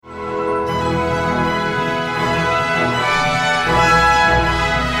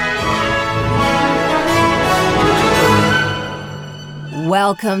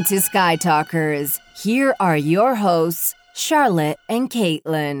Welcome to Sky Talkers. Here are your hosts, Charlotte and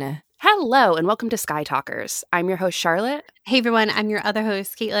Caitlin. Hello, and welcome to Sky Talkers. I'm your host, Charlotte. Hey, everyone. I'm your other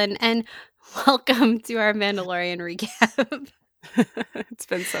host, Caitlin, and welcome to our Mandalorian recap. It's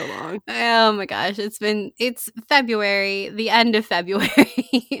been so long. Oh my gosh, it's February, the end of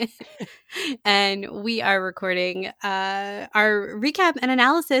February, and we are recording our recap and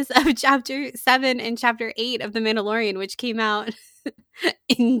analysis of Chapter 7 and Chapter 8 of The Mandalorian, which came out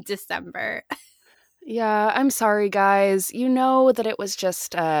in December. Yeah, I'm sorry, guys. You know that it was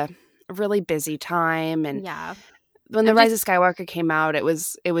just a really busy time, and when The Rise of Skywalker came out, it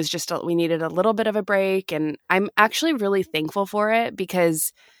was just we needed a little bit of a break, and I'm actually really thankful for it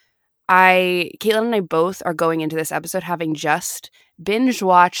because Caitlin and I both are going into this episode having just binge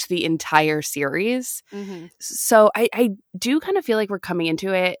watched the entire series. Mm-hmm. So I do kind of feel like we're coming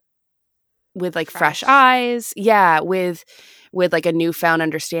into it with like fresh eyes. Yeah, with like a newfound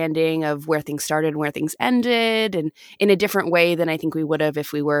understanding of where things started and where things ended, and in a different way than I think we would have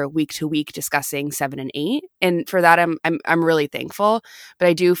if we were week to week discussing 7 and 8. And for that, I'm really thankful. But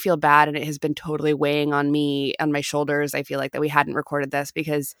I do feel bad, and it has been totally weighing on me, on my shoulders. I feel like that we hadn't recorded this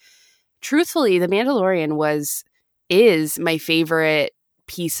because, truthfully, The Mandalorian is my favorite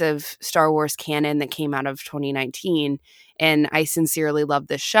piece of Star Wars canon that came out of 2019, and I sincerely love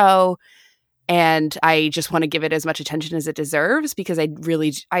this show. And I just want to give it as much attention as it deserves because I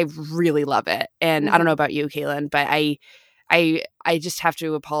really love it. And I don't know about you, Caitlin, but I just have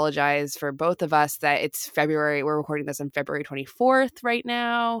to apologize for both of us that it's February. We're recording this on February 24th right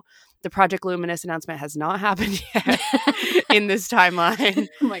now. The Project Luminous announcement has not happened yet in this timeline.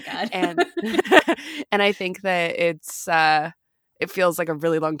 Oh my God. And I think that it feels like a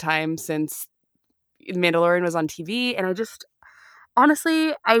really long time since Mandalorian was on TV. And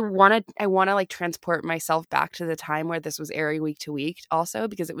honestly, I want to like transport myself back to the time where this was airing week to week also,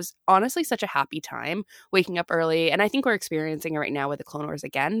 because it was honestly such a happy time waking up early. And I think we're experiencing it right now with the Clone Wars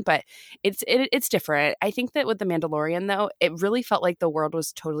again, but it's different. I think that with the Mandalorian, though, it really felt like the world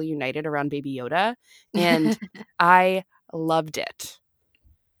was totally united around Baby Yoda, and I loved it.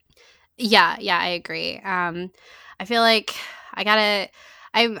 Yeah, I agree. I feel like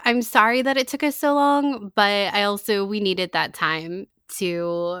I'm sorry that it took us so long, but we needed that time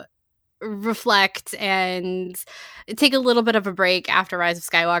to reflect and take a little bit of a break after Rise of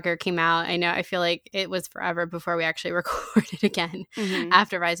Skywalker came out. I feel like it was forever before we actually recorded again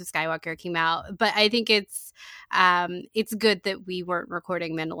after Rise of Skywalker came out. But I think it's good that we weren't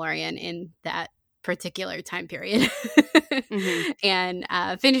recording Mandalorian in that particular time period. And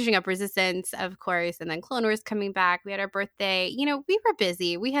finishing up Resistance, of course, and then Clone Wars coming back. We had our birthday. We were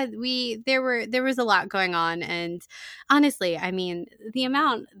busy. There was a lot going on, and honestly, the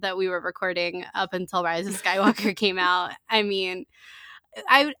amount that we were recording up until Rise of Skywalker came out, I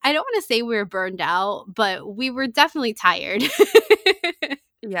don't want to say we were burned out, but we were definitely tired.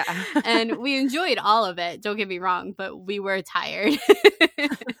 Yeah. And we enjoyed all of it, don't get me wrong, but we were tired.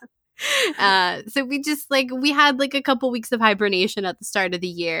 So we had like a couple weeks of hibernation at the start of the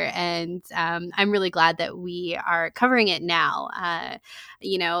year, and I'm really glad that we are covering it now. A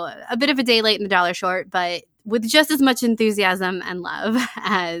bit of a day late and a dollar short, but with just as much enthusiasm and love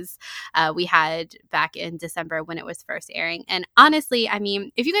as we had back in December when it was first airing. And honestly,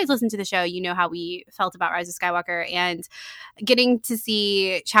 if you guys listen to the show, you know how we felt about Rise of Skywalker, and getting to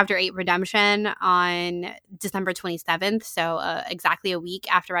see Chapter 8 Redemption on December 27th, so exactly a week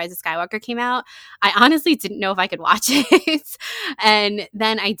after Rise of Skywalker came out, I honestly didn't know if I could watch it. And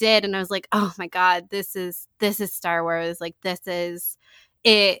then I did, and I was like, oh my God, this is Star Wars. Like, this is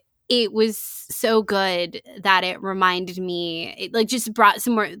it. It was so good that it reminded me, it like just brought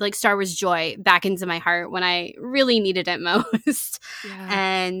some more like Star Wars joy back into my heart when I really needed it most. Yeah.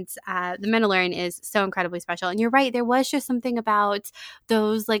 And The Mandalorian is so incredibly special. And you're right, there was just something about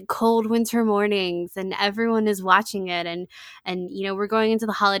those like cold winter mornings, and everyone is watching it, and we're going into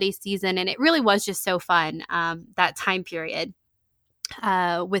the holiday season, and it really was just so fun, that time period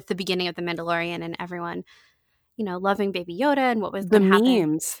with the beginning of The Mandalorian and everyone loving Baby Yoda and what was going to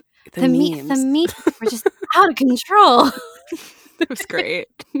happen. Memes. The memes were just out of control. It was great.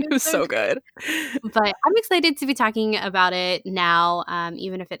 It was so good. But I'm excited to be talking about it now,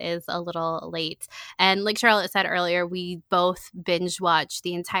 even if it is a little late. And like Charlotte said earlier, we both binge watched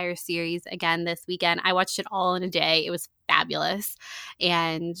the entire series again this weekend. I watched it all in a day. It was fabulous.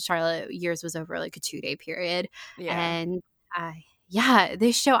 And Charlotte, yours was over like a 2-day period. Yeah. And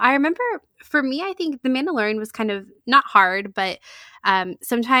this show, I remember for me, I think The Mandalorian was kind of not hard, but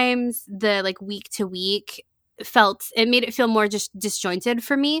sometimes the like week to week it made it feel more just disjointed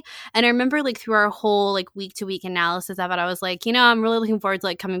for me. And I remember like through our whole like week to week analysis of it, I was like, I'm really looking forward to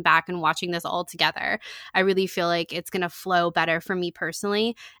like coming back and watching this all together. I really feel like it's going to flow better for me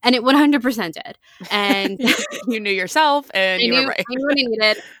personally. And it 100% did. And you knew yourself and you were right. I knew what I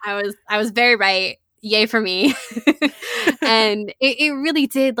needed. I was very right. Yay for me. And it really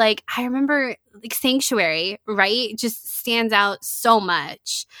did. Like, I remember like Sanctuary, right? Just stands out so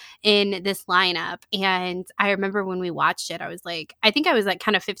much in this lineup. And I remember when we watched it, I think I was like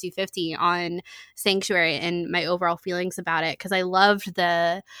kind of 50-50 on Sanctuary and my overall feelings about it. Cause I loved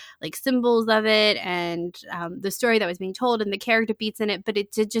the like symbols of it and the story that was being told and the character beats in it. But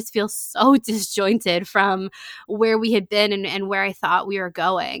it did just feel so disjointed from where we had been and where I thought we were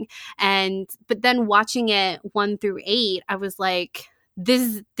going. But then watching it 1 through 8, I was like,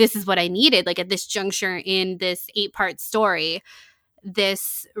 this is what I needed. Like at this juncture in this 8-part story,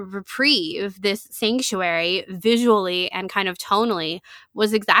 this reprieve, this sanctuary visually and kind of tonally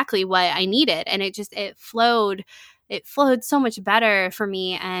was exactly what I needed. And it flowed so much better for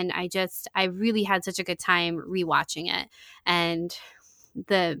me. And I really had such a good time rewatching it. And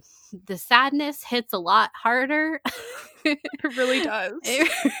the sadness hits a lot harder. It really does. It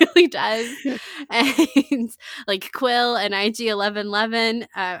really does. And like Quill and IG-1111,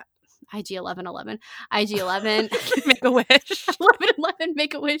 IG-11 Make a wish. 11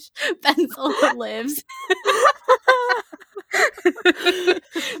 Make a Wish. Ben Solo lives.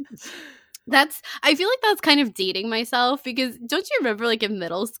 I feel like that's kind of dating myself because don't you remember like in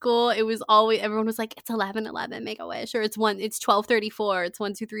middle school it was always everyone was like it's 11:11 make a wish, or it's 12:34 it's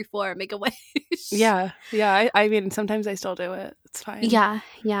 1 2 3 4 make a wish. Yeah I mean sometimes I still do it. It's fine. Yeah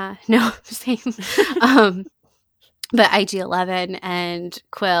no same. But IG-11 and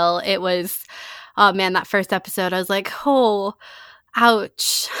Quill, it was, oh man, that first episode I was like, oh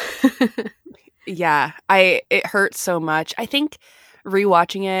ouch. Yeah, it hurt so much. I think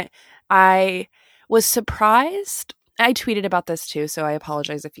rewatching it, I was surprised. I tweeted about this too, so I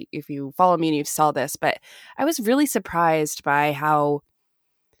apologize if you follow me and you saw this, but I was really surprised by how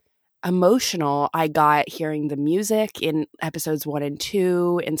emotional I got hearing the music in episodes 1 and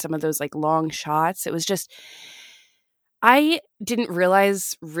 2 and some of those like long shots. It was just, I didn't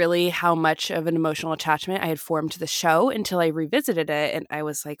realize really how much of an emotional attachment I had formed to the show until I revisited it, and I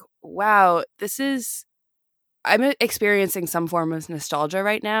was like, wow, I'm experiencing some form of nostalgia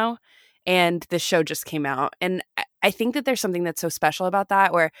right now. And this show just came out. And I think that there's something that's so special about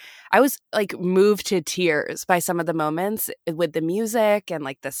that, where I was like moved to tears by some of the moments with the music and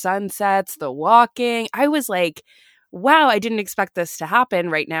like the sunsets, the walking. I was like, wow, I didn't expect this to happen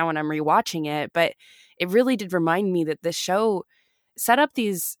right now when I'm rewatching it. But it really did remind me that this show set up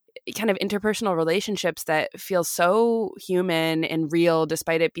these kind of interpersonal relationships that feel so human and real,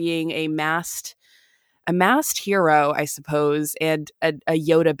 despite it being a masked hero, I suppose, and a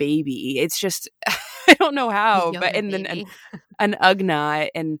Yoda baby. It's just, I don't know how, but and then an Ugnaught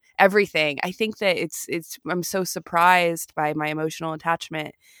and everything. I think that I'm so surprised by my emotional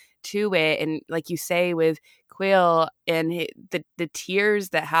attachment to it. And like you say with Quill and the tears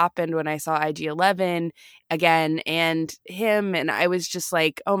that happened when I saw IG-11 again and him, and I was just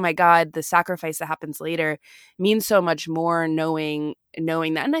like, oh my God, the sacrifice that happens later means so much more knowing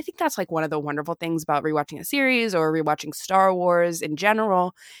that. And I think that's like one of the wonderful things about rewatching a series or rewatching Star Wars in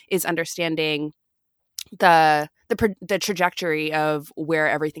general is understanding the trajectory of where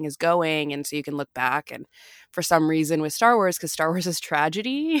everything is going. And so you can look back, and for some reason with Star Wars, because Star Wars is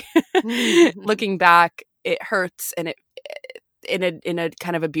tragedy, looking back, it hurts, and it in a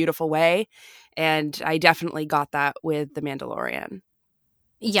kind of a beautiful way. And I definitely got that with The Mandalorian.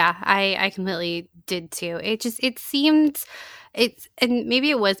 Yeah, I completely did too. It seemed, and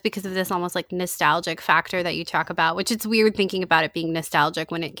maybe it was because of this almost like nostalgic factor that you talk about, which it's weird thinking about it being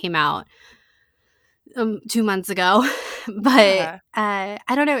nostalgic when it came out 2 months ago. But yeah.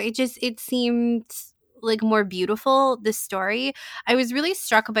 I don't know, it seemed like more beautiful, this story. I was really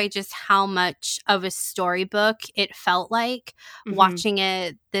struck by just how much of a storybook it felt like watching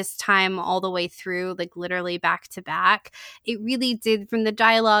it this time all the way through, like literally back to back. It really did, from the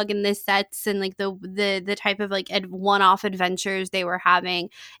dialogue and the sets and like the type of like one-off adventures they were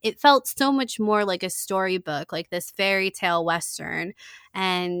having. It felt so much more like a storybook, like this fairy tale Western.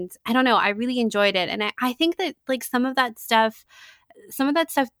 And I don't know, I really enjoyed it. And I think that like some of that stuff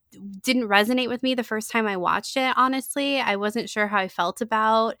didn't resonate with me the first time I watched it, honestly. I wasn't sure how I felt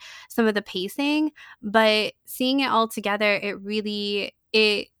about some of the pacing, but seeing it all together, it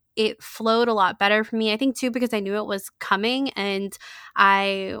it flowed a lot better for me. I think too because I knew it was coming, and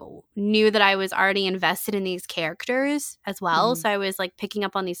I knew that I was already invested in these characters as well. So I was like picking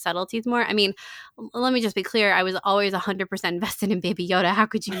up on these subtleties more. I mean, let me just be clear. I was always 100% invested in Baby Yoda. How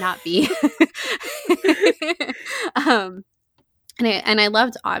could you not be? And I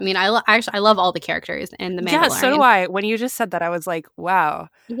loved, I mean, I love all the characters in The Mandalorian. Yeah, so do I. When you just said that, I was like, wow.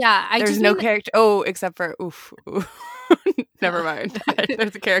 Yeah. There's no character. Oh, except for, oof. Never mind.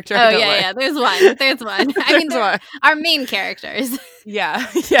 There's a character. Oh, yeah. There's one. I mean, one. Our main characters. Yeah.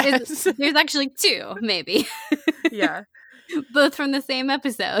 Yes. There's actually two, maybe. Yeah. Both from the same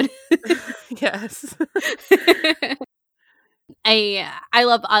episode. Yes. I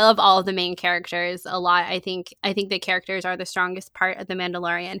love all of the main characters a lot. I think the characters are the strongest part of The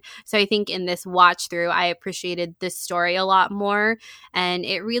Mandalorian. So I think in this watch through, I appreciated this story a lot more, and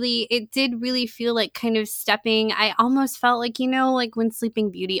it did really feel like kind of stepping. I almost felt like, you know, like when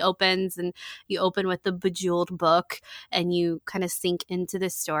Sleeping Beauty opens and you open with the bejeweled book and you kind of sink into the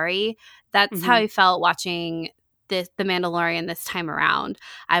story. That's how I felt watching The Mandalorian this time around.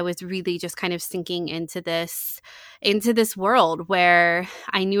 I was really just kind of sinking into this world where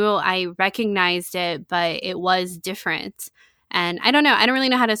I knew I recognized it, but it was different. And I don't know. I don't really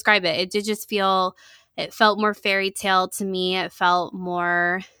know how to describe it. It did just feel, it felt more fairy tale to me. It felt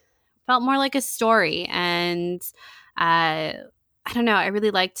more like a story. And I don't know. I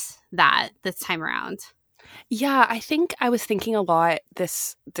really liked that this time around. Yeah, I think I was thinking a lot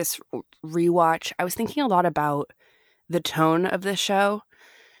this rewatch. I was thinking a lot about the tone of the show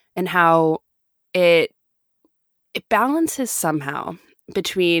and how it balances somehow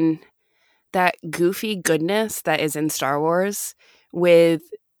between that goofy goodness that is in Star Wars with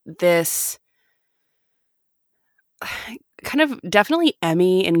this kind of definitely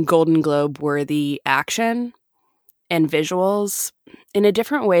Emmy and Golden Globe worthy action and visuals in a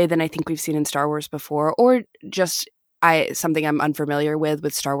different way than I think we've seen in Star Wars before, or just something I'm unfamiliar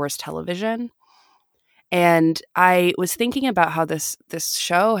with Star Wars television. And I was thinking about how this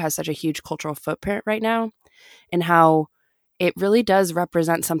show has such a huge cultural footprint right now, and how it really does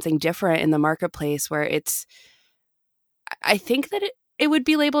represent something different in the marketplace, where I think that it would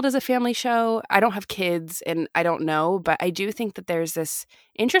be labeled as a family show. I don't have kids and I don't know, but I do think that there's this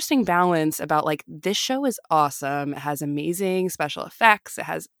interesting balance about like, this show is awesome. It has amazing special effects. It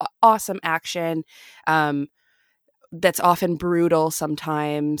has awesome action that's often brutal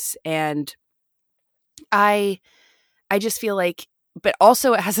sometimes. And I just feel like, but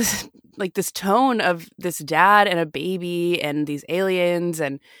also it has this like this tone of this dad and a baby and these aliens,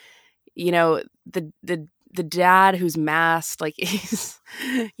 and you know, the dad who's masked, like he's,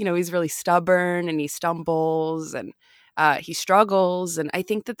 you know, he's really stubborn and he stumbles and he struggles. And I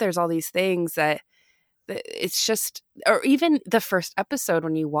think that there's all these things that it's just, or even the first episode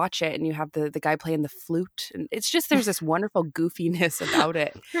when you watch it and you have the guy playing the flute, and it's just, there's this wonderful goofiness about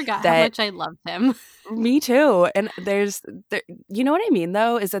it. I forgot how much I loved him. Me too. And you know what I mean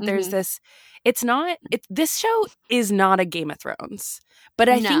though, is that there's this, this show is not a Game of Thrones, but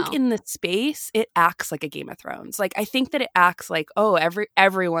I think in the space it acts like a Game of Thrones. Like I think that it acts like, oh,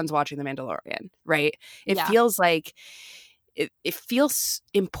 everyone's watching The Mandalorian, right? It feels like it feels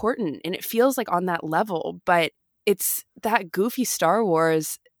important, and it feels like on that level, but it's that goofy Star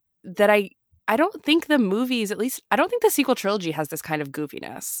Wars that I don't think the movies, at least I don't think the sequel trilogy has this kind of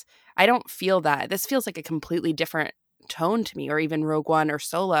goofiness. I don't feel that. This feels like a completely different tone to me, or even Rogue One or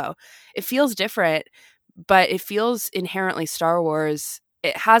Solo. It feels different, but it feels inherently Star Wars.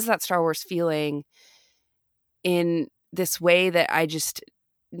 It has that Star Wars feeling in this way that I just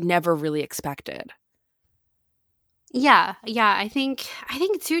never really expected. Yeah. I think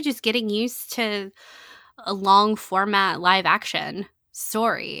too, just getting used to a long format live action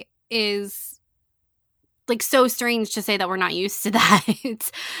story is like so strange to say that we're not used to that.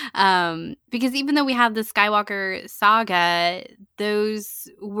 Because even though we have the Skywalker saga, those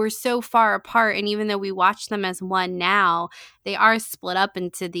were so far apart, and even though we watch them as one now, they are split up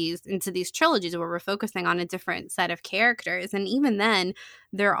into these trilogies where we're focusing on a different set of characters. And even then,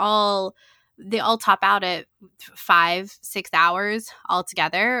 they all top out at 5-6 hours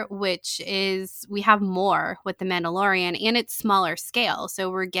altogether, which is, we have more with The Mandalorian, and it's smaller scale.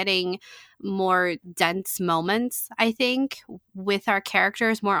 So we're getting more dense moments, I think, with our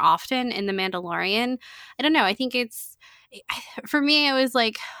characters more often in The Mandalorian. I don't know. I think for me, it was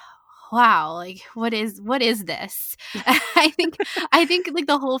like, wow, like what is this? I think like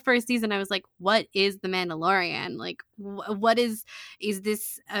the whole first season I was like, what is The Mandalorian? Like what is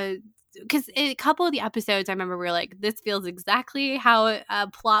this because a couple of the episodes I remember we were like, this feels exactly how a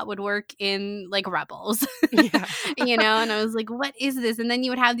plot would work in like Rebels. Yeah. You know, and I was like, what is this? And then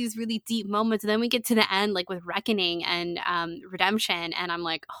you would have these really deep moments, and then we get to the end like with Reckoning and Redemption, and I'm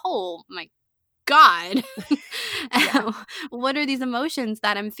like, oh my God. Yeah. What are these emotions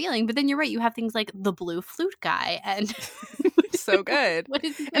that I'm feeling? But then you're right, you have things like the blue flute guy, and so good. What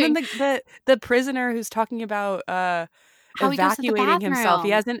is he and doing? then the prisoner who's talking about How he goes to the evacuating himself.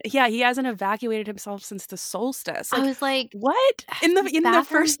 bathroom. He hasn't evacuated himself since the solstice. I was like, what? In the bathroom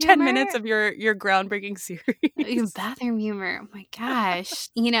first 10 humor? minutes of your groundbreaking series. Bathroom humor. Oh my gosh.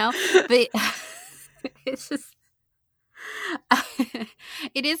 You know, but it's just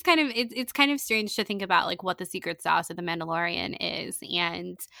it is kind of it's kind of strange to think about like what the secret sauce of the Mandalorian is,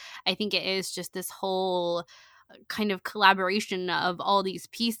 and I think it is just this whole kind of collaboration of all these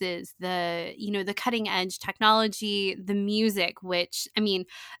pieces, the cutting edge technology, the music, which I mean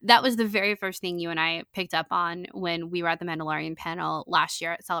that was the very first thing you and I picked up on when we were at the Mandalorian panel last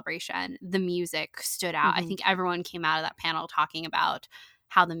year at Celebration. The music stood out. I think everyone came out of that panel talking about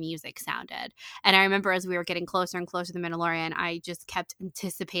how the music sounded. And I remember as we were getting closer and closer to The Mandalorian, I just kept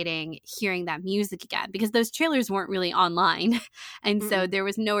anticipating hearing that music again, because those trailers weren't really online. And so there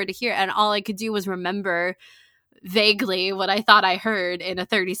was nowhere to hear. And all I could do was remember vaguely what I thought I heard in a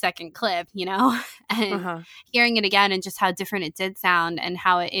 30-second clip, you know, and hearing it again and just how different it did sound and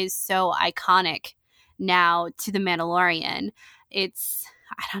how it is so iconic now to The Mandalorian. It's,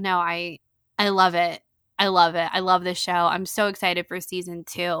 I don't know, I love it. I love it. I love this show. I'm so excited for season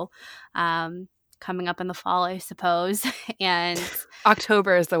 2. Coming up in the fall, I suppose. And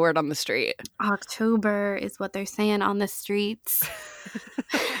October is the word on the street. October is what they're saying on the streets.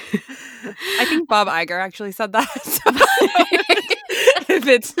 I think Bob Iger actually said that. So if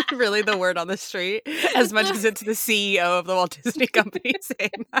it's really the word on the street, as much as it's the CEO of the Walt Disney Company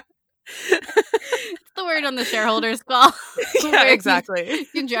saying that. It's the word on the shareholders' call. Yeah, exactly.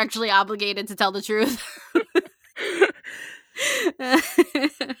 Contractually obligated to tell the truth.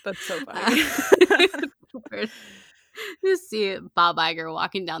 That's so funny. Just see Bob Iger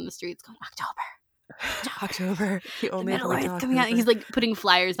walking down the streets going, October. He only coming out. He's like putting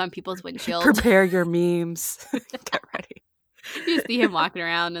flyers on people's windshields. Prepare your memes. Get ready. You see him walking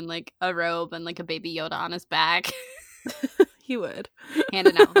around in like a robe and like a baby Yoda on his back. He would.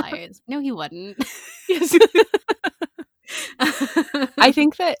 Handing out flyers. No, he wouldn't. Yes. I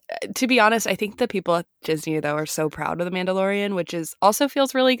think that, to be honest, I think the people at Disney, though, are so proud of The Mandalorian, which is also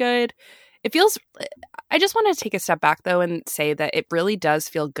feels really good. It feels, I just want to take a step back, though, and say that it really does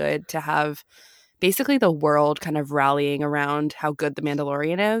feel good to have basically the world kind of rallying around how good The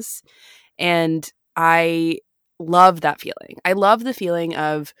Mandalorian is. And I love that feeling. I love the feeling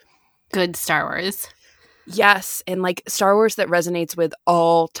of good Star Wars. Yes, and like Star Wars that resonates with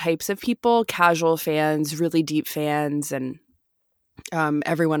all types of people, casual fans, really deep fans, and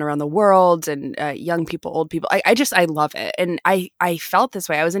everyone around the world, and young people, old people. I love it. And I felt this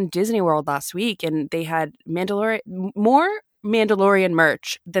way. I was in Disney World last week, and they had more Mandalorian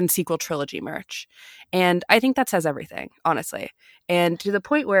merch than sequel trilogy merch. And I think that says everything, honestly. And to the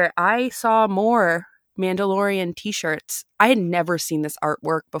point where I saw more Mandalorian t-shirts. I had never seen this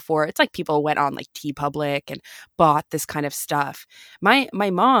artwork before. It's like people went on like TeePublic and bought this kind of stuff. My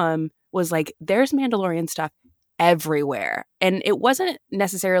mom was like, there's Mandalorian stuff everywhere. And it wasn't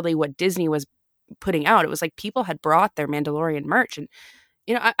necessarily what Disney was putting out. It was like people had brought their Mandalorian merch. And,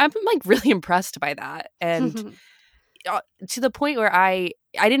 you know, I'm like really impressed by that. And to the point where I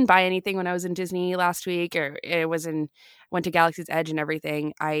didn't buy anything when I was in Disney last week, or went to Galaxy's Edge and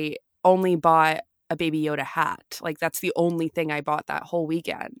everything. I only bought a Baby Yoda hat. Like that's the only thing I bought that whole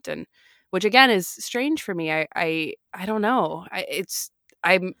weekend, and which again is strange for me. I don't know.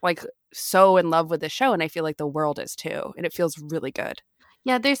 I'm like so in love with the show, and I feel like the world is too, and it feels really good.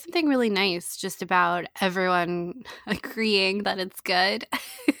 Yeah, there's something really nice just about everyone agreeing that it's good.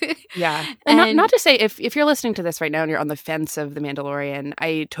 Yeah. And not to say if you're listening to this right now and you're on the fence of The Mandalorian,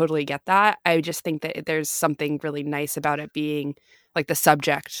 I totally get that. I just think that there's something really nice about it being like the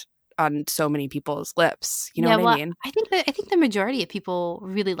subject on so many people's lips. You know what I mean? I think the majority of people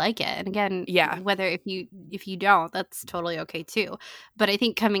really like it. And again, whether if you don't, that's totally okay too. But I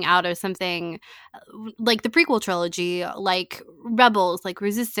think coming out of something like the prequel trilogy, like Rebels, like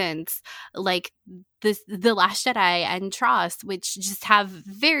Resistance, like The Last Jedi and TROS, which just have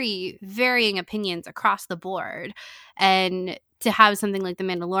very varying opinions across the board, and to have something like The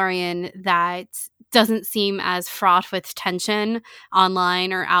Mandalorian that doesn't seem as fraught with tension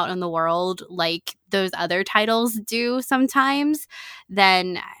online or out in the world like those other titles do sometimes,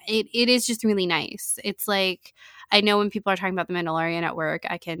 then it is just really nice. It's like, I know when people are talking about The Mandalorian at work,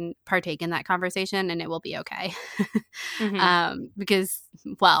 I can partake in that conversation and it will be okay. Because,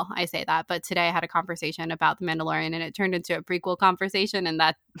 well, I say that, but today I had a conversation about The Mandalorian and it turned into a prequel conversation, and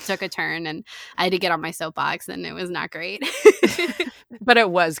that took a turn and I had to get on my soapbox and it was not great. But it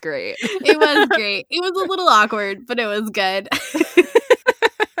was great. It was great. It was a little awkward, but it was good.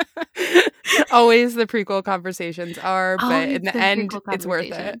 Always the prequel conversations are, but in the end, it's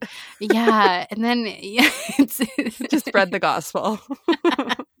worth it. Yeah. And then it's just spread the gospel.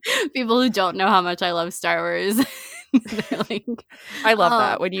 People who don't know how much I love Star Wars. Like, I love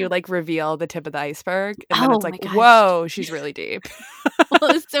that when you like reveal the tip of the iceberg and then it's like, whoa, she's really deep.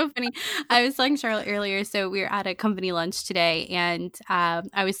 Well, it's so funny. I was telling Charlotte earlier, so we were at a company lunch today and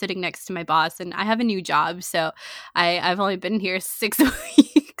I was sitting next to my boss, and I have a new job, so I've only been here 6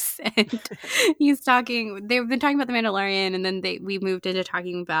 weeks, and they've been talking about The Mandalorian, and then we moved into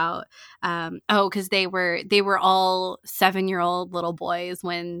talking about because they were all 7-year-old little boys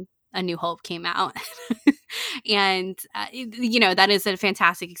when A New Hope came out. And that is a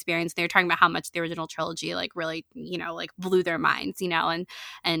fantastic experience. They were talking about how much the original trilogy like really like blew their minds,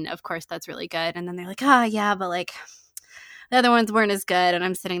 and of course that's really good. And then they're like, yeah, but like the other ones weren't as good. And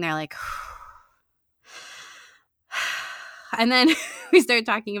I'm sitting there like and then we started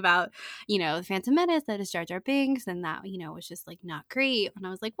talking about, the Phantom Menace, that is Jar Jar Binks, and that, was just like not great. And I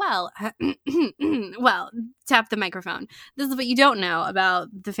was like, well, tap the microphone. This is what you don't know about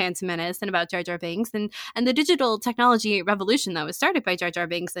the Phantom Menace and about Jar Jar Binks and the digital technology revolution that was started by Jar Jar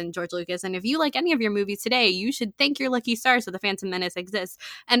Binks and George Lucas. And if you like any of your movies today, you should thank your lucky stars that the Phantom Menace exists.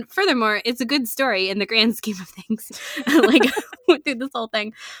 And furthermore, it's a good story in the grand scheme of things. Like, went through this whole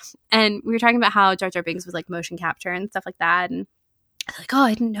thing. And we were talking about how Jar Jar Binks was like motion capture and stuff like that. And I was like, oh,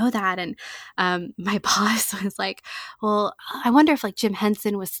 I didn't know that. And my boss was like, well, I wonder if like Jim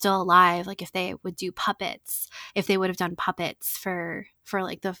Henson was still alive, like if they would do puppets, if they would have done puppets for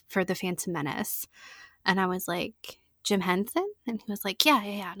the Phantom Menace. And I was like, Jim Henson? And he was like, yeah.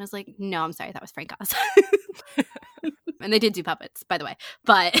 And I was like, no, I'm sorry, that was Frank Oz. And they did do puppets, by the way,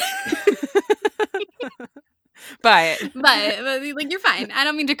 but like, you're fine. I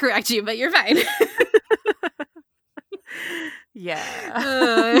don't mean to correct you, but you're fine.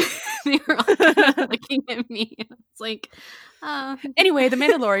 Yeah. They were all kind of looking at me. It's like, anyway, The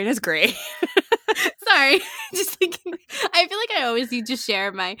Mandalorian is great. Sorry. Just like, I feel like I always need to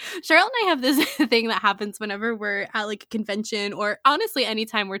share Charlotte and I have this thing that happens whenever we're at like a convention, or honestly,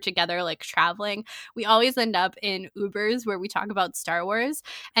 anytime we're together, like traveling, we always end up in Ubers where we talk about Star Wars.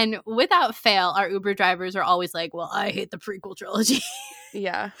 And without fail, our Uber drivers are always like, well, I hate the prequel trilogy.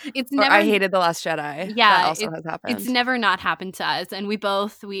 Yeah. It's never. Or I hated The Last Jedi. Yeah. That also has happened. It's never not happened to us. And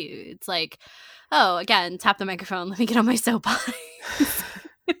it's like, oh, again, tap the microphone. Let me get on my soapbox.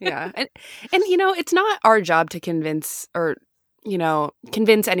 Yeah. And it's not our job to convince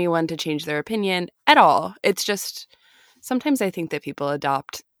anyone to change their opinion at all. It's just sometimes I think that people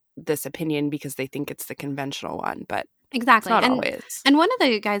adopt this opinion because they think it's the conventional one, but exactly. It's not always. And one of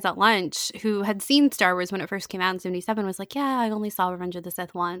the guys at lunch who had seen Star Wars when it first came out in 1977 was like, yeah, I only saw Revenge of the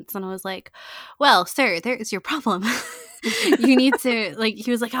Sith once. And I was like, well, sir, there's your problem. You need to, like,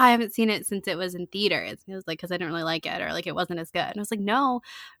 he was like, oh, I haven't seen it since it was in theaters. He was like, because I didn't really like it, or like it wasn't as good. And I was like, no,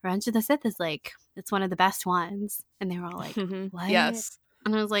 Revenge of the Sith is like, it's one of the best ones. And they were all like, what? Yes.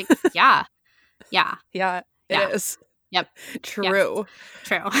 And I was like, yeah. Yeah, it is. Yep. True.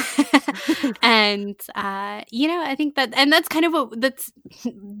 Yes. True. And, I think that, and that's kind of that's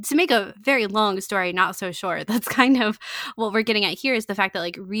to make a very long story not so short, that's kind of what we're getting at here is the fact that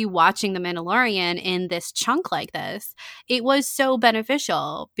like rewatching The Mandalorian in this chunk like this, it was so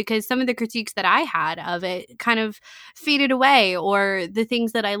beneficial because some of the critiques that I had of it kind of faded away, or the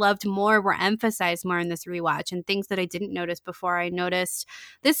things that I loved more were emphasized more in this rewatch, and things that I didn't notice before I noticed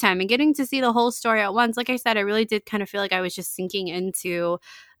this time. And getting to see the whole story at once, like I said, I really did kind of feel like I was just sinking into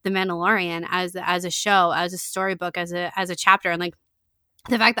The Mandalorian as a show, as a storybook, as a chapter. And like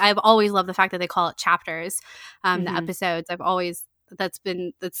the fact that I've always loved the fact that they call it chapters, the episodes.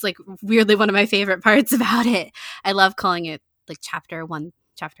 That's like weirdly one of my favorite parts about it. I love calling it like chapter 1,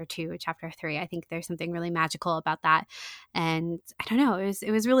 chapter 2, chapter 3. I think there's something really magical about that. And I don't know,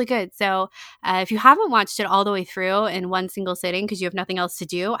 it was really good. So if you haven't watched it all the way through in one single sitting because you have nothing else to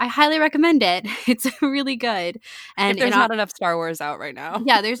do, I highly recommend it. It's really good. And if there's not enough Star Wars out right now.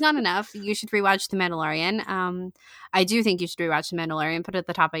 Yeah, there's not enough. You should rewatch The Mandalorian. I do think you should rewatch The Mandalorian, put it at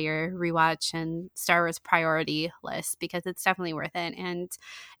the top of your rewatch and Star Wars priority list, because it's definitely worth it. And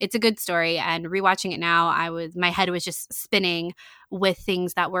it's a good story. And rewatching it now, my head was just spinning with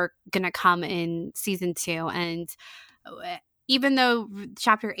things that were going to come in season 2. And even though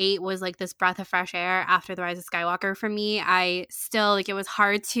chapter 8 was like this breath of fresh air after The Rise of Skywalker for me, I still like it was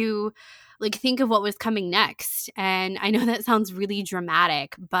hard to like think of what was coming next. And I know that sounds really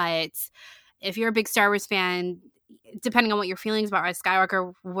dramatic, but if you're a big Star Wars fan, depending on what your feelings about Rise of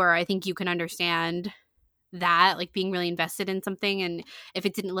Skywalker were, I think you can understand that, like being really invested in something. And if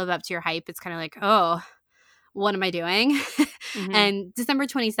it didn't live up to your hype, it's kind of like, oh, what am I doing? Mm-hmm. And December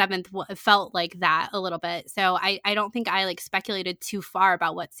 27th felt like that a little bit. So I don't think I like speculated too far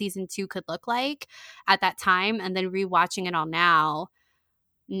about what season 2 could look like at that time. And then rewatching it all now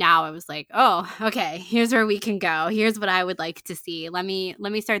I was like, oh, okay, here's where we can go. Here's what I would like to see. Let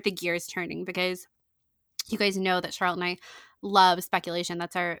me start the gears turning, because you guys know that Charlotte and I love speculation.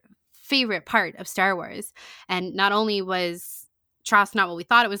 That's our favorite part of Star Wars. And not only was TROS not what we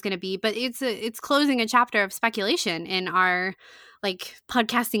thought it was going to be, but it's closing a chapter of speculation in our like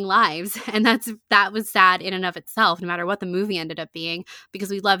podcasting lives, and that was sad in and of itself, no matter what the movie ended up being,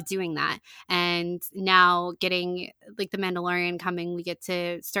 because we love doing that. And now getting like The Mandalorian coming, we get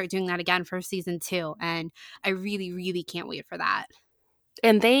to start doing that again for season 2, and I really, really can't wait for that.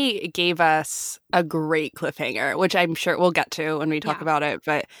 And they gave us a great cliffhanger, which I'm sure we'll get to when we talk about it,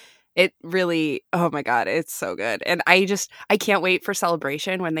 but it really, oh my God, it's so good. And I can't wait for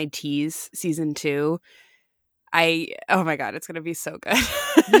Celebration when they tease season 2. Oh my God, it's going to be so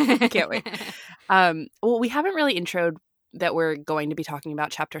good. Can't wait. Well, we haven't really introed that we're going to be talking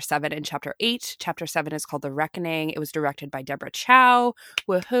about Chapter 7 and Chapter 8. Chapter 7 is called The Reckoning. It was directed by Deborah Chow.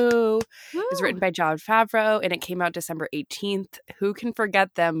 Woohoo. It was written by Jon Favreau, and it came out December 18th. Who can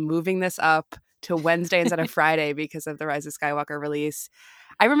forget them moving this up to Wednesday instead of Friday because of the Rise of Skywalker release?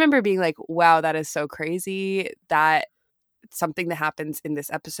 I remember being like, wow, that is so crazy that something that happens in this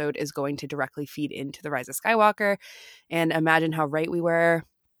episode is going to directly feed into the Rise of Skywalker, and imagine how right we were.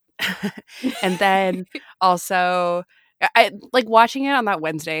 And then also, I like watching it on that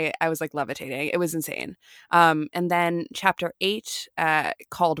Wednesday, I was like levitating. It was insane. And then Chapter 8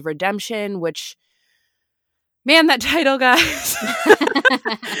 called Redemption, which, man, that title, guys.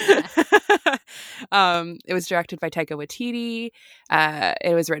 It was directed by Taika Waititi.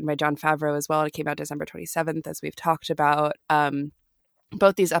 It was written by Jon Favreau as well. It came out December 27th, as we've talked about.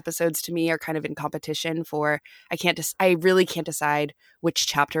 Both these episodes to me are kind of in competition for, I really can't decide which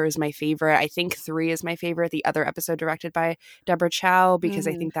chapter is my favorite. I think 3 is my favorite, the other episode directed by Deborah Chow, because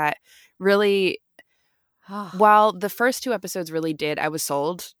I think that really, while the first 2 episodes really did, I was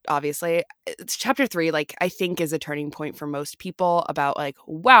sold, obviously. It's Chapter 3, like, I think is a turning point for most people about like,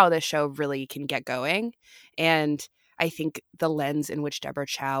 wow, this show really can get going. And I think the lens in which Deborah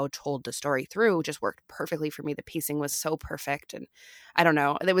Chow told the story through just worked perfectly for me. The pacing was so perfect, and I don't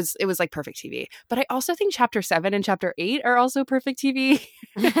know, it was like perfect TV. But I also think Chapter 7 and Chapter 8 are also perfect TV.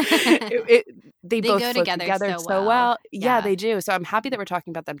 They both go together so well. Yeah, they do. So I'm happy that we're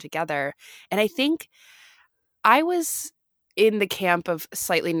talking about them together. And I think I was in the camp of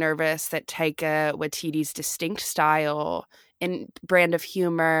slightly nervous that Taika Waititi's distinct style and brand of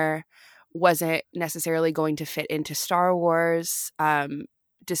humor wasn't necessarily going to fit into Star Wars.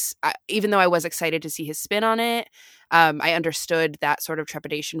 Even though I was excited to see his spin on it, I understood that sort of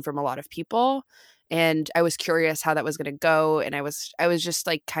trepidation from a lot of people, and I was curious how that was going to go. And I was just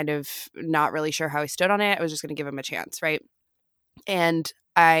like kind of not really sure how I stood on it. I was just going to give him a chance, right? And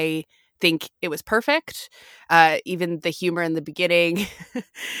I think it was perfect. Even the humor in the beginning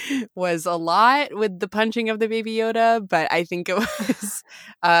was a lot with the punching of the Baby Yoda, but I think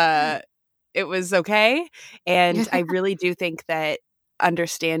it was okay. And I really do think that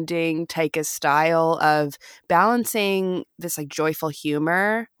understanding Taika's style of balancing this like joyful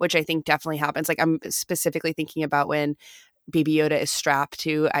humor, which I think definitely happens. Like I'm specifically thinking about when Baby Yoda is strapped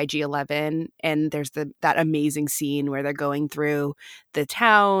to IG-11 and there's that amazing scene where they're going through the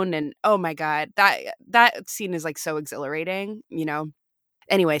town, and oh my God, that scene is like so exhilarating, you know?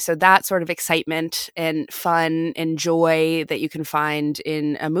 Anyway, so that sort of excitement and fun and joy that you can find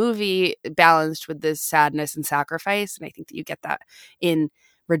in a movie balanced with this sadness and sacrifice. And I think that you get that in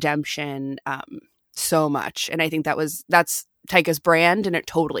Redemption so much. And I think that's Taika's brand, and it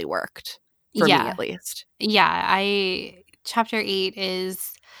totally worked for me at least. Yeah, Chapter 8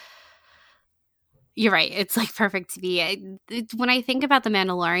 is, you're right, it's like perfect to be. When I think about The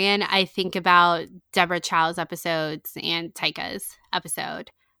Mandalorian, I think about Deborah Chow's episodes and Taika's episode.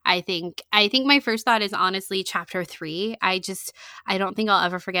 I think my first thought is honestly Chapter 3. I don't think I'll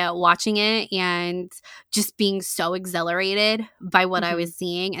ever forget watching it and just being so exhilarated by what I was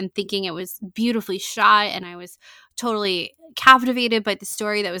seeing and thinking it was beautifully shot, and I was totally captivated by the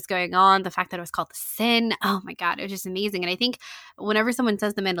story that was going on, the fact that it was called The Sin. Oh my God, it was just amazing. And I think whenever someone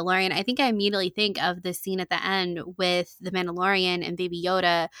says The Mandalorian, I think I immediately think of the scene at the end with the Mandalorian and Baby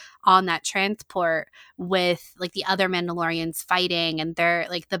Yoda on that transport with like the other Mandalorians fighting, and they're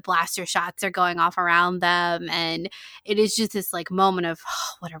like the blaster shots are going off around them. And it is just this like moment of,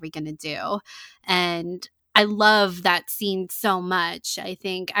 oh, what are we going to do? And I love that scene so much. I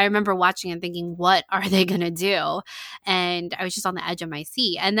think I remember watching and thinking, what are they going to do? And I was just on the edge of my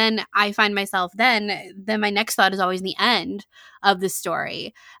seat. And then I find myself then my next thought is always the end of the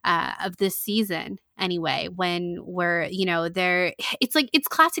story of this season. Anyway, when we're, it's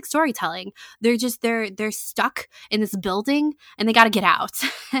classic storytelling. They're stuck in this building and they got to get out.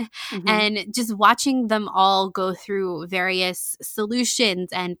 Mm-hmm. And just watching them all go through various solutions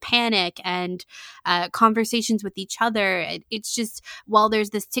and panic and conversations with each other. It's just, while there's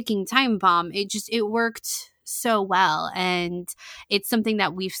this ticking time bomb, it worked so well. And it's something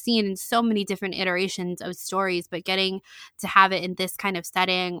that we've seen in so many different iterations of stories, but getting to have it in this kind of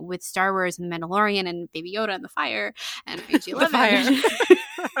setting with Star Wars and Mandalorian and Baby Yoda and the fire and IG-11.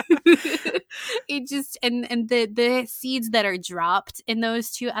 It just and the seeds that are dropped in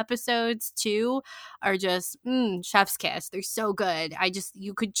those 2 episodes too are just chef's kiss. They're so good.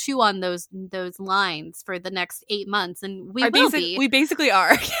 You could chew on those lines for the next 8 months, and we basically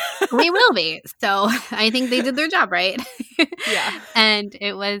are. We will be. So I think they did their job right. Yeah. And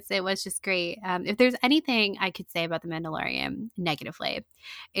it was just great. If there's anything I could say about The Mandalorian negatively,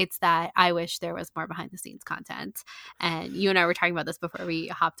 it's that I wish there was more behind the scenes content. And you and I were talking about this before we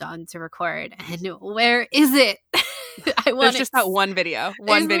hopped on to record. And where is it? There's just that one video.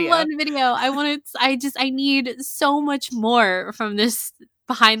 One video. I need so much more from this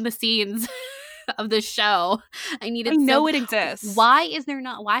behind the scenes of the show. I know it exists. Why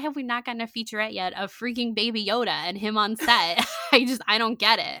have we not gotten a featurette yet of freaking Baby Yoda and him on set? I don't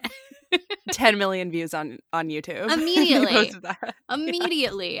get it. 10 million views on YouTube.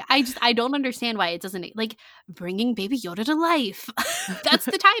 Immediately. Yeah. I don't understand why it doesn't, like, bringing Baby Yoda to life. That's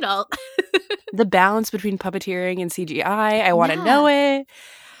the title. The balance between puppeteering and CGI. I want to know it.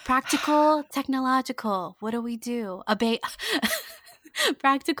 Practical, technological. What do we do?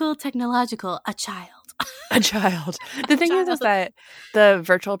 Practical, technological, a child. A child. The thing is that the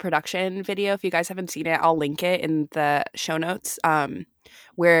virtual production video, if you guys haven't seen it, I'll link it in the show notes,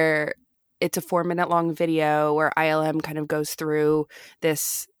 where it's a 4-minute long video where ILM kind of goes through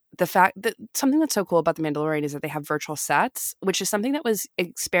the fact that something that's so cool about The Mandalorian is that they have virtual sets, which is something that was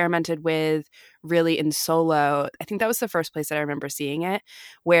experimented with really in Solo. I think that was the first place that I remember seeing it,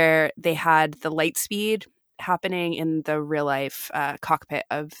 where they had the light speed happening in the real life cockpit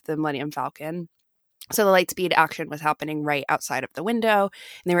of the Millennium Falcon. So the light speed action was happening right outside of the window,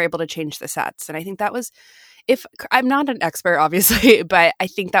 and they were able to change the sets. And I think that was, if I'm not an expert, obviously, but I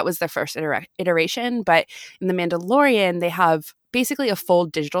think that was the first iteration. But in The Mandalorian, they have basically a full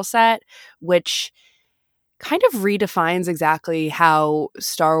digital set, which kind of redefines exactly how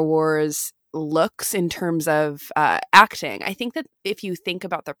Star Wars looks in terms of acting. I think that if you think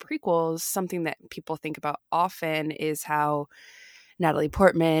about the prequels, something that people think about often is how Natalie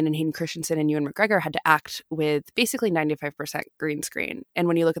Portman and Hayden Christensen and Ewan McGregor had to act with basically 95% green screen. And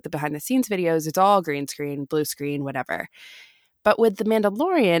when you look at the behind the scenes videos, it's all green screen, blue screen, whatever. But with The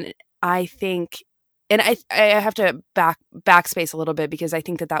Mandalorian, I think, and I have to backspace a little bit, because I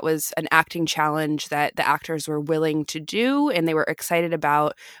think that was an acting challenge that the actors were willing to do and they were excited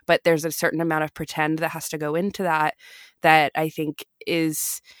about. But there's a certain amount of pretend that has to go into that I think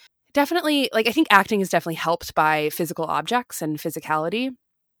is definitely, like, I think acting is definitely helped by physical objects and physicality.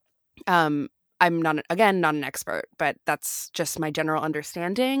 I'm not an expert, but that's just my general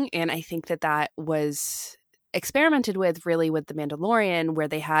understanding. And I think that was experimented with really with The Mandalorian, where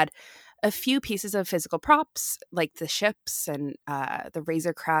they had a few pieces of physical props, like the ships and the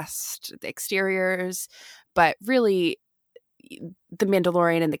Razor Crest, the exteriors, but really the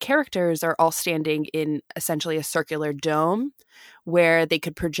Mandalorian and the characters are all standing in essentially a circular dome where they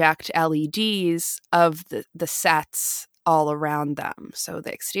could project LEDs of the sets all around them. So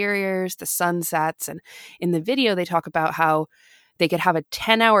the exteriors, the sunsets, and in the video they talk about how they could have a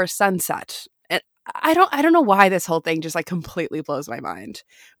 10-hour sunset. And I don't know why this whole thing just like completely blows my mind.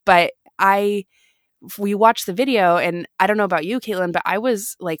 But we watched the video, and I don't know about you, Caitlin, but I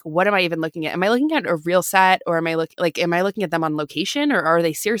was like, what am I even looking at? Am I looking at a real set, or am I looking at them on location, or are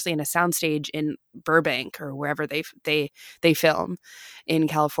they seriously in a soundstage in Burbank or wherever they film in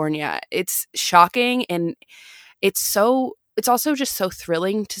California? It's shocking, and it's also just so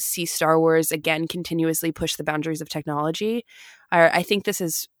thrilling to see Star Wars again continuously push the boundaries of technology. I think this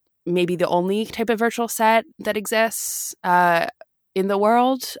is maybe the only type of virtual set that exists in the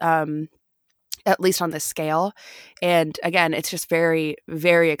world, at least on this scale. And again, it's just very,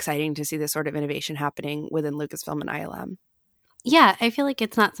 very exciting to see this sort of innovation happening within Lucasfilm and ILM. Yeah, I feel like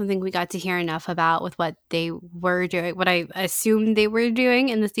it's not something we got to hear enough about with what they were doing, what I assumed they were doing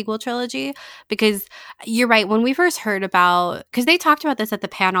in the sequel trilogy. Because you're right, when we first heard about, because they talked about this at the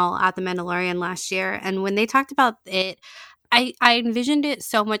panel at The Mandalorian last year, and when they talked about it, I envisioned it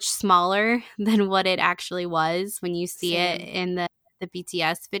so much smaller than what it actually was when you see it in the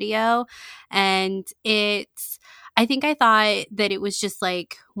BTS video. And I think I thought that it was just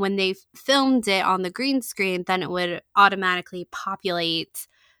like when they filmed it on the green screen, then it would automatically populate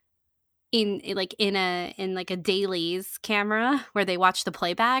in a dailies camera where they watch the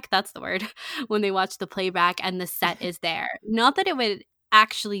playback. That's the word. When they watch the playback and the set is there. Not that it would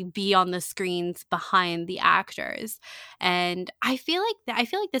actually be on the screens behind the actors. And I feel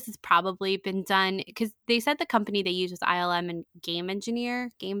like this has probably been done because they said the company they use was ILM and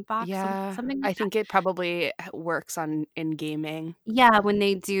Gamebox. Yeah, something like I think it probably works in gaming. Yeah, when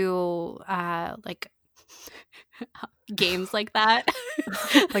they do like games like that.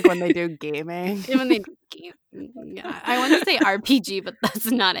 Like when they do gaming. When they do game. Yeah, I want to say RPG, but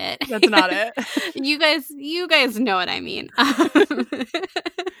that's not it. That's not it. You guys know what I mean.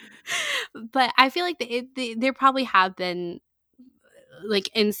 But I feel like there probably have been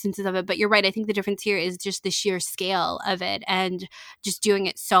like instances of it, but you're right. I think the difference here is just the sheer scale of it and just doing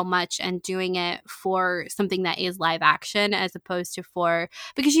it so much and doing it for something that is live action as opposed to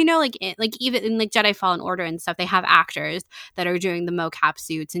because like even in like Jedi Fallen Order and stuff, they have actors that are doing the mocap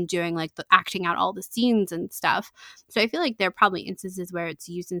suits and doing like the acting out all the scenes and stuff. So I feel like there are probably instances where it's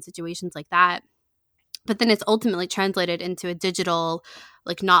used in situations like that. But then it's ultimately translated into a digital,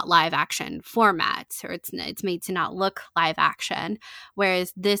 like not live action format, or it's made to not look live action.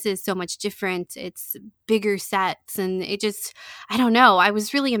 Whereas this is so much different. It's bigger sets, and it just, I don't know. I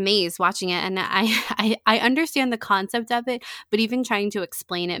was really amazed watching it, and I understand the concept of it, but even trying to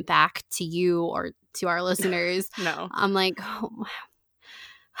explain it back to you or to our listeners, no, I'm like,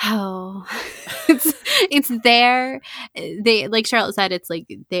 oh, it's there. They, like Charlotte said, it's like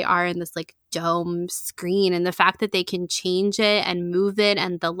they are in this like dome screen, and the fact that they can change it and move it,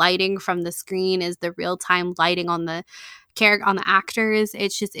 and the lighting from the screen is the real-time lighting on the actors.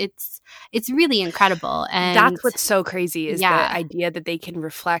 It's just it's really incredible. And that's what's so crazy is the idea that they can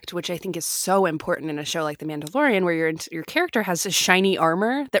reflect, which I think is so important in a show like The Mandalorian, where your character has a shiny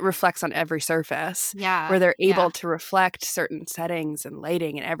armor that reflects on every surface. Yeah, where they're able to reflect certain settings and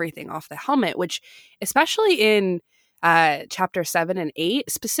lighting and everything off the helmet, which especially in chapter 7 and 8,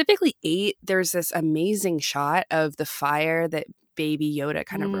 specifically 8, there's this amazing shot of the fire that Baby Yoda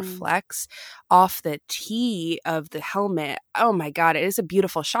kind of reflects off the T of the helmet. Oh my God, it is a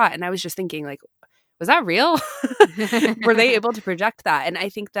beautiful shot. And I was just thinking, like, was that real? Were they able to project that? And I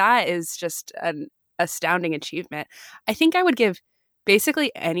think that is just an astounding achievement. I think I would give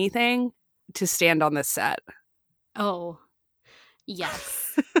basically anything to stand on this set. Oh,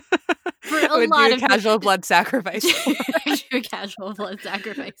 yes. For a lot of casual blood sacrifice. A casual blood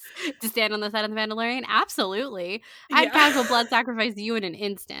sacrifice to stand on the set of The Mandalorian? Absolutely. I'd casual blood sacrifice you in an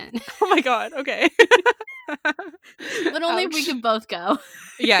instant. Oh my God. Okay. But only if we can both go.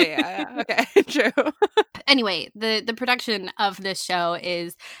 Yeah. Okay. True. Anyway, the production of this show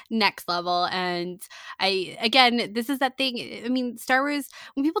is next level. And this is that thing. I mean, Star Wars,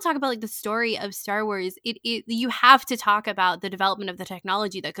 when people talk about like the story of Star Wars, you have to talk about the development of the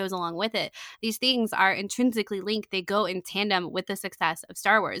technology that goes along with it. These things are intrinsically linked. They go in tandem with the success of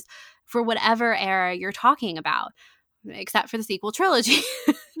Star Wars for whatever era you're talking about. Except for the sequel trilogy.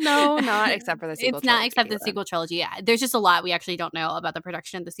 No, not except for the sequel trilogy. It's not except the sequel trilogy. Yeah, there's just a lot we actually don't know about the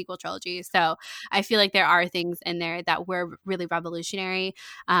production of the sequel trilogy. So I feel like there are things in there that were really revolutionary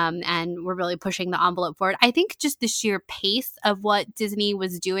and we're really pushing the envelope forward. I think just the sheer pace of what Disney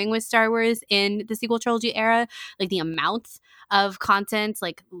was doing with Star Wars in the sequel trilogy era, like the amounts of content,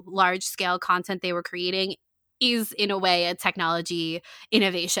 like large scale content they were creating, is in a way a technology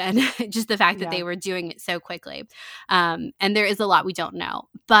innovation. Just the fact that they were doing it so quickly. And there is a lot we don't know.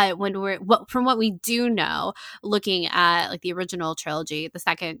 But from what we do know, looking at like the original trilogy, the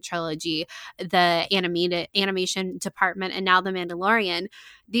second trilogy, the animation department, and now The Mandalorian,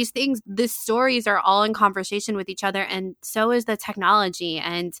 these stories are all in conversation with each other, and so is the technology.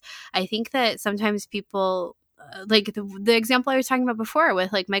 And I think that sometimes people like the example I was talking about before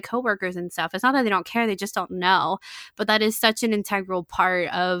with like my coworkers and stuff, it's not that they don't care, they just don't know. But that is such an integral part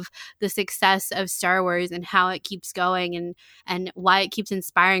of the success of Star Wars and how it keeps going and why it keeps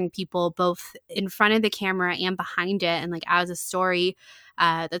inspiring people both in front of the camera and behind it, and like as a story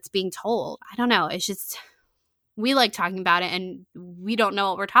that's being told. I don't know. It's just, we like talking about it and we don't know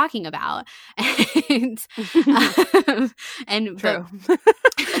what we're talking about. And True.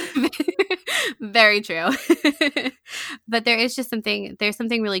 Very true. But there's something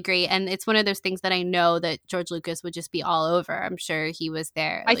really great, and it's one of those things that I know that George Lucas would just be all over. I'm sure he was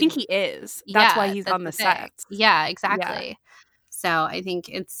there. I think he is. That's why he's on the set. Yeah, exactly. Yeah. So I think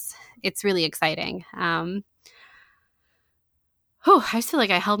it's really exciting. I just feel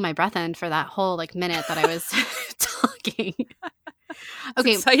like I held my breath in for that whole like minute that I was talking.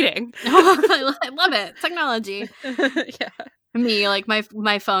 Okay, exciting. I love it. Technology. Yeah. Me, like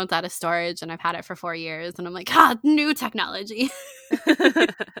my phone's out of storage and I've had it for 4 years and I'm like, new technology.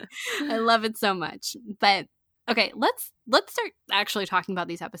 I love it so much. But okay, let's start actually talking about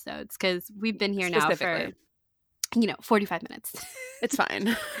these episodes, because we've been here now for 45 minutes. It's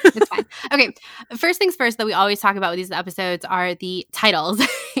fine. It's fine. Okay. First things first that we always talk about with these episodes are the titles.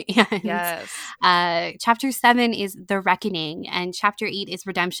 And, yes. Chapter 7 is The Reckoning, and Chapter 8 is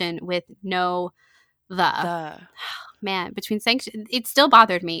Redemption with no the. Man, between it still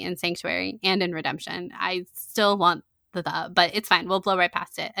bothered me in Sanctuary and in Redemption. I still want the, but it's fine. We'll blow right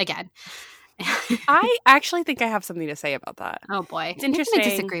past it again. I actually think I have something to say about that. Oh boy. It's interesting. You're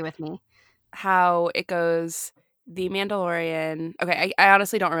gonna disagree with me. How it goes, The Mandalorian. Okay, I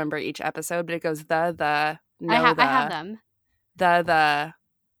honestly don't remember each episode, but it goes I have them.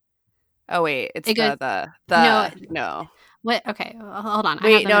 Oh wait, it's goes, no. What? Okay, hold on.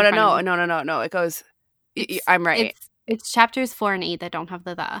 Wait, no. It goes. I'm right. It's chapters 4 and 8 that don't have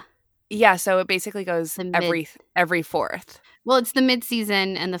the. Yeah, so it basically goes every fourth. Well, it's the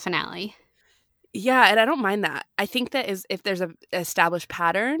mid-season and the finale. Yeah, and I don't mind that. I think that is if there's an established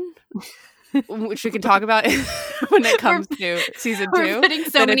pattern, which we can talk about when it comes to season 2. We're putting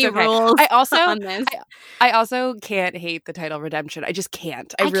so many rules on this. I also can't hate the title Redemption. I just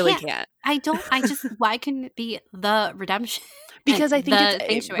can't. I really can't. Why couldn't it be The Redemption? Because I think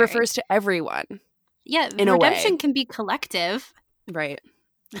it refers to everyone. Yeah, redemption can be collective. Right.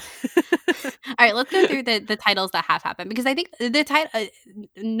 All right, let's go through the titles that have happened, because I think the title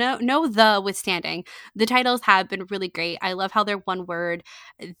notwithstanding, the titles have been really great. I love how they're one word.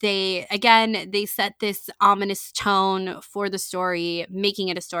 They set this ominous tone for the story, making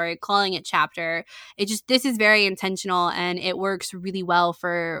it a story, calling it chapter. This is very intentional, and it works really well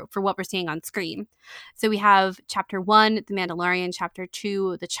for what we're seeing on screen. So we have Chapter 1, The Mandalorian, Chapter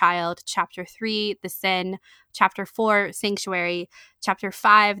 2, The Child, Chapter 3, The Sin, Chapter 4, Sanctuary, Chapter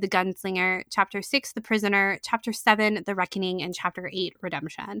 5, The Gunslinger, Chapter 6, The Prisoner, Chapter 7, The Reckoning, and Chapter 8,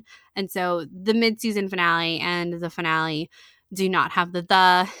 Redemption. And so the mid-season finale and the finale do not have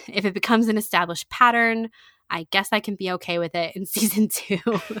the. If it becomes an established pattern, I guess I can be okay with it in season 2.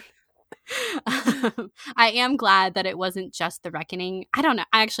 I am glad that it wasn't just The Reckoning. I don't know.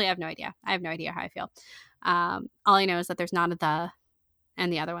 I actually have no idea. I have no idea how I feel. All I know is that there's not a the,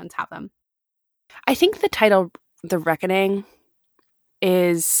 and the other ones have them. I think the title, The Reckoning,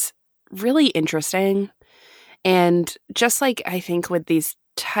 is really interesting. And just like I think with these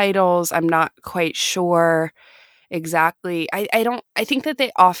titles, I'm not quite sure exactly. I think that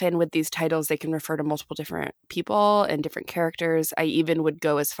they often, with these titles, they can refer to multiple different people and different characters. I even would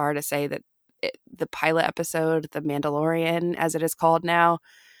go as far to say that the pilot episode, The Mandalorian, as it is called now,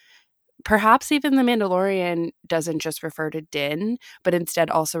 perhaps even The Mandalorian doesn't just refer to Din, but instead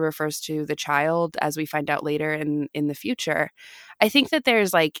also refers to the child, as we find out later in the future. I think that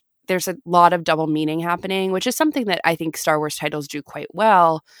there's a lot of double meaning happening, which is something that I think Star Wars titles do quite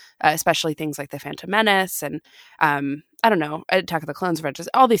well, especially things like The Phantom Menace and, I don't know, Attack of the Clones,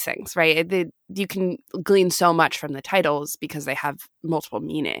 all these things, right? You can glean so much from the titles because they have multiple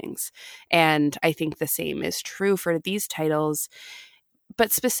meanings. And I think the same is true for these titles.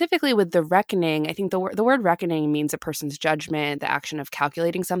 But specifically with The Reckoning, I think the word reckoning means a person's judgment, the action of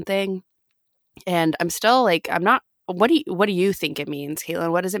calculating something. And I'm still I'm not. What do you think it means,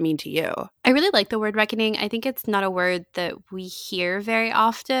 Caitlin? What does it mean to you? I really like the word reckoning. I think it's not a word that we hear very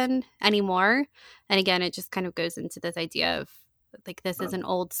often anymore. And again, it just kind of goes into this idea of this is an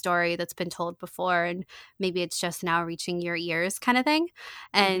old story that's been told before, and maybe it's just now reaching your ears kind of thing.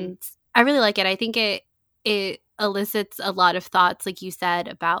 And I really like it. I think it elicits a lot of thoughts, like you said,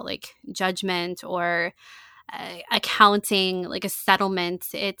 about judgment or accounting, like a settlement.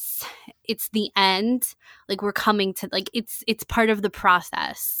 It's the end. Like we're coming to, like, it's part of the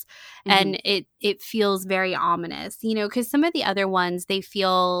process. And it feels very ominous, you know, because some of the other ones, they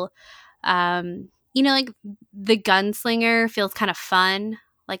feel, you know, like the Gunslinger feels kind of fun,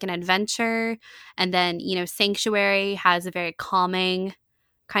 like an adventure. And then, you know, Sanctuary has a very calming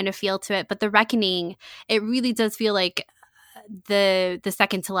kind of feel to it. But The Reckoning, it really does feel like the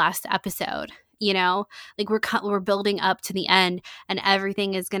second to last episode, you know, like we're building up to the end, and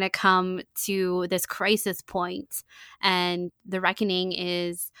everything is going to come to this crisis point, and The Reckoning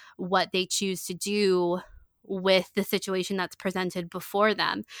is what they choose to do with the situation that's presented before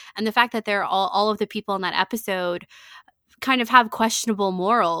them. And the fact that they're all of the people in that episode kind of have questionable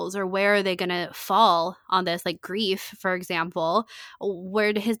morals, or where are they going to fall on this, like Greef, for example,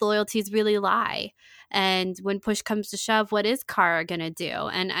 where do his loyalties really lie? And when push comes to shove, what is Kara going to do?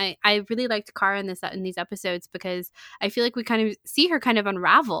 And I really liked Kara in these episodes, because I feel like we kind of see her kind of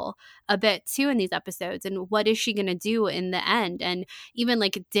unravel a bit too in these episodes. And what is she going to do in the end? And even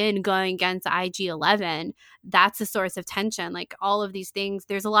like Din going against IG-11, that's a source of tension. Like all of these things,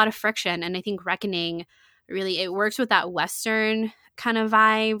 there's a lot of friction. And I think Reckoning really, it works with that Western kind of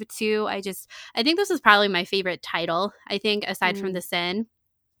vibe too. I think this is probably my favorite title, I think, aside from The Sin.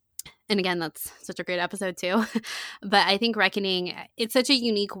 And again, that's such a great episode too. But I think Reckoning, it's such a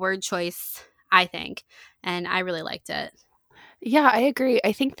unique word choice, I think. And I really liked it. Yeah, I agree.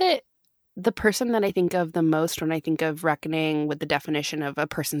 I think that the person that I think of the most when I think of Reckoning with the definition of a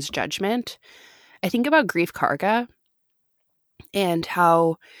person's judgment, I think about Greef Karga and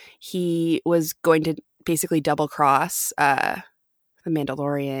how he was going to basically double cross the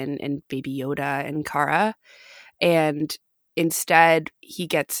Mandalorian and Baby Yoda and Kara. And instead, he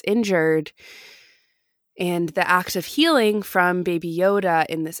gets injured. And the act of healing from Baby Yoda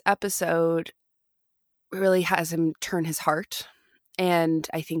in this episode really has him turn his heart. And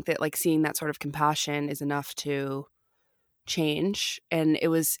I think that like seeing that sort of compassion is enough to change. And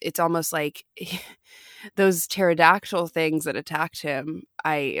it's almost like those pterodactyl things that attacked him,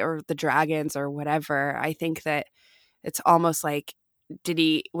 or the dragons or whatever, I think that it's almost like,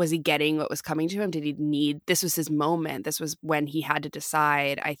 was he getting what was coming to him? This was his moment. This was when he had to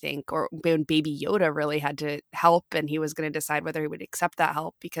decide, I think, or when Baby Yoda really had to help, and he was going to decide whether he would accept that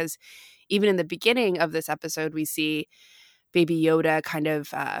help. Because even in the beginning of this episode, we see Baby Yoda kind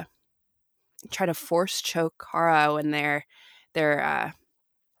of try to force choke Kara when they're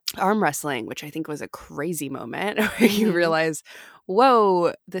arm wrestling, which I think was a crazy moment where you realize,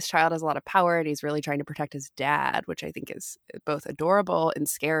 whoa, this child has a lot of power and he's really trying to protect his dad, which I think is both adorable and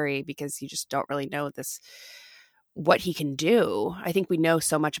scary, because you just don't really know what he can do. I think we know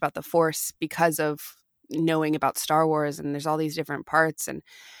so much about the Force because of knowing about Star Wars, and there's all these different parts, and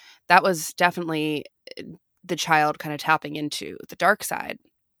that was definitely the child kind of tapping into the dark side.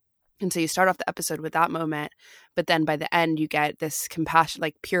 And so you start off the episode with that moment, but then by the end you get this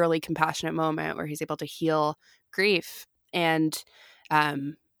purely compassionate moment where he's able to heal Greef. And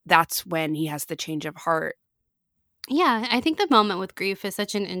that's when he has the change of heart. Yeah, I think the moment with Greef is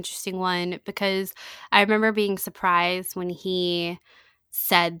such an interesting one, because I remember being surprised when he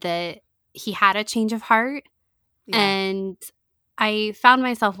said that he had a change of heart. Yeah. And I found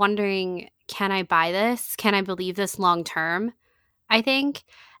myself wondering, can I buy this? Can I believe this long term? I think.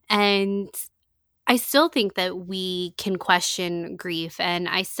 And I still think that we can question Greef, and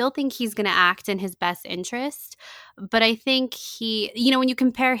I still think he's going to act in his best interest. But I think when you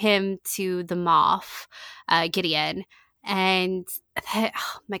compare him to the Moff, Gideon, and oh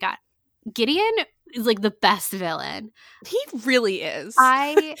my God, Gideon is like the best villain. He really is.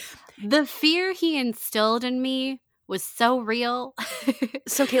 The fear he instilled in me was so real.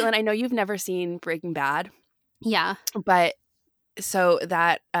 So, Caitlin, I know you've never seen Breaking Bad. Yeah. But so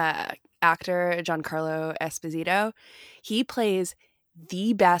that actor, Giancarlo Esposito, he plays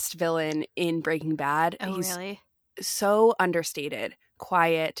the best villain in Breaking Bad. Oh, He's really? So understated,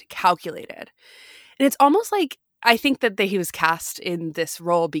 quiet, calculated. And it's almost like I think that he was cast in this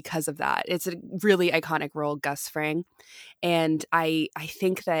role because of that. It's a really iconic role, Gus Fring. And I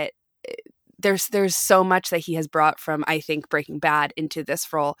think that there's so much that he has brought from, I think, Breaking Bad into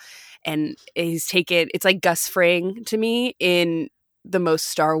this role. And it's like Gus Fring to me in the most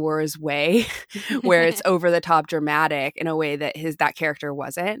Star Wars way, where it's over the top dramatic in a way that that character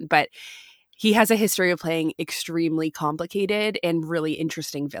wasn't. But he has a history of playing extremely complicated and really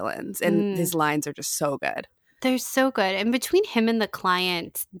interesting villains. And his lines are just so good. They're so good. And between him and the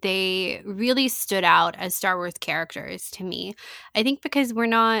Client, they really stood out as Star Wars characters to me. I think because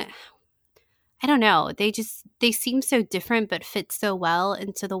I don't know. They seem so different but fit so well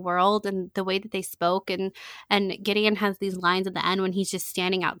into the world, and the way that they spoke, and Gideon has these lines at the end when he's just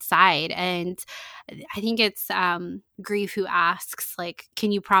standing outside, and I think it's Greef who asks, like,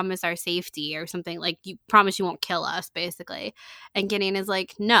 can you promise our safety or something, like, you promise you won't kill us, basically. And Gideon is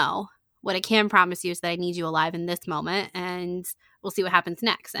like, no, what I can promise you is that I need you alive in this moment, and we'll see what happens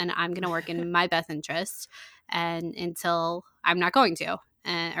next, and I'm going to work in my best interest, and until I'm not going to.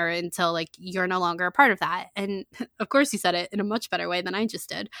 Or until, like, you're no longer a part of that. And of course he said it in a much better way than I just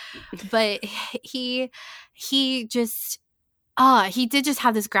did. But he just he did just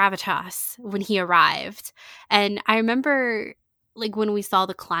have this gravitas when he arrived. And I remember, like, when we saw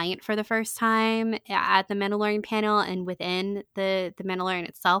the client for the first time at the Mandalorian panel and within the Mandalorian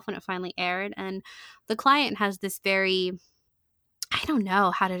itself when it finally aired, and the client has this very, I don't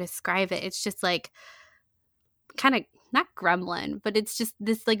know how to describe it. It's just like kind of not gremlin, but it's just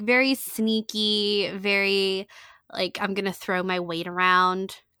this, like, very sneaky, very, like, I'm gonna throw my weight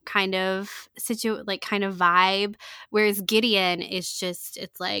around kind of kind of vibe. Whereas Gideon is just,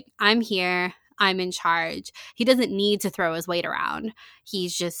 it's like, I'm here, I'm in charge. He doesn't need to throw his weight around.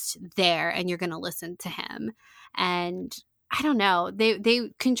 He's just there, and you're gonna listen to him. And I don't know. They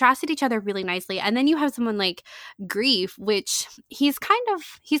contrasted each other really nicely. And then you have someone like Greef, which he's kind of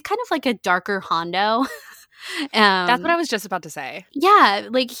like a darker Hondo. That's what I was just about to say. Yeah,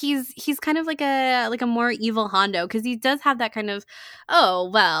 like he's kind of like a more evil Hondo, because he does have that kind of, oh,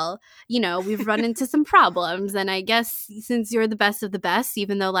 well, we've run into some problems, and I guess since you're the best of the best,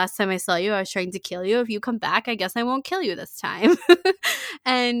 even though last time I saw you I was trying to kill you, if you come back I guess I won't kill you this time.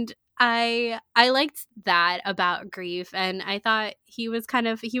 And I liked that about Greef, and I thought he was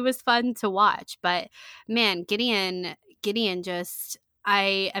fun to watch. But man, Gideon just,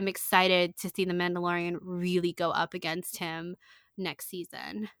 I am excited to see the Mandalorian really go up against him next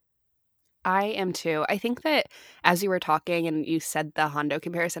season. I am too. I think that as you were talking and you said the Hondo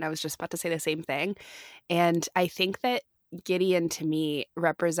comparison, I was just about to say the same thing. And I think that Gideon, to me,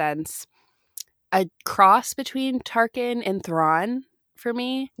 represents a cross between Tarkin and Thrawn for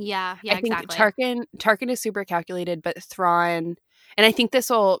me. Yeah, I think exactly. Tarkin is super calculated, but Thrawn, and I think this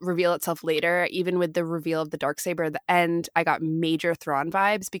will reveal itself later, even with the reveal of the Darksaber at the end, I got major Thrawn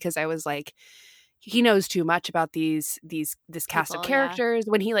vibes, because I was like, he knows too much about this cast of characters.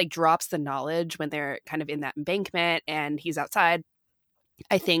 Yeah. When he, like, drops the knowledge when they're kind of in that embankment and he's outside,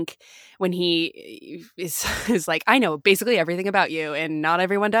 I think when he is like, I know basically everything about you, and not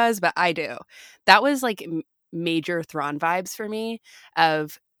everyone does, but I do. That was like major Thrawn vibes for me,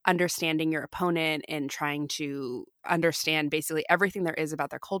 of understanding your opponent and trying to understand basically everything there is about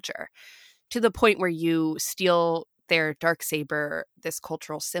their culture, to the point where you steal their Darksaber, this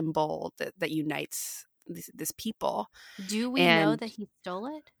cultural symbol that unites this people. Do we know that he stole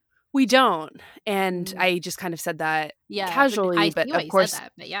it? We don't. And I just kind of said that casually, but of course,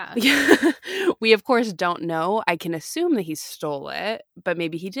 that, but yeah. We of course don't know. I can assume that he stole it, but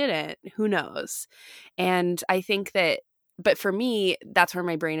maybe he didn't. Who knows? And I think that, but for me, that's where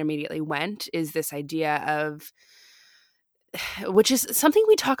my brain immediately went, is this idea of, which is something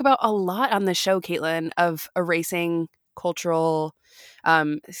we talk about a lot on the show, Caitlin, of erasing cultural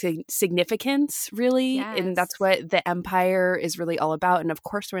significance, really. Yes. And that's what the Empire is really all about. And of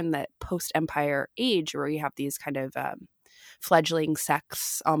course, we're in the post-Empire age, where you have these kind of fledgling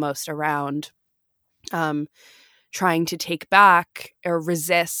sects almost around, trying to take back or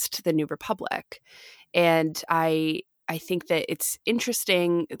resist the New Republic. And I think that it's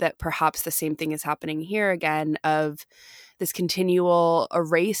interesting that perhaps the same thing is happening here again, of this continual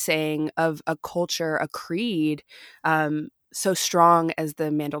erasing of a culture, a creed, so strong as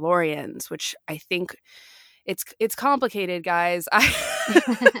the Mandalorians, which I think it's complicated, guys.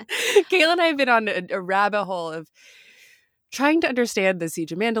 Kayla and I have been on a rabbit hole of trying to understand the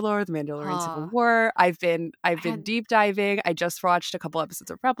Siege of Mandalore, the Mandalorian Civil War. I've been deep diving. I just watched a couple episodes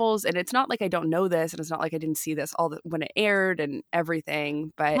of Rebels, and it's not like I don't know this, and it's not like I didn't see this when it aired and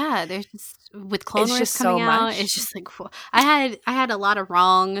everything. But yeah, there's just, with Clone Wars coming out, it's just like, I had a lot of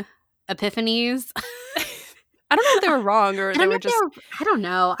wrong epiphanies. I don't know if they were wrong or they were just. I don't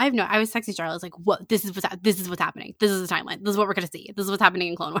know. I was texting Charlotte. I was like, "What? This is what's happening. This is the timeline. This is what we're gonna see. This is what's happening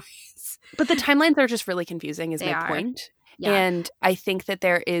in Clone Wars." But the timelines are just really confusing. Is my point. Yeah. And I think that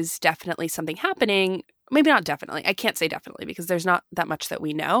there is definitely something happening. Maybe not definitely. I can't say definitely, because there's not that much that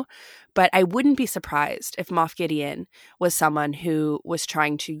we know. But I wouldn't be surprised if Moff Gideon was someone who was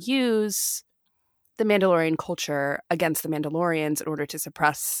trying to use the Mandalorian culture against the Mandalorians in order to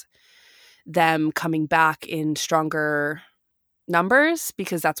suppress them coming back in stronger numbers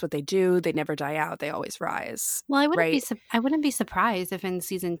because that's what they do. They never die out. They always rise. Well, I wouldn't right? I wouldn't be surprised if in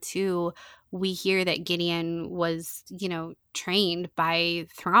season 2 we hear that Gideon was, trained by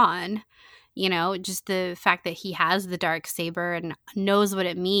Thrawn. Just the fact that he has the Darksaber and knows what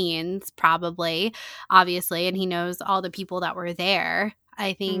it means, probably, obviously, and he knows all the people that were there.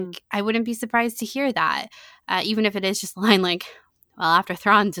 I think I wouldn't be surprised to hear that, even if it is just a line like, well, after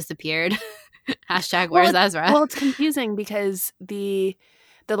Thrawn disappeared, #where's Ezra? Well, it's confusing because the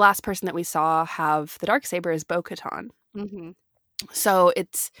last person that we saw have the Darksaber is Bo-Katan. Mm-hmm. So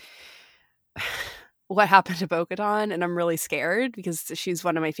it's what happened to Bo-Katan, and I'm really scared because she's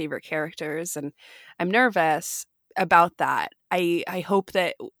one of my favorite characters, and I'm nervous about that. I hope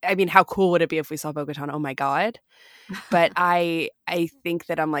that, I mean, how cool would it be if we saw Bo-Katan? Oh my God. But I think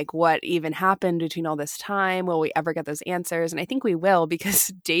that I'm like, what even happened between all this time? Will we ever get those answers? And I think we will, because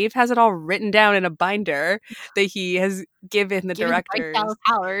Dave has it all written down in a binder that he has given the directors. Bryce Dallas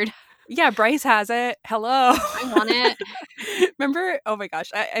Howard. Yeah, Bryce has it. Hello. I want it. Remember? Oh my gosh.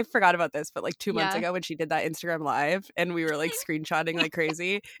 I forgot about this, but like 2 months ago when she did that Instagram live and we were like screenshotting like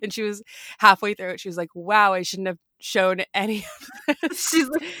crazy, and she was halfway through it, she was like, wow, I shouldn't have shown any of this. She's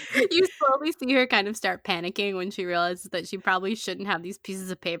like, you slowly see her kind of start panicking when she realizes that she probably shouldn't have these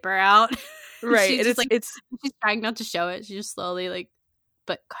pieces of paper out. Right. She's trying not to show it. She just slowly,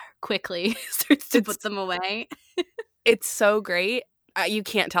 but quickly starts to put them away. It's so great. You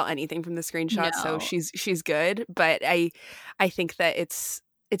can't tell anything from the screenshot, so she's good. But I think that it's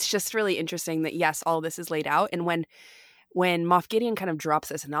just really interesting that, yes, all this is laid out. And when Moff Gideon kind of drops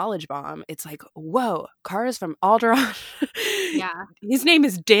this knowledge bomb, it's like, whoa, Kara's from Alderaan. Yeah. His name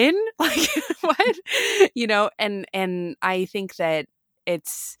is Din? Like, what? And I think that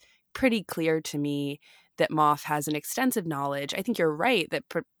it's pretty clear to me that Moff has an extensive knowledge. I think you're right that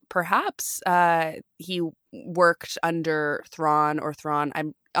perhaps he worked under Thrawn or Thrawn.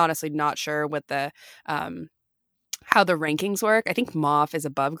 I'm honestly not sure what the how the rankings work. I think Moff is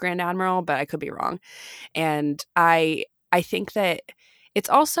above Grand Admiral, but I could be wrong. And I think that it's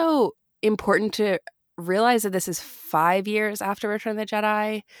also important to realize that this is 5 years after Return of the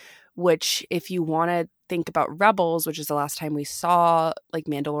Jedi, which, if you want to think about Rebels, which is the last time we saw like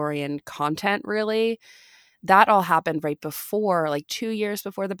Mandalorian content, really, that all happened right before, like 2 years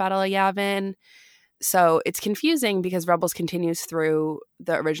before the Battle of Yavin. So it's confusing because Rebels continues through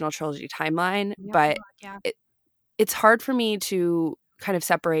the original trilogy timeline, but it's hard for me to kind of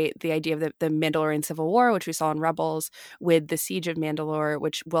separate the idea of the Mandalorian Civil War, which we saw in Rebels, with the Siege of Mandalore,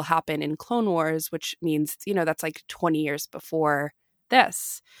 which will happen in Clone Wars, which means, that's like 20 years before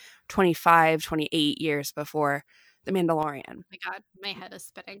this, 25, 28 years before the Mandalorian. Oh my God, my head is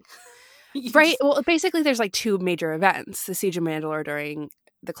spinning. Right. Well, basically, there's like 2 major events: the Siege of Mandalore during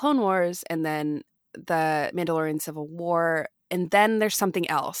the Clone Wars, and then the Mandalorian Civil War, and then there's something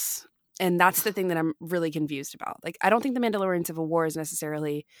else. And that's the thing that I'm really confused about. Like, I don't think the Mandalorian Civil War is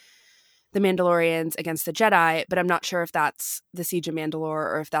necessarily the Mandalorians against the Jedi, but I'm not sure if that's the Siege of Mandalore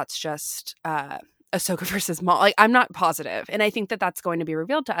or if that's just Ahsoka versus Maul. Like, I'm not positive. And I think that that's going to be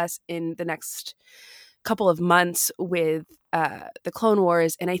revealed to us in the next couple of months with the Clone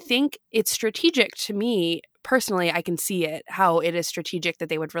Wars. And I think it's strategic to me personally. I can see it, how it is strategic that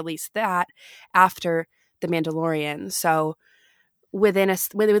they would release that after the Mandalorian. So within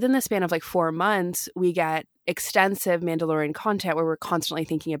the span of like 4 months, we get extensive Mandalorian content where we're constantly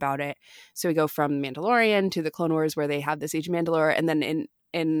thinking about it. So we go from Mandalorian to the Clone Wars, where they have the Siege of Mandalore, and then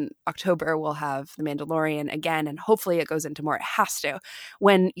in October we'll have the Mandalorian again, and hopefully it goes into more. It has to.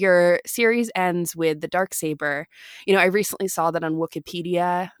 When your series ends with the Darksaber, I recently saw that on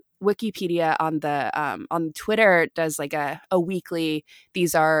Wikipedia on Twitter does like a weekly,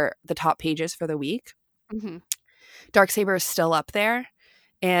 these are the top pages for the week. Mm-hmm. Darksaber is still up there,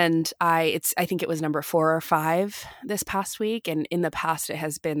 and I think it was number 4 or 5 this past week, and in the past it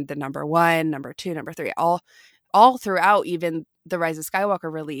has been the number 1, number 2, number 3, all throughout even the Rise of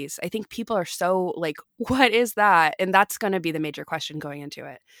Skywalker release. I think people are so like, what is that? And that's going to be the major question going into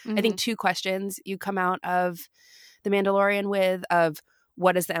it. Mm-hmm. I think 2 questions you come out of The Mandalorian with, of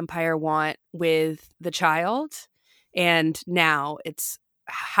what does the Empire want with the child? And now it's,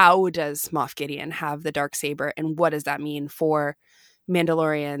 how does Moff Gideon have the Darksaber, and what does that mean for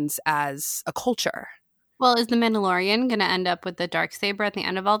Mandalorians as a culture? Well, is the Mandalorian going to end up with the Darksaber at the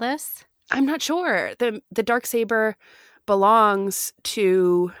end of all this? I'm not sure. The Darksaber belongs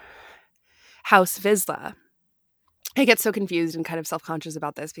to House Vizsla. I get so confused and kind of self-conscious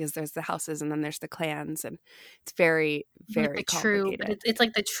about this because there's the houses and then there's the clans, and it's very, very complicated. It's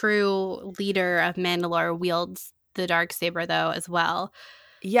like the true leader of Mandalore wields the Darksaber, though, as well.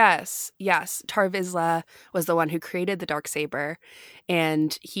 Yes. Tar Vizsla was the one who created the Darksaber,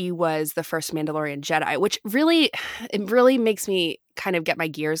 and he was the first Mandalorian Jedi, which really makes me kind of get my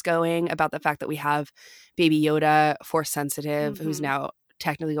gears going about the fact that we have Baby Yoda, Force sensitive, who's now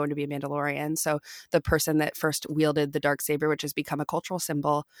technically going to be a Mandalorian. So the person that first wielded the Darksaber, which has become a cultural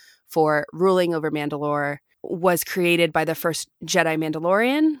symbol for ruling over Mandalore, was created by the first Jedi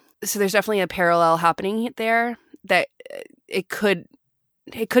Mandalorian. So there's definitely a parallel happening there that it could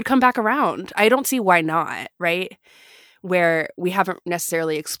come back around. I don't see why not, right? Where we haven't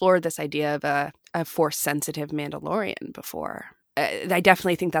necessarily explored this idea of a Force-sensitive Mandalorian before. I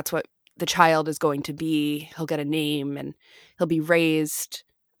definitely think that's what the child is going to be. He'll get a name, and he'll be raised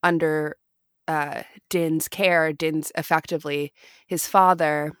under Din's care. Din's effectively his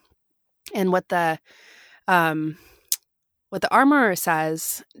father. And what the armorer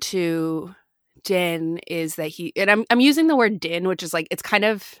says to Din is that I'm using the word Din, which is like, it's kind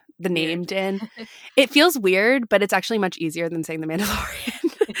of the name Din. It feels weird, but it's actually much easier than saying the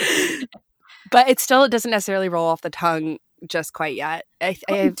Mandalorian. But it doesn't necessarily roll off the tongue just quite yet.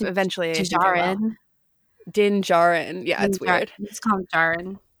 Eventually Djarin. Din Djarin. Yeah, it's weird. It's called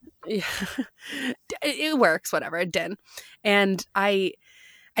Djarin. Yeah. It works, whatever. Din. And I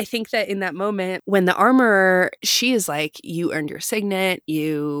think that in that moment when the armorer, she is like, you earned your signet,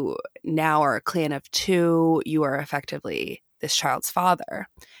 you now are a clan of 2, you are effectively this child's father,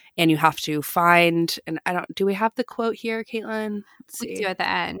 and you have to find, and do we have the quote here, Caitlin? We do at the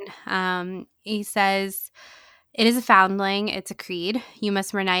end. He says, "It is a foundling, it's a creed. You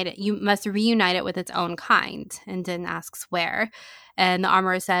must reunite it with its own kind." And Din asks where. And the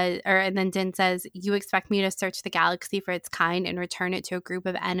armorer says, and then Din says, "You expect me to search the galaxy for its kind and return it to a group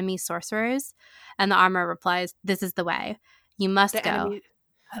of enemy sorcerers?" And the armorer replies, "This is the way. You must go.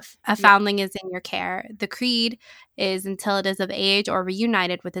 A foundling is in your care. The creed is until it is of age or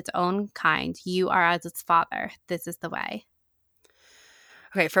reunited with its own kind. You are as its father. This is the way."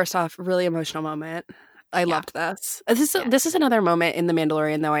 Okay, first off, really emotional moment. I loved this. This is another moment in The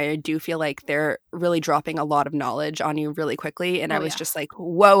Mandalorian, though. I do feel like they're really dropping a lot of knowledge on you really quickly. And I was just like,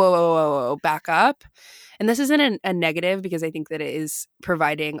 whoa, back up. And this isn't a negative, because I think that it is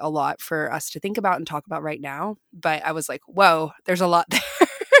providing a lot for us to think about and talk about right now. But I was like, whoa, there's a lot there.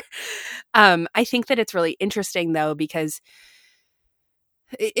 I think that it's really interesting, though, because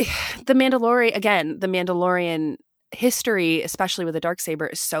the Mandalorian history, especially with the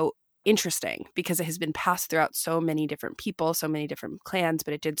Darksaber, is so interesting because it has been passed throughout so many different people, so many different clans,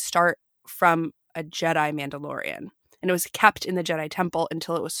 but it did start from a Jedi Mandalorian, and it was kept in the Jedi Temple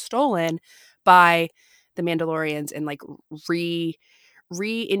until it was stolen by the Mandalorians and like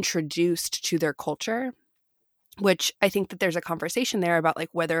reintroduced to their culture, which I think that there's a conversation there about like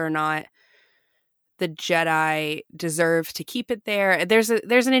whether or not the Jedi deserve to keep it there. There's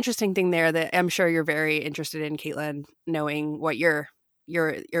an interesting thing there that I'm sure you're very interested in, Caitlin, knowing what your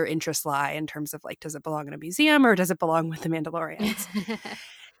interests lie in terms of like, does it belong in a museum or does it belong with the Mandalorians?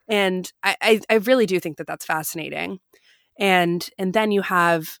 And I really do think that that's fascinating. And then you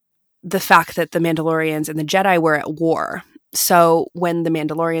have the fact that the Mandalorians and the Jedi were at war. So when the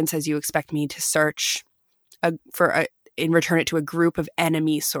Mandalorian says, "You expect me to search and return it to a group of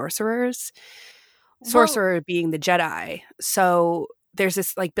enemy sorcerers," sorcerer being the Jedi. So there's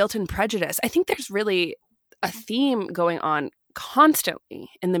this like built-in prejudice. I think there's really a theme going on constantly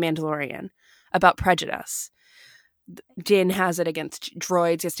in The Mandalorian about prejudice. Din has it against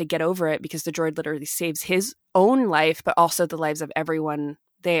droids. He has to get over it because the droid literally saves his own life, but also the lives of everyone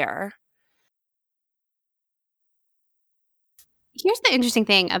there. Here's the interesting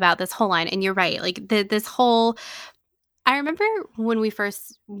thing about this whole line, and you're right, like this whole, I remember when we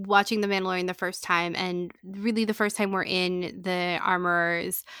first watching The Mandalorian the first time, and really the first time we're in the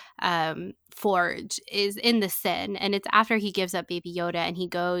armorer's forge is in the Sin, and it's after he gives up Baby Yoda, and he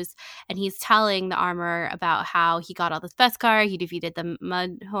goes and he's telling the armorer about how he got all this Beskar, he defeated the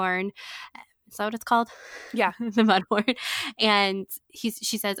Mudhorn. Is that what it's called? Yeah. The Mudhorn. And she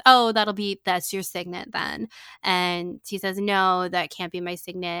says, "Oh, that's your signet then." And he says, "No, that can't be my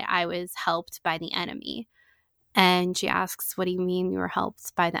signet. I was helped by the enemy." And she asks, "What do you mean you were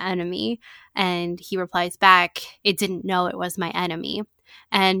helped by the enemy?" And he replies back, "It didn't know it was my enemy."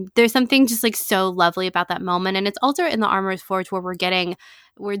 And there's something just like so lovely about that moment. And it's also in the Armorer's Forge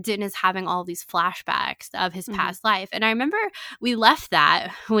where Din is having all these flashbacks of his past life. And I remember we left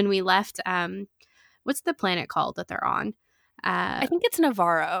that when we left, what's the planet called that they're on? I think it's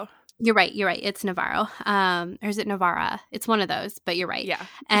Navarro. You're right. It's Navarro. Or is it Navarra? It's one of those, but you're right. Yeah.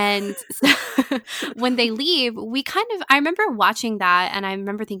 And so when they leave, I remember watching that and I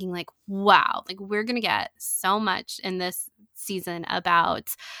remember thinking like, wow, like we're going to get so much in this season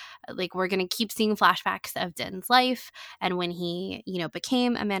about like we're going to keep seeing flashbacks of Din's life and when he,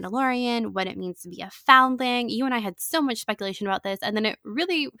 became a Mandalorian, what it means to be a foundling. You and I had so much speculation about this, and then it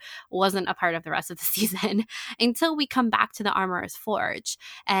really wasn't a part of the rest of the season until we come back to the Armorer's Forge.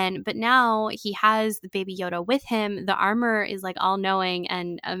 But now he has the Baby Yoda with him. The armor is like all knowing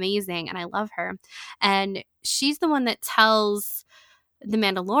and amazing, and I love her. And she's the one that tells the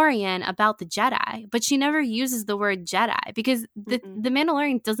Mandalorian about the Jedi, but she never uses the word Jedi because the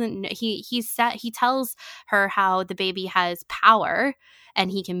Mandalorian doesn't. He tells her how the baby has power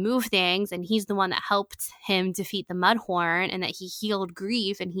and he can move things, and he's the one that helped him defeat the Mudhorn, and that he healed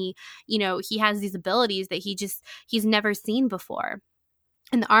Grief, and he has these abilities that he's never seen before.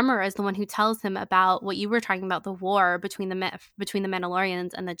 And the Armorer is the one who tells him about what you were talking about, the war between the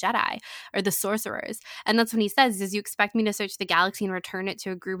Mandalorians and the Jedi, or the sorcerers. And that's when he says, "You expect me to search the galaxy and return it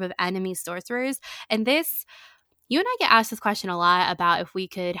to a group of enemy sorcerers?" And this, you and I get asked this question a lot about if we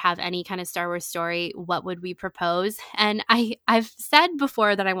could have any kind of Star Wars story, what would we propose? And I've said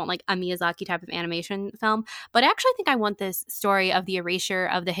before that I want like a Miyazaki type of animation film, but I actually think I want this story of the erasure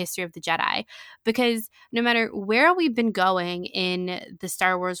of the history of the Jedi, because no matter where we've been going in the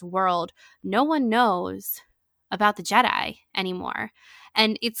Star Wars world, no one knows about the Jedi anymore.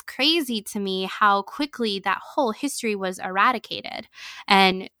 And it's crazy to me how quickly that whole history was eradicated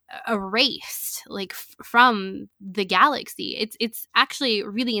and erased like from the galaxy. It's actually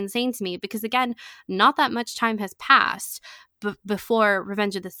really insane to me because, again, not that much time has passed before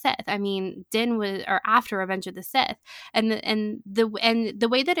Revenge of the Sith. I mean, Din was, or after Revenge of the Sith, and the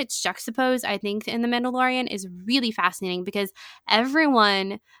way that it's juxtaposed, I think, in The Mandalorian is really fascinating because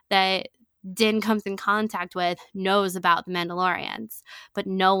everyone that Din comes in contact with knows about the Mandalorians, but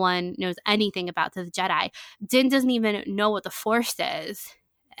no one knows anything about the Jedi. Din doesn't even know what the Force is.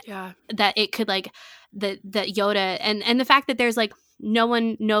 Yeah. That it could like that Yoda and the fact that there's like no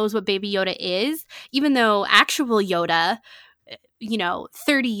one knows what Baby Yoda is, even though actual Yoda,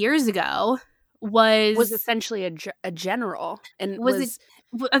 30 years ago was essentially a general and was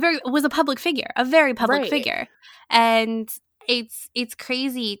a public figure, a very public figure. And it's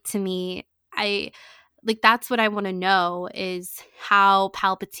crazy to me. That's what I want to know is how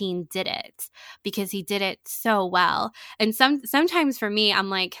Palpatine did it, because he did it so well. And sometimes for me, I'm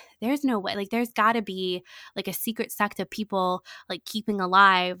like, there's no way. Like, there's got to be like a secret sect of people like keeping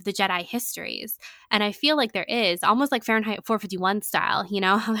alive the Jedi histories. And I feel like there is, almost like Fahrenheit 451 style,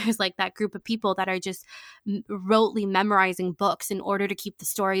 how there's like that group of people that are just rotely memorizing books in order to keep the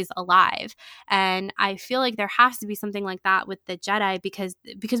stories alive. And I feel like there has to be something like that with the Jedi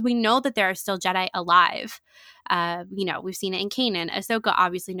because we know that there are still Jedi alive. We've seen it in Kanan. Ahsoka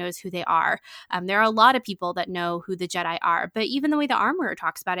obviously knows who they are. There are a lot of people that know who the Jedi are, but even the way the Armorer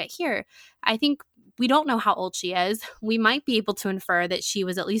talks about it here, I think we don't know how old she is. We might be able to infer that she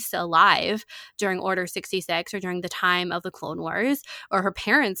was at least alive during Order 66 or during the time of the Clone Wars, or her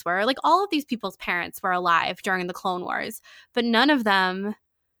parents were. Like, all of these people's parents were alive during the Clone Wars, but none of them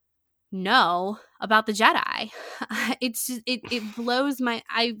know about the Jedi. It's just, it blows my,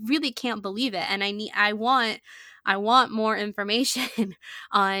 I really can't believe it. And I want more information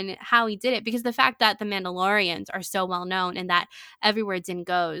on how he did it, because the fact that the Mandalorians are so well known and that everywhere Din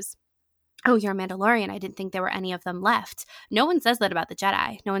goes, "Oh, you're a Mandalorian. I didn't think there were any of them left." No one says that about the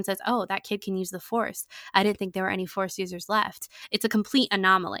Jedi. No one says, "Oh, that kid can use the Force. I didn't think there were any Force users left." It's a complete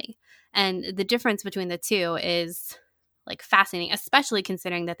anomaly. And the difference between the two is like fascinating, especially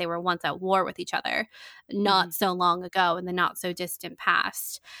considering that they were once at war with each other not so long ago in the not so distant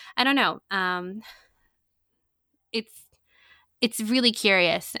past. I don't know. It's really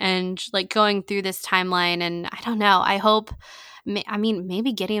curious, and like going through this timeline, and I don't know. I hope. I mean,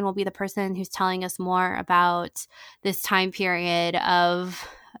 maybe Gideon will be the person who's telling us more about this time period of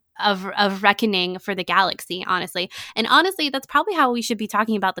reckoning for the galaxy, honestly. And honestly, that's probably how we should be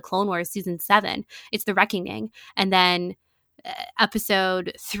talking about the Clone Wars season 7. It's the reckoning. And then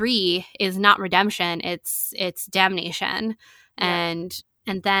episode 3 is not redemption, it's damnation. Yeah.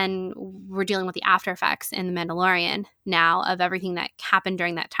 And then we're dealing with the after effects in The Mandalorian now of everything that happened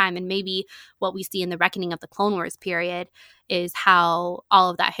during that time. And maybe what we see in the reckoning of the Clone Wars period is how all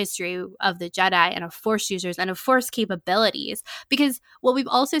of that history of the Jedi and of Force users and of Force capabilities. Because what we've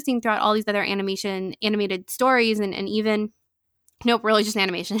also seen throughout all these other animated stories and even, nope, really just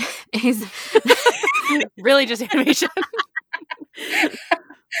animation, is really just animation.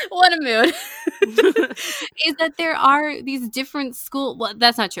 What a mood. is that there are these different schools. Well,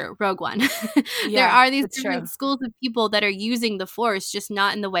 that's not true. Rogue One. There are these different schools of people that are using the Force, just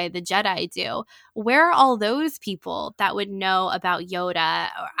not in the way the Jedi do. Where are all those people that would know about Yoda?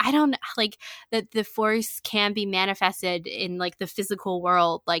 Or I don't like that the Force can be manifested in like the physical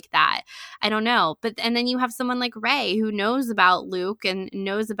world like that. I don't know. But and then you have someone like Rey who knows about Luke and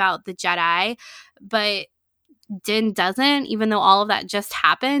knows about the Jedi, but Din doesn't, even though all of that just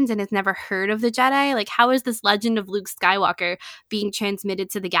happened and has never heard of the Jedi. Like, how is this legend of Luke Skywalker being transmitted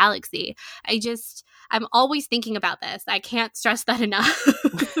to the galaxy? I'm always thinking about this. I can't stress that enough.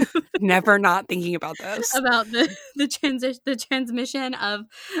 Never not thinking about this. About the transmission of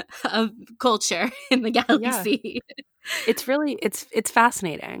culture in the galaxy. Yeah. It's really it's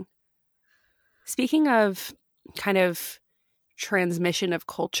fascinating. Speaking of kind of transmission of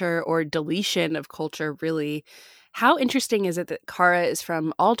culture or deletion of culture, really, how interesting is it that Cara is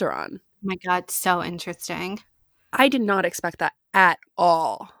from Alderaan? Oh my God, so interesting. I did not expect that at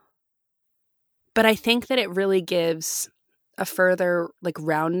all. But I think that it really gives a further like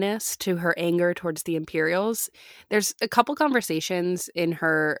roundness to her anger towards the Imperials. There's a couple conversations in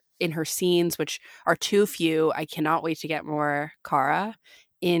her scenes, which are too few. I cannot wait to get more Cara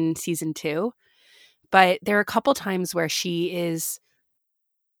in season 2. But there are a couple times where she's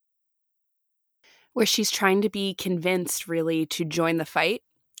trying to be convinced really to join the fight.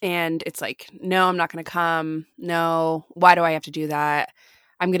 And it's like, no, I'm not going to come. No, why do I have to do that?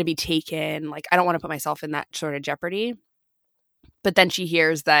 I'm going to be taken. Like, I don't want to put myself in that sort of jeopardy. But then she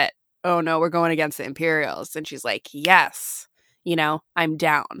hears that, oh no, we're going against the Imperials. And she's like, yes, I'm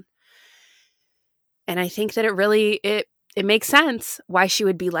down. And I think that it really, it makes sense why she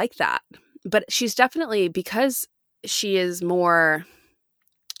would be like that. But she's definitely, because she is more,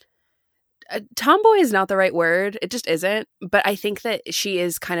 tomboy is not the right word. It just isn't. But I think that she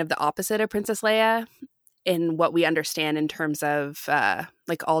is kind of the opposite of Princess Leia in what we understand in terms of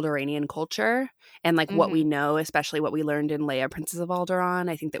like Alderaanian culture and like what we know, especially what we learned in Leia, Princess of Alderaan.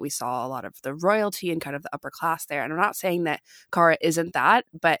 I think that we saw a lot of the royalty and kind of the upper class there. And I'm not saying that Cara isn't that,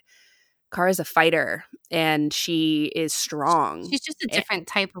 but Cara is a fighter and she is strong. She's just a different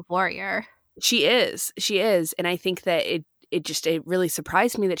type of warrior. She is. And I think that it really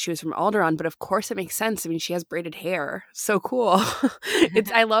surprised me that she was from Alderaan, but of course it makes sense. I mean, she has braided hair. So cool.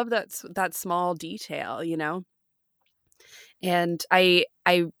 I love that small detail, And I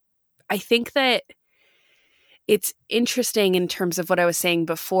think that it's interesting in terms of what I was saying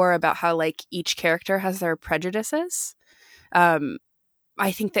before about how like each character has their prejudices.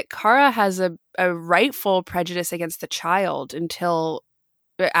 I think that Cara has a rightful prejudice against the child until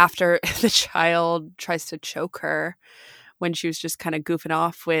after the child tries to choke her when she was just kind of goofing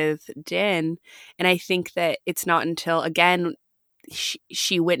off with Din. And I think that it's not until, again,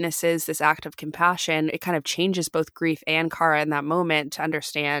 she witnesses this act of compassion, it kind of changes both Greef and Cara in that moment to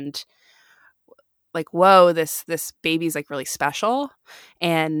understand like, whoa, this baby's like really special.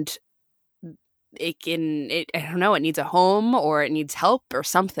 And I don't know, it needs a home or it needs help or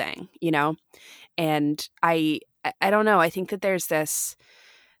something, And I don't know. I think that there's this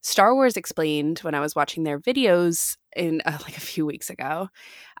Star Wars Explained, when I was watching their videos in like a few weeks ago,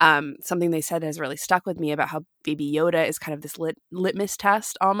 something they said has really stuck with me about how Baby Yoda is kind of this litmus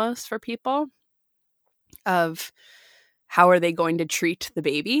test almost for people of how are they going to treat the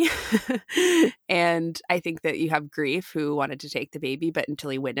baby. And I think that you have Greef, who wanted to take the baby, but until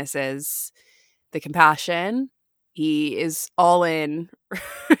he witnesses the compassion, he is all in.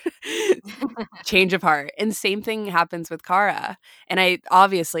 Change of heart. And same thing happens with Cara. And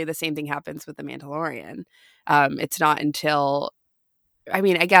obviously the same thing happens with the Mandalorian. It's not until, I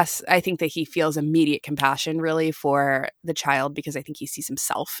think that he feels immediate compassion really for the child, because I think he sees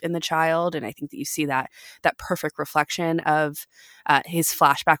himself in the child. And I think that you see that perfect reflection of his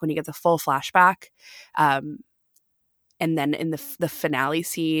flashback when he gets a full flashback. And then in the finale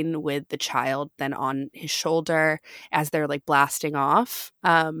scene with the child then on his shoulder as they're like blasting off,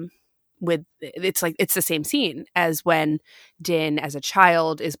 it's the same scene as when Din as a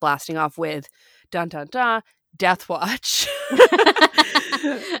child is blasting off with dun dun dun Death Watch.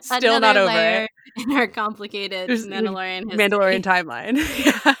 Still not over in our complicated Mandalorian timeline.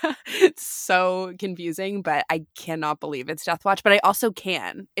 Yeah. It's so confusing, but I cannot believe it's Death Watch. But I also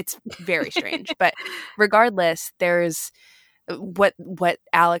can. It's very strange. But regardless, there's what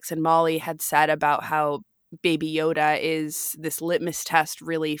Alex and Molly had said about how Baby Yoda is this litmus test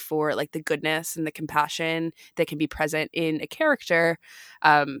really for like the goodness and the compassion that can be present in a character.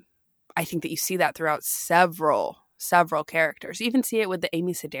 I think that you see that throughout several characters. You even see it with the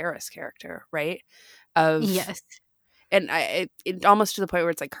Amy Sedaris character, right? Yes. and it almost to the point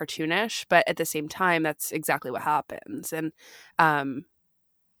where it's like cartoonish, but at the same time, that's exactly what happens. And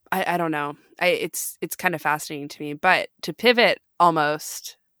I don't know. It's kind of fascinating to me. But to pivot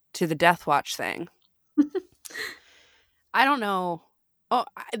almost to the Death Watch thing, I don't know. Oh,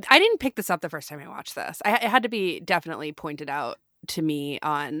 I didn't pick this up the first time I watched this. It had to be definitely pointed out to me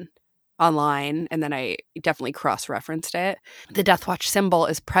online, and then I definitely cross-referenced it. The Death Watch symbol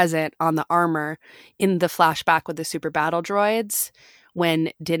is present on the armor in the flashback with the super battle droids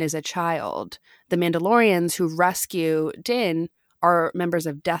when Din is a child. The Mandalorians who rescue Din are members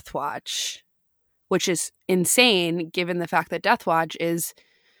of Death Watch, which is insane given the fact that Death Watch is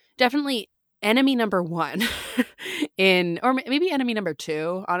definitely enemy number one or maybe enemy number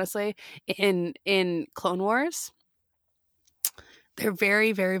two, honestly, in Clone Wars. They're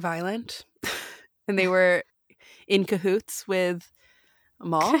very, very violent, and they were in cahoots with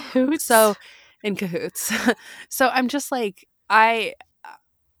Maul. So in cahoots. So I'm just like,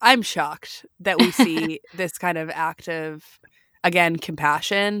 I'm shocked that we see this kind of act of, again,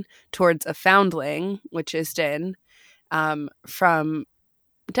 compassion towards a foundling, which is Din, from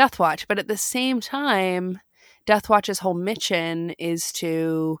Death Watch. But at the same time, Death Watch's whole mission is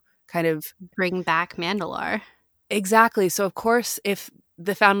to kind of bring back Mandalore. Exactly. So of course, if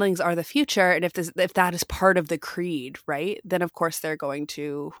the foundlings are the future, and if that is part of the creed, right, then of course they're going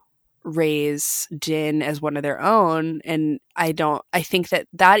to raise Din as one of their own. And I think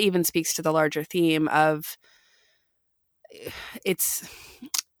that even speaks to the larger theme of, it's,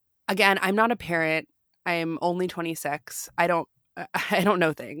 again, I'm not a parent. I'm only 26. I don't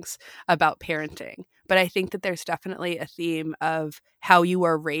know things about parenting, but I think that there's definitely a theme of how you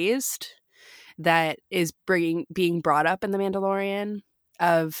are raised that is being brought up in The Mandalorian.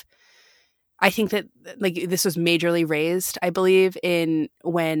 I think that like this was majorly raised, I believe, in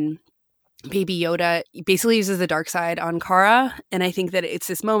when Baby Yoda basically uses the dark side on Cara, and I think that it's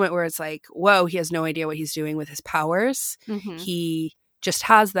this moment where it's like, whoa, he has no idea what he's doing with his powers. Mm-hmm. He just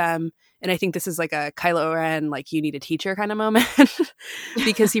has them, and I think this is like a Kylo Ren, like, you need a teacher kind of moment,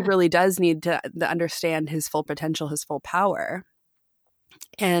 because he really does need to understand his full potential, his full power.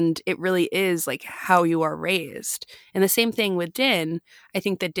 And it really is like how you are raised. And the same thing with Din. I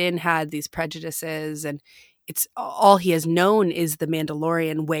think that Din had these prejudices, and it's all he has known is the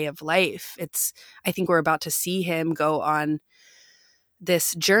Mandalorian way of life. I think we're about to see him go on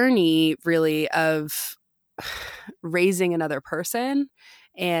this journey really of raising another person,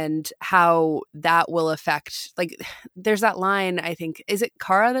 and how that will affect, like, there's that line, I think, is it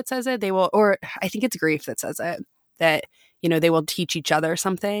Cara that says it? Or I think it's Greef that says it, that, you know, they will teach each other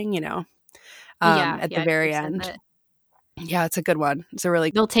something, you know, at the very end. Yeah, it's a good one. It's a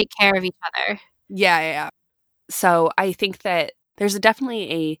really... They'll take care of each other. Yeah. So I think that there's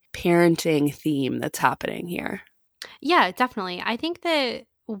definitely a parenting theme that's happening here. Yeah, definitely. I think that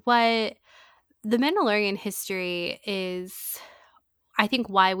what the Mandalorian history is, I think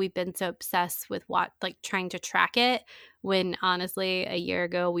why we've been so obsessed with trying to track it, when honestly a year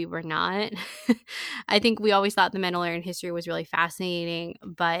ago we were not. I think we always thought the Mandalorian history was really fascinating,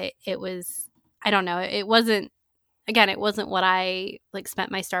 but it was, I don't know, it wasn't what I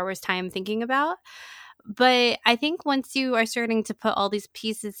spent my Star Wars time thinking about. But I think once you are starting to put all these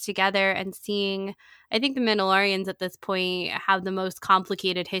pieces together and seeing, I think the Mandalorians at this point have the most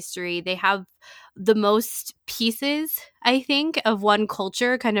complicated history. They have the most pieces, I think, of one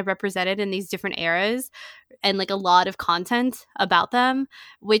culture kind of represented in these different eras, and like a lot of content about them,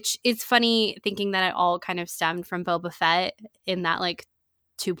 which is funny thinking that it all kind of stemmed from Boba Fett in that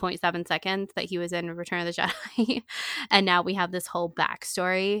 2.7 seconds that he was in Return of the Jedi. And now we have this whole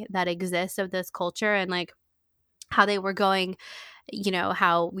backstory that exists of this culture, and how they were going, you know,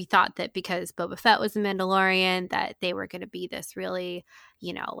 how we thought that because Boba Fett was a Mandalorian that they were going to be this really,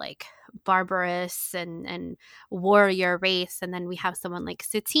 you know, barbarous and warrior race. And then we have someone like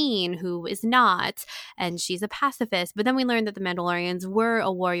Satine who is not, and she's a pacifist. But then we learned that the Mandalorians were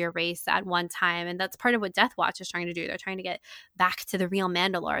a warrior race at one time, and that's part of what Death Watch is trying to do. They're trying to get back to the real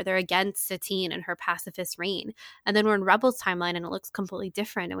Mandalore. They're against Satine and her pacifist reign. And then we're in Rebels timeline, and it looks completely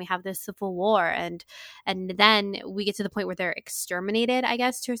different, and we have this civil war, and then we get to the point where they're exterminated, I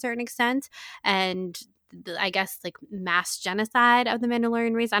guess, to a certain extent, and I guess mass genocide of the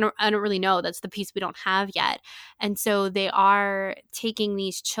Mandalorian race. I don't really know. That's the piece we don't have yet. And so they are taking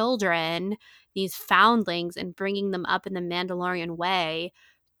these children, these foundlings, and bringing them up in the Mandalorian way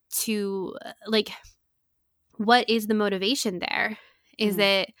to what is the motivation there? Is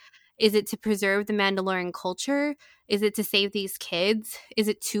it to preserve the Mandalorian culture? Is it to save these kids? Is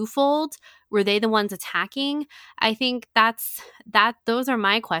it twofold? Were they the ones attacking? I think those are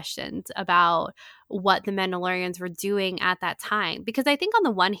my questions about what the Mandalorians were doing at that time. Because I think on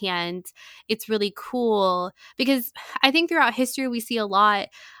the one hand, it's really cool because I think throughout history we see a lot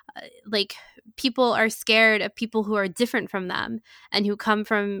like people are scared of people who are different from them and who come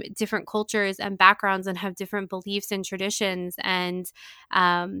from different cultures and backgrounds and have different beliefs and traditions. And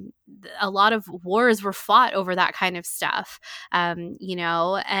a lot of wars were fought over that kind of stuff, and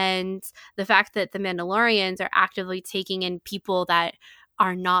the fact that the Mandalorians are actively taking in people that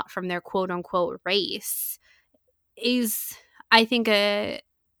are not from their quote unquote race is, I think,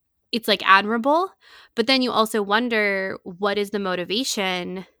 it's like admirable. But then you also wonder, what is the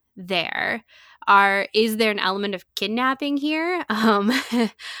motivation there? Is there an element of kidnapping here?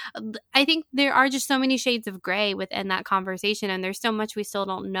 I think there are just so many shades of gray within that conversation, and there's so much we still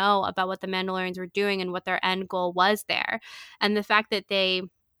don't know about what the Mandalorians were doing and what their end goal was there. And the fact that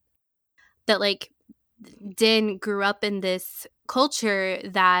Din grew up in this culture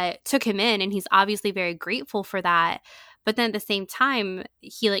that took him in, and he's obviously very grateful for that. But then at the same time,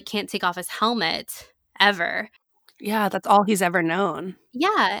 he can't take off his helmet ever. Yeah, that's all he's ever known.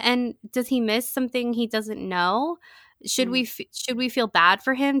 Yeah, and does he miss something he doesn't know? Should we feel bad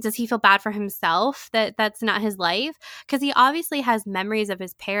for him? Does he feel bad for himself that that's not his life? Because he obviously has memories of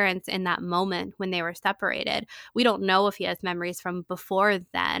his parents in that moment when they were separated. We don't know if he has memories from before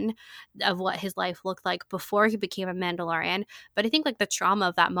then of what his life looked like before he became a Mandalorian. But I think the trauma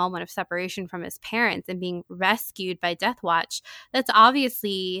of that moment of separation from his parents and being rescued by Death Watch, that's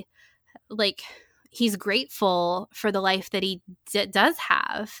obviously he's grateful for the life that he does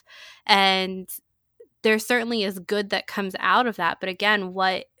have. And there certainly is good that comes out of that. But again,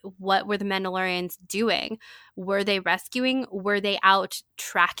 what were the Mandalorians doing? Were they rescuing? Were they out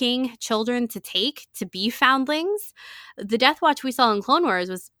tracking children to be foundlings? The Death Watch we saw in Clone Wars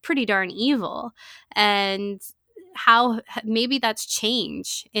was pretty darn evil. And how maybe that's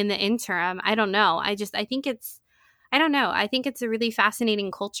change in the interim. I don't know. I think it's a really fascinating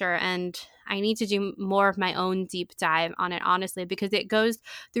culture, and I need to do more of my own deep dive on it, honestly, because it goes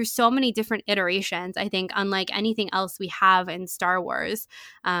through so many different iterations. I think unlike anything else we have in Star Wars,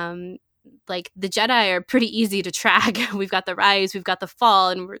 the Jedi are pretty easy to track. We've got the rise, we've got the fall,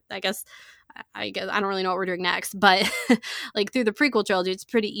 and I guess I don't really know what we're doing next, but through the prequel trilogy, it's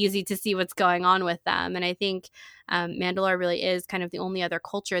pretty easy to see what's going on with them. And I think Mandalore really is kind of the only other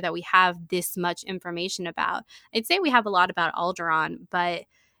culture that we have this much information about. I'd say we have a lot about Alderaan, but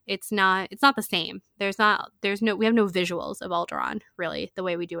it's not the same. We have no visuals of Alderaan really the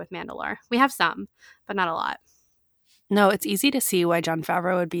way we do with Mandalore. We have some, but not a lot. No, it's easy to see why Jon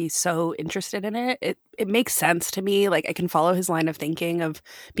Favreau would be so interested in it. It makes sense to me. I can follow his line of thinking of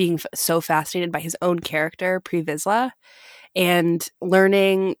being so fascinated by his own character, Pre Vizsla, and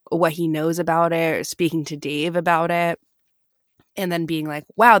learning what he knows about it, or speaking to Dave about it, and then being like,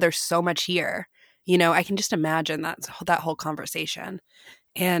 wow, there's so much here. I can just imagine that whole conversation.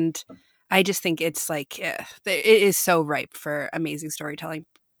 And I just think it's it is so ripe for amazing storytelling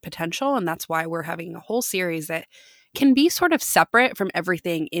potential. And that's why we're having a whole series that can be sort of separate from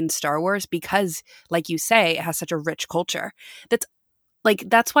everything in Star Wars because, like you say, it has such a rich culture.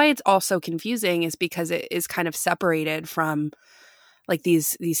 That's why it's also confusing, is because it is kind of separated from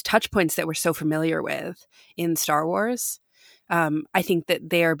these touch points that we're so familiar with in Star Wars. I think that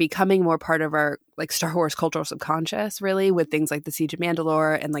they are becoming more part of our Star Wars cultural subconscious, really, with things like the Siege of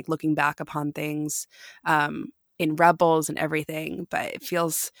Mandalore and looking back upon things in Rebels and everything. But it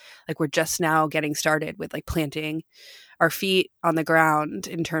feels like we're just now getting started with planting our feet on the ground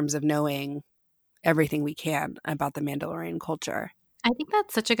in terms of knowing everything we can about the Mandalorian culture. I think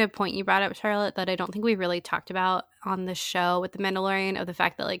that's such a good point you brought up, Charlotte, that I don't think we really talked about on the show with the Mandalorian, of the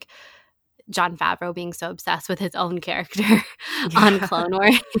fact that Jon Favreau being so obsessed with his own character on Clone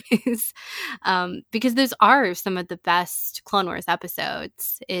Wars. Because those are some of the best Clone Wars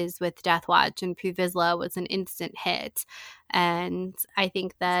episodes, is with Death Watch, and Pre Vizsla was an instant hit. And I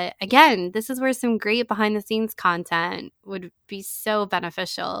think that, again, this is where some great behind the scenes content would be so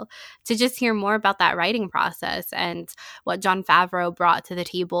beneficial, to just hear more about that writing process and what Jon Favreau brought to the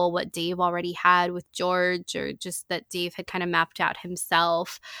table, what Dave already had with George, or just that Dave had kind of mapped out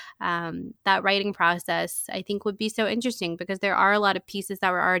himself. That writing process, I think, would be so interesting, because there are a lot of pieces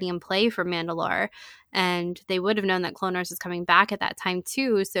that were already in play for Mandalore. And they would have known that Clone Wars was coming back at that time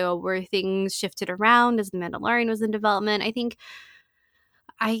too. So were things shifted around as the Mandalorian was in development? I think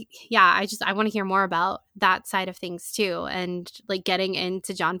I want to hear more about that side of things too, and like getting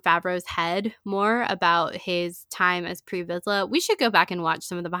into Jon Favreau's head more about his time as Pre Vizsla. We should go back and watch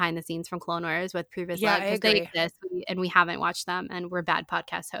some of the behind the scenes from Clone Wars with Pre Vizsla, because they exist and we haven't watched them, and we're bad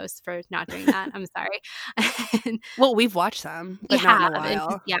podcast hosts for not doing that. I'm sorry. Well, we've watched them, but not in a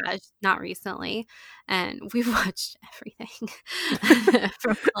while. Just not recently, and we've watched everything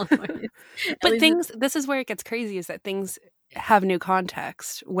from Clone Wars. But this is where it gets crazy, is that things have new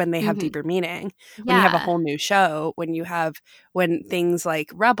context when they have deeper meaning. When you have a whole new show, when things like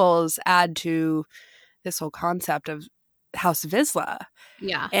Rebels add to this whole concept of House Vizsla.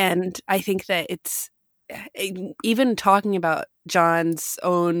 Yeah. And I think that it's even talking about Jon's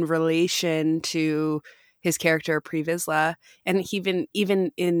own relation to his character Pre Vizsla, and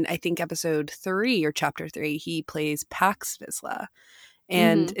even in I think episode 3 or chapter 3, he plays Pax Vizsla.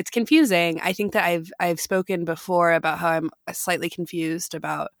 And it's confusing. I think that I've spoken before about how I'm slightly confused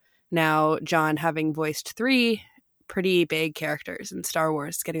about now Jon having voiced 3 pretty big characters in Star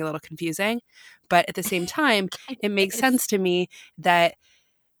Wars. It's getting a little confusing. But at the same time, it makes sense to me that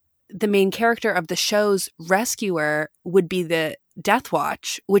the main character of the show's rescuer would be the Death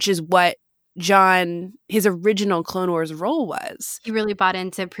Watch, which is what Jon, his original Clone Wars role was. He really bought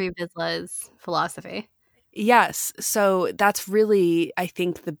into Pre Vizsla's philosophy. Yes. So that's really, I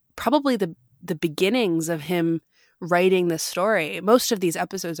think, probably the beginnings of him writing the story. Most of these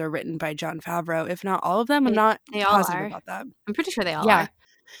episodes are written by Jon Favreau, if not all of them. I'm not positive about that. I'm pretty sure they all are.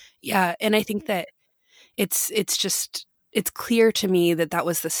 Yeah. And I think that it's clear to me that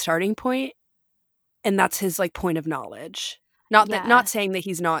was the starting point, and that's his like point of knowledge. Not saying that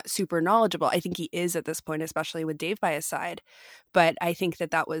he's not super knowledgeable. I think he is at this point, especially with Dave by his side. But I think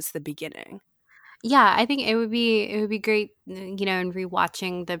that was the beginning. Yeah, I think it would be great, in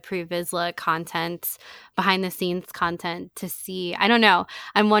rewatching the Pre Vizsla content, behind the scenes content, to see. I don't know.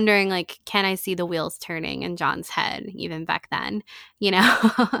 I'm wondering, like, can I see the wheels turning in Jon's head even back then?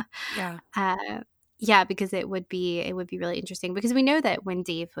 Yeah. Yeah, because it would be really interesting, because we know that when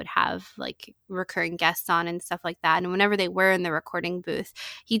Dave would have like recurring guests on and stuff like that, and whenever they were in the recording booth,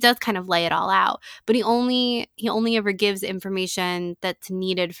 he does kind of lay it all out, but he only ever gives information that's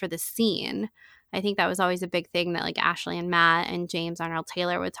needed for the scene. I think that was always a big thing that like Ashley and Matt and James Arnold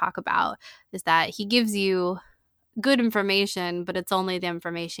Taylor would talk about, is that he gives you good information, but it's only the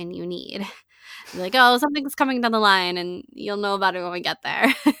information you need. Like, oh, something's coming down the line, and you'll know about it when we get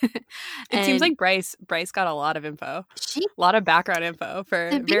there. It seems like Bryce got a lot of info, a lot of background info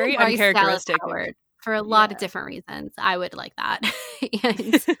for very uncharacteristic. For a lot of different reasons. I would like that.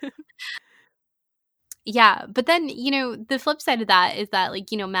 And yeah, but then, the flip side of that is that, like,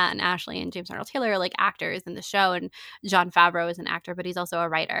 Matt and Ashley and James Arnold Taylor are like actors in the show, and Jon Favreau is an actor, but he's also a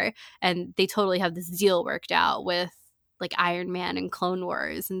writer, and they totally have this deal worked out with like Iron Man and Clone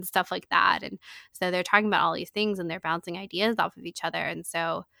Wars and stuff like that. And so they're talking about all these things, and they're bouncing ideas off of each other. And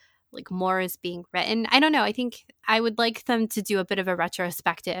so like more is being written. I don't know. I think I would like them to do a bit of a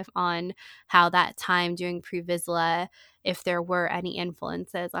retrospective on how that time during Pre Vizsla, if there were any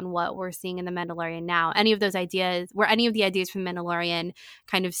influences on what we're seeing in The Mandalorian now. Any of those ideas, were any of the ideas from Mandalorian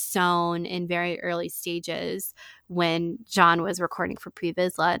kind of sown in very early stages when Jon was recording for Pre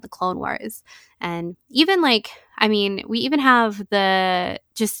Vizsla and the Clone Wars? And even like, I mean, we even have the,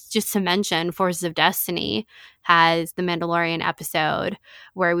 just to mention, Forces of Destiny has the Mandalorian episode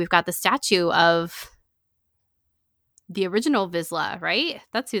where we've got the statue of the original Vizsla, right?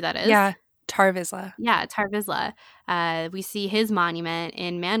 That's who that is. Yeah. Tar Vizsla. Yeah, Tar Vizsla. We see his monument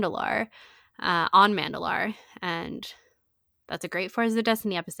in Mandalore, on Mandalore, and that's a great Forces of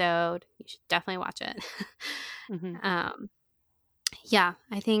Destiny episode. You should definitely watch it. Yeah,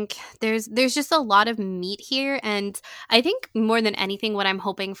 I think there's just a lot of meat here, and I think more than anything, what I'm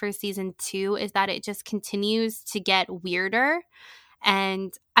hoping for season 2 is that it just continues to get weirder.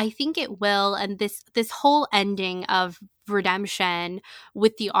 And I think it will. And this whole ending of redemption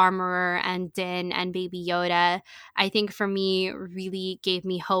with the Armorer and Din and Baby Yoda, I think for me really gave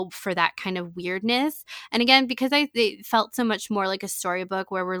me hope for that kind of weirdness. And again, because it felt so much more like a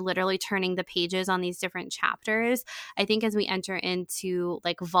storybook where we're literally turning the pages on these different chapters, I think as we enter into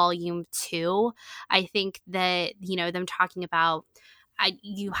like volume 2, I think that, them talking about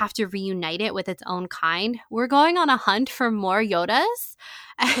you have to reunite it with its own kind. We're going on a hunt for more Yodas.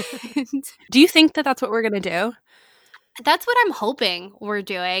 And do you think that that's what we're going to do? That's what I'm hoping we're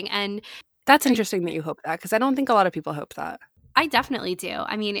doing. And that's interesting that you hope that, because I don't think a lot of people hope that. I definitely do.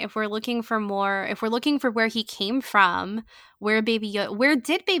 I mean, if we're looking for where he came from, where did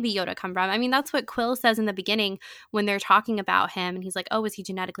Baby Yoda come from? I mean, that's what Quill says in the beginning when they're talking about him, and he's like, "Oh, is he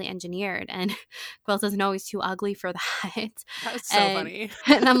genetically engineered?" And Quill says, "No, he's too ugly for that." That was so funny.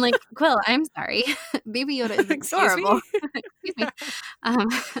 And I'm like, Quill, I'm sorry, Baby Yoda is adorable. Excuse me.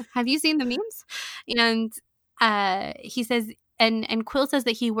 Have you seen the memes? And he says, and Quill says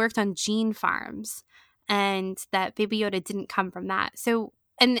that he worked on gene farms, and that Baby Yoda didn't come from that. So,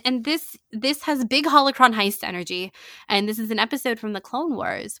 and this has big holocron heist energy. And this is an episode from the Clone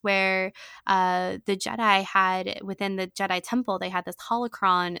Wars where the Jedi had, within the Jedi Temple, they had this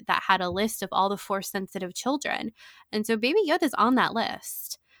holocron that had a list of all the Force-sensitive children. And so Baby Yoda's on that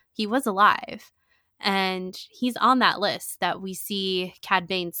list. He was alive. And he's on that list that we see Cad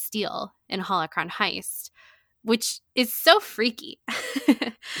Bane steal in Holocron Heist, which is so freaky.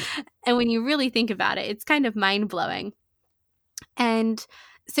 And when you really think about it, it's kind of mind-blowing. And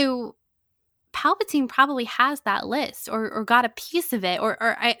so Palpatine probably has that list or got a piece of it or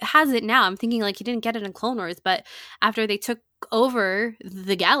has it now. I'm thinking like he didn't get it in Clone Wars, but after they took over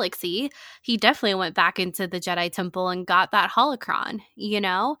the galaxy, he definitely went back into the Jedi Temple and got that holocron, you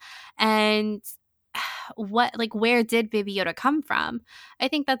know? And where did Baby Yoda come from? I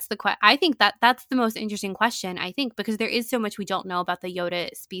think that's that's the most interesting question, I think, because there is so much we don't know about the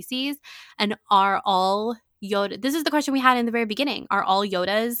Yoda species. And are all Yoda, this is the question we had in the very beginning, are all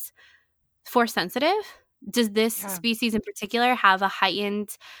Yodas Force sensitive? Does this species in particular have a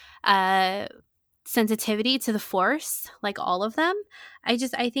heightened sensitivity to the Force, like all of them? I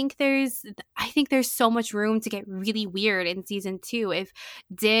think there's so much room to get really weird in season 2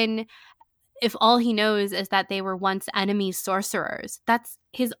 if all he knows is that they were once enemy sorcerers. That's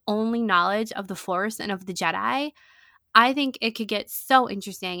his only knowledge of the Force and of the Jedi. I think it could get so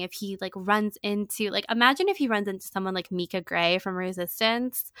interesting if he runs into, imagine if he runs into someone like Mika Gray from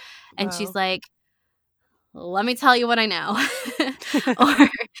Resistance and she's like, let me tell you what I know. Or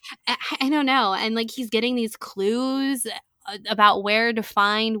I don't know. And he's getting these clues about where to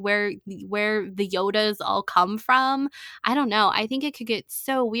find where the Yodas all come from. I don't know. I think it could get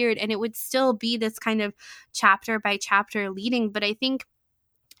so weird, and it would still be this kind of chapter by chapter leading. But I think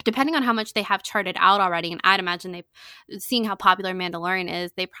depending on how much they have charted out already, and I'd imagine seeing how popular Mandalorian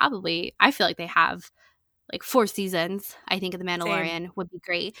is, I feel like they have 4 seasons, I think, of The Mandalorian would be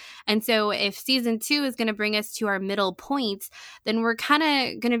great. And so if season 2 is going to bring us to our middle point, then we're kind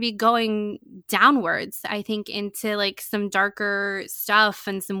of going to be going downwards, I think, into some darker stuff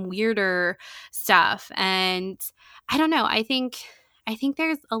and some weirder stuff. And I don't know. I think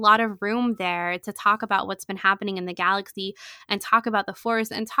there's a lot of room there to talk about what's been happening in the galaxy and talk about the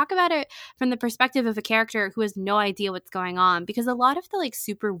Force and talk about it from the perspective of a character who has no idea what's going on. Because a lot of the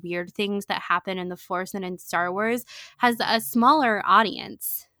super weird things that happen in the Force and in Star Wars has a smaller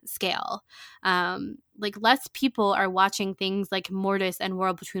audience scale. Less people are watching things like Mortis and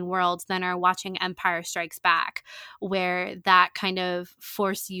World Between Worlds than are watching Empire Strikes Back, where that kind of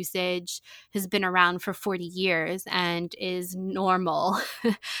Force usage has been around for 40 years and is normal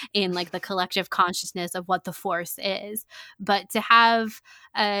in the collective consciousness of what the Force is. But to have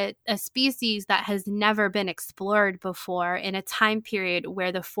a species that has never been explored before in a time period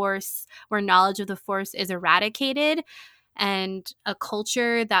where knowledge of the Force is eradicated, and a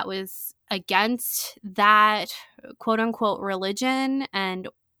culture that was against that quote-unquote religion and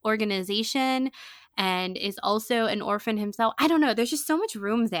organization and is also an orphan himself. I don't know. There's just so much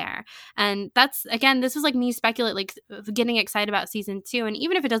room there. And that's, again, this was me getting excited about season 2. And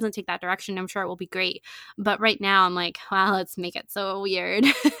even if it doesn't take that direction, I'm sure it will be great. But right now I'm wow, let's make it so weird.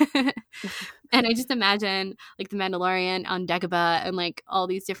 And I just imagine the Mandalorian on Dagobah and all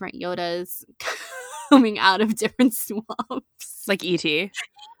these different Yodas coming out of different swamps. Like E.T.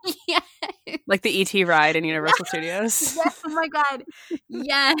 Yeah. Like the E.T. ride in Universal Studios. Yes, oh my God.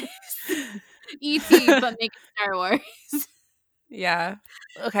 Yes. E.T., but make it Star Wars. Yeah.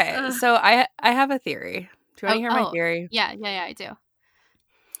 Okay, so I have a theory. Do you want to hear my theory? Yeah, I do.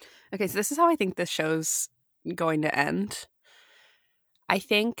 Okay, so this is how I think this show's going to end. I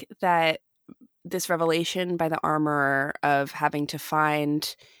think that this revelation by the armorer of having to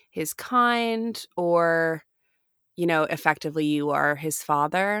find his kind, or effectively you are his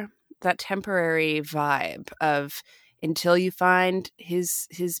father, that temporary vibe of until you find his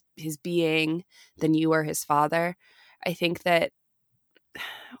being, then you are his father. I think that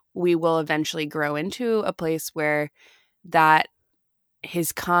we will eventually grow into a place where that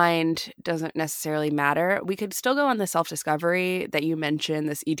his kind doesn't necessarily matter. We could still go on the self-discovery that you mentioned,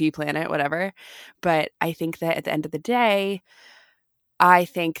 this ET planet, whatever, but I think that at the end of the day, I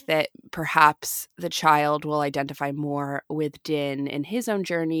think that perhaps the child will identify more with Din in his own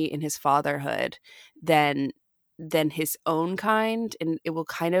journey, in his fatherhood, than his own kind, and it will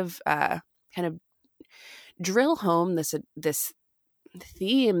kind of drill home this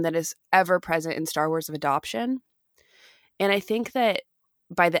theme that is ever present in Star Wars of adoption. And I think that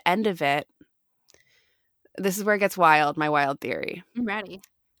by the end of it, this is where it gets wild, my wild theory. I'm ready.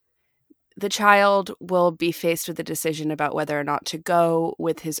 The child will be faced with a decision about whether or not to go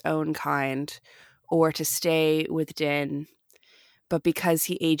with his own kind or to stay with Din. But because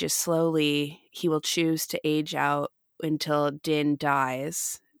he ages slowly, he will choose to age out until Din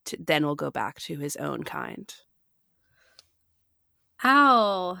dies. Then will go back to his own kind.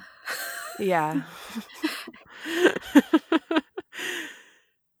 Ow. Yeah.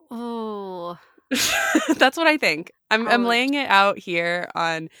 Oh. That's what I think. I'm laying it out here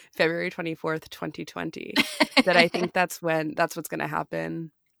on February 24th, 2020. That I think that's what's going to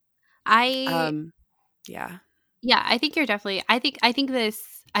happen. Yeah. Yeah, I think you're definitely I think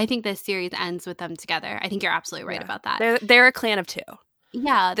this series ends with them together. I think you're absolutely right about that. They're a clan of two.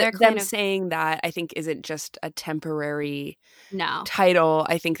 Yeah, they're them saying that, I think, isn't just a temporary title.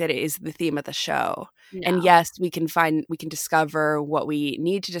 I think that it is the theme of the show. No. And yes, we can discover what we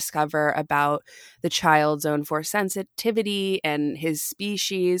need to discover about the child's own force sensitivity and his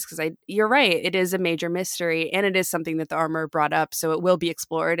species, because you're right, it is a major mystery, and it is something that the armor brought up, so it will be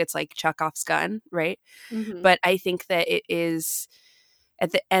explored. It's like Chekhov's gun, right? Mm-hmm. But I think that it is,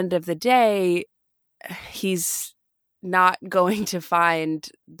 at the end of the day, he's not going to find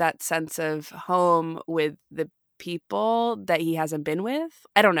that sense of home with the people that he hasn't been with.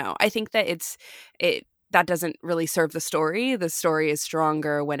 I don't know. I think that that doesn't really serve the story. The story is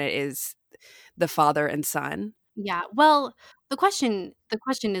stronger when it is the father and son. Yeah. Well, the question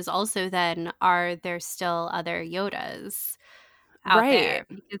is also then, are there still other Yodas out there?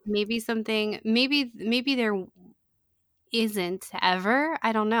 Because maybe there isn't ever.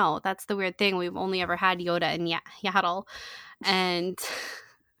 I don't know. That's the weird thing. We've only ever had Yoda and Yaddle, and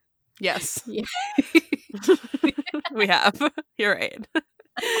yes, yeah. We have. You're right.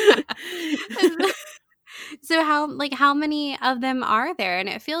 So how many of them are there? And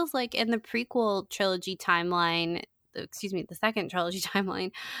it feels like in the prequel trilogy timeline, the second trilogy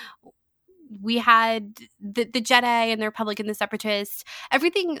timeline, we had the Jedi and the Republic and the Separatists.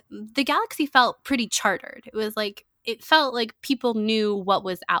 Everything, the galaxy felt pretty chartered. It felt like people knew what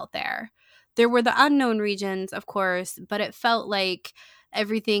was out there. There were the unknown regions, of course, but it felt like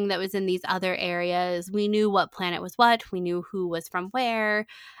everything that was in these other areas, we knew what planet was what, we knew who was from where.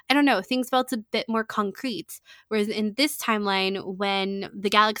 I don't know, things felt a bit more concrete. Whereas in this timeline, when the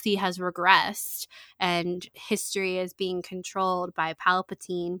galaxy has regressed and history is being controlled by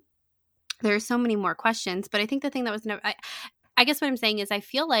Palpatine, there are so many more questions. But I think the thing that was I guess what I'm saying is I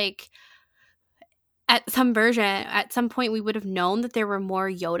feel like at some point, we would have known that there were more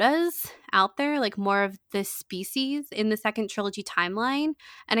Yodas out there, like more of this species in the second trilogy timeline.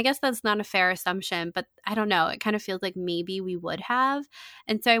 And I guess that's not a fair assumption, but I don't know. It kind of feels like maybe we would have.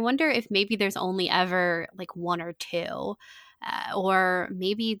 And so I wonder if maybe there's only ever like one or two, or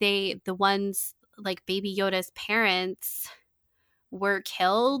maybe the ones like Baby Yoda's parents were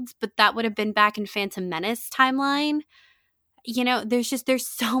killed, but that would have been back in Phantom Menace timeline. You know, there's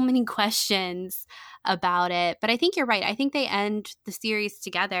so many questions about it. But I think you're right. I think they end the series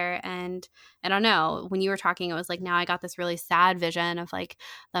together. And I don't know, when you were talking, it was like, now I got this really sad vision of like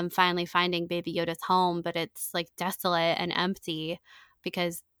them finally finding Baby Yoda's home, but it's like desolate and empty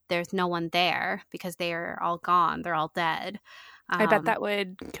because there's no one there, because they are all gone. They're all dead. I bet that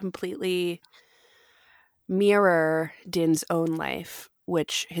would completely mirror Din's own life,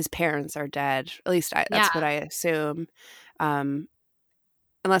 which his parents are dead. At least that's what I assume.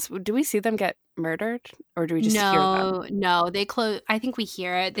 Unless, do we see them get murdered, or do we just hear them? No, they close. I think we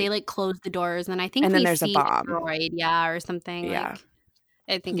hear it. They like close the doors, and I think and then there's a bomb, or something. Yeah,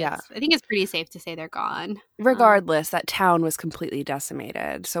 I think it's pretty safe to say they're gone. Regardless, that town was completely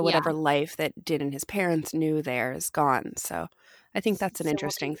decimated. So whatever life that Din and his parents knew there is gone. So I think that's an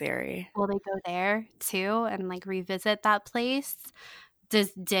interesting theory. Will they go there too and like revisit that place?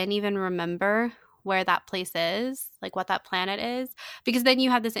 Does Din even remember where that place is, like what that planet is? Because then you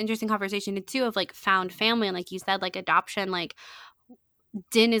have this interesting conversation too of like found family, and like you said, like adoption. Like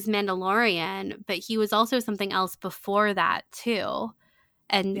Din is Mandalorian, but he was also something else before that too.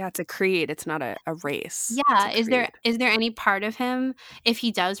 And it's a creed. It's not a race. Yeah, is there any part of him, if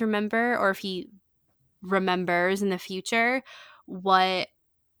he does remember, or if he remembers in the future, what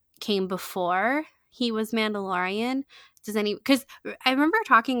came before he was Mandalorian? Because I remember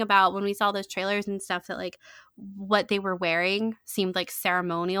talking about when we saw those trailers and stuff that like what they were wearing seemed like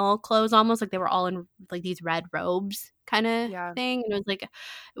ceremonial clothes, almost like they were all in like these red robes kind of thing. And it was like,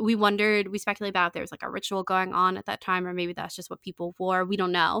 we speculated about if there was like a ritual going on at that time, or maybe that's just what people wore. We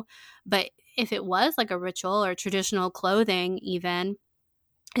don't know. But if it was like a ritual or traditional clothing even,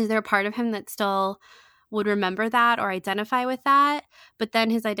 is there a part of him that still would remember that or identify with that? But then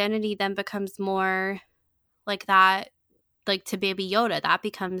his identity then becomes more like that, like to Baby Yoda. That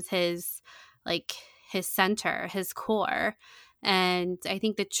becomes his center, his core. And I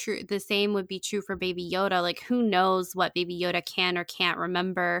think the same would be true for Baby Yoda. Like, who knows what Baby Yoda can or can't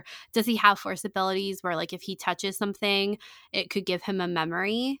remember? Does he have force abilities where, like, if he touches something, it could give him a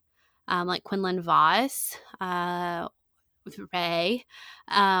memory? Like Quinlan Voss, Rey.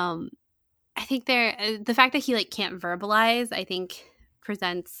 I think the fact that he like can't verbalize, I think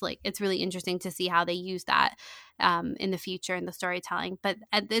presents like it's really interesting to see how they use that in the future in the storytelling. But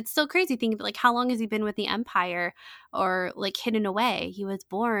it's still crazy thinking like, how long has he been with the Empire or like hidden away? He was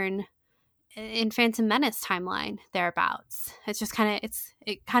born in Phantom Menace timeline thereabouts. It's just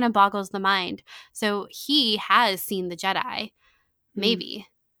it kind of boggles the mind. So he has seen the Jedi, maybe,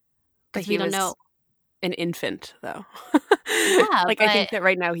 but we don't know. An infant, though. Yeah, like, I think that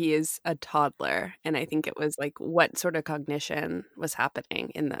right now he is a toddler, and I think it was like what sort of cognition was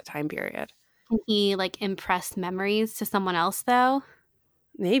happening in that time period. Can he like impress memories to someone else, though?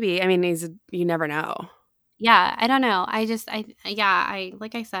 Maybe. I mean, you never know. Yeah, I don't know. I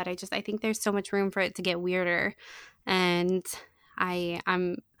like I said, I think there's so much room for it to get weirder, and I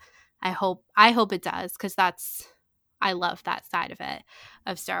hope it does, because I love that side of it,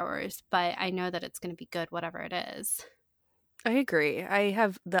 of Star Wars, but I know that it's going to be good, whatever it is. I agree. I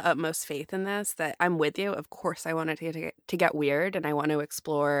have the utmost faith in this, that I'm with you. Of course, I want it to get weird, and I want to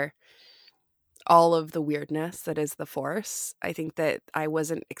explore all of the weirdness that is the Force. I think that I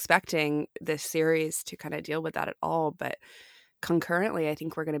wasn't expecting this series to kind of deal with that at all, but concurrently, I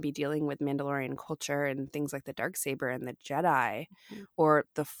think we're going to be dealing with Mandalorian culture and things like the Darksaber and the Jedi, or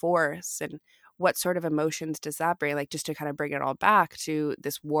the Force, and what sort of emotions does that bring? Like, just to kind of bring it all back to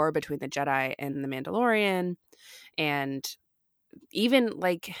this war between the Jedi and the Mandalorian. And even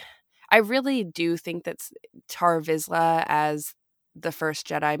like, I really do think that Tar Vizsla as the first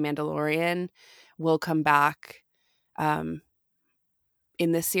Jedi Mandalorian will come back in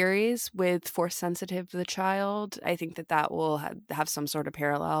this series with Force sensitive the child. I think that will have some sort of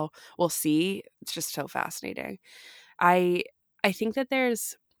parallel. We'll see. It's just so fascinating. I think that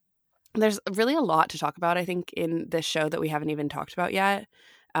there's really a lot to talk about, I think, in this show that we haven't even talked about yet.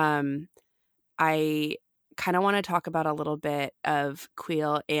 I kind of want to talk about a little bit of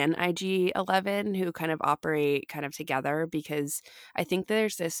Kuiil and IG-11, who kind of operate kind of together, because I think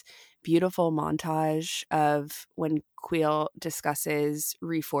there's this beautiful montage of when Kuiil discusses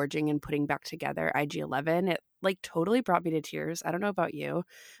reforging and putting back together IG-11. It like totally brought me to tears. I don't know about you,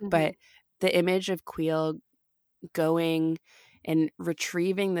 but the image of Kuiil going and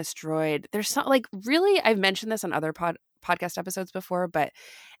retrieving this droid, there's some like, really, I've mentioned this on other podcast episodes before, but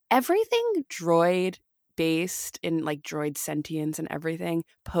everything droid based in like droid sentience and everything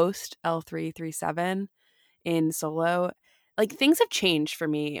post L337 in Solo, like things have changed for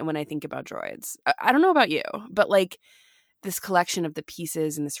me. And when I think about droids, I don't know about you, but like this collection of the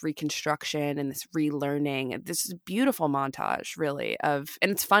pieces and this reconstruction and this relearning, this beautiful montage really of,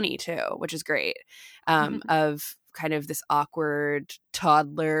 and it's funny too, which is great, of kind of this awkward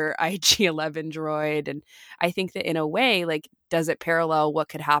toddler IG-11 droid. And I think that in a way, like, does it parallel what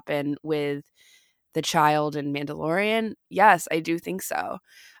could happen with the child in Mandalorian? Yes, I do think so.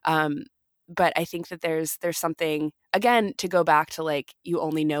 But I think that there's something, again, to go back to like, you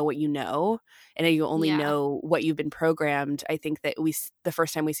only know what you know, and you only know what you've been programmed. I think that the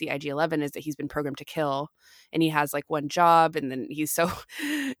first time we see IG-11 is that he's been programmed to kill, and he has like one job, and then he's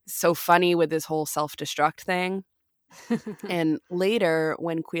so funny with this whole self-destruct thing. And later,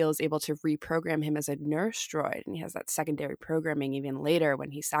 when Kuiil is able to reprogram him as a nurse droid, and he has that secondary programming even later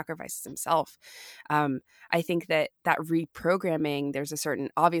when he sacrifices himself, I think that reprogramming, there's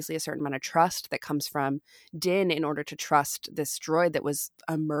obviously a certain amount of trust that comes from Din in order to trust this droid that was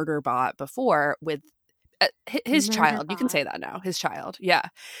a murder bot before with his child. You can say that now, his child. Yeah.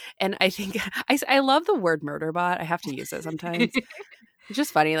 And I think I love the word murder bot. I have to use it sometimes. It's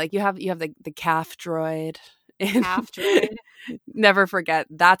just funny. Like, you have the calf droid. Never forget,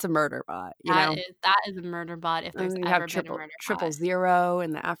 that's a murder bot. That is a murder bot. If there's ever been a murder bot. 000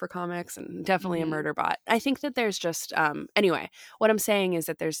 in the Afrocomics, and definitely a murder bot. I think that there's just anyway, what I'm saying is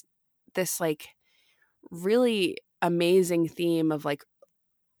that there's this like really amazing theme of like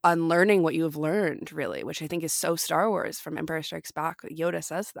unlearning what you have learned, really, which I think is so Star Wars from Empire Strikes Back. Yoda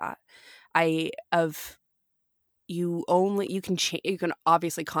says that. you can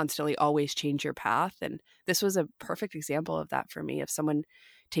obviously constantly always change your path. And this was a perfect example of that for me, of someone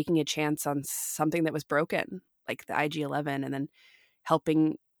taking a chance on something that was broken, like the IG-11, and then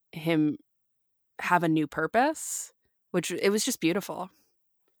helping him have a new purpose, which it was just beautiful.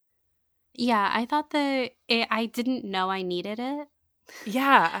 Yeah, I thought I didn't know I needed it.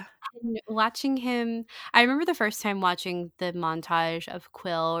 Yeah. And watching him, I remember the first time watching the montage of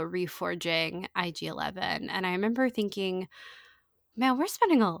Quill reforging IG-11, and I remember thinking, man, we're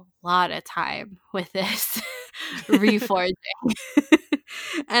spending a lot of time with this reforging.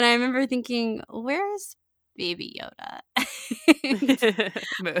 And I remember thinking, where's Baby Yoda?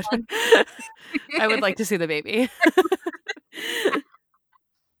 Mood. I would like to see the baby.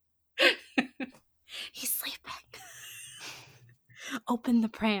 He's sleeping. Open the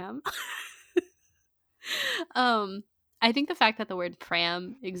pram. I think the fact that the word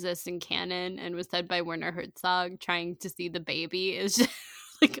pram exists in canon and was said by Werner Herzog trying to see the baby is just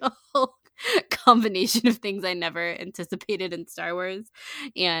like a whole combination of things I never anticipated in Star Wars,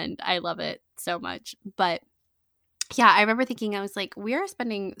 and I love it so much. But yeah, I remember thinking, I was like, we're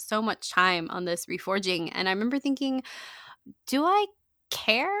spending so much time on this reforging, and I remember thinking, do I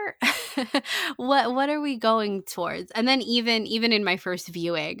care? What are we going towards? And then even in my first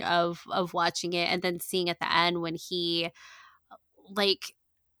viewing of watching it, and then seeing at the end when he, like,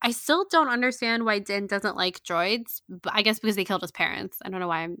 I still don't understand why Din doesn't like droids, but I guess because they killed his parents. I don't know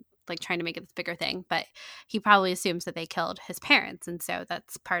why I'm like trying to make it this bigger thing, but he probably assumes that they killed his parents, and so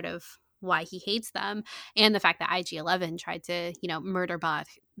that's part of why he hates them. And the fact that IG-11 tried to,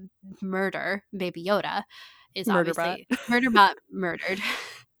 murder Baby Yoda is obviously Murderbot murdered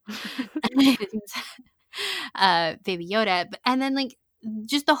Baby Yoda. And then like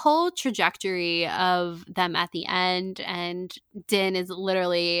just the whole trajectory of them at the end, and Din is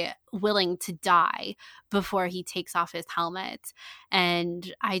literally willing to die before he takes off his helmet,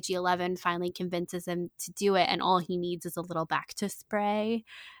 and IG-11 finally convinces him to do it, and all he needs is a little Bacta spray,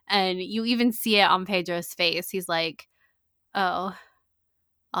 and you even see it on Pedro's face. He's like, oh,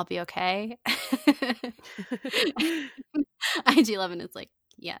 I'll be okay. IG-11 is like,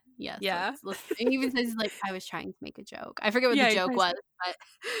 yeah. Let's. And he even says, he's like, I was trying to make a joke. I forget what the joke was,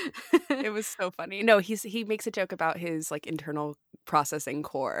 but it was so funny. No, he makes a joke about his like internal processing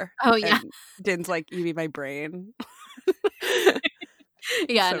core. Oh yeah. And Din's like, you mean my brain?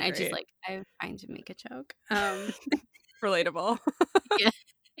 Yeah, so and I just like, I was trying to make a joke. Relatable. Yeah,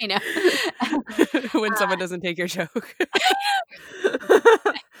 I know. When someone doesn't take your joke.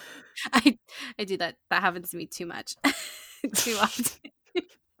 I do that. That happens to me too much. Too often.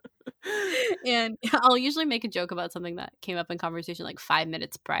 And I'll usually make a joke about something that came up in conversation like 5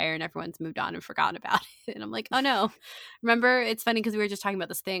 minutes prior, and everyone's moved on and forgotten about it. And I'm like, oh no, remember, it's funny because we were just talking about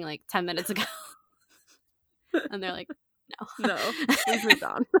this thing like 10 minutes ago. And they're like, no, we've moved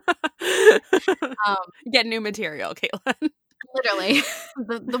on. Get new material, Caitlin. Literally,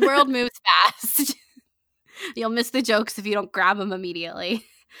 the world moves fast. You'll miss the jokes if you don't grab them immediately.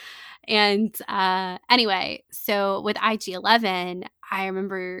 And anyway, so with IG-11, I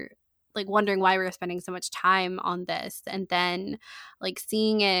remember like wondering why we were spending so much time on this, and then like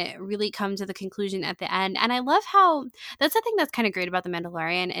seeing it really come to the conclusion at the end. And I love how that's the thing that's kind of great about The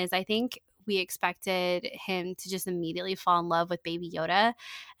Mandalorian is I think we expected him to just immediately fall in love with Baby Yoda,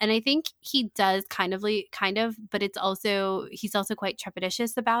 and I think he does kind of, but he's also quite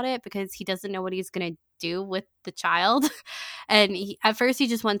trepidatious about it because he doesn't know what he's gonna do with the child. And at first he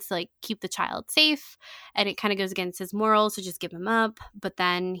just wants to like keep the child safe, and it kind of goes against his morals to just give him up. But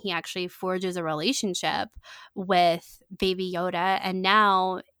then he actually forges a relationship with Baby Yoda, and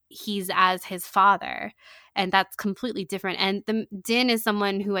now he's as his father, and that's completely different. And Din is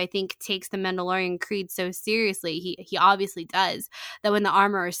someone who I think takes the Mandalorian creed so seriously. He obviously does, that when the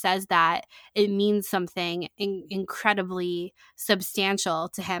armorer says that, it means something incredibly substantial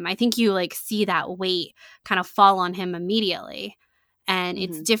to him. I think you like see that weight kind of fall on him immediately. And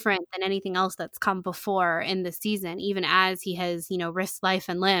it's different than anything else that's come before in the season. Even as he has, risked life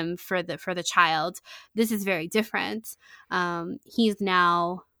and limb for the child, this is very different. He's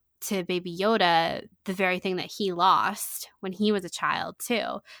now to Baby Yoda the very thing that he lost when he was a child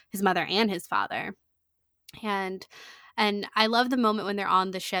too, his mother and his father. And I love the moment when they're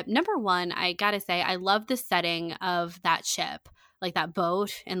on the ship. Number one, I gotta say, I love the setting of that ship, like that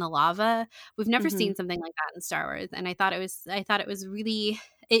boat in the lava. We've never seen something like that in Star Wars, and I thought it was really.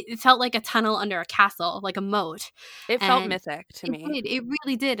 It felt like a tunnel under a castle, like a moat. It felt mythic to me. It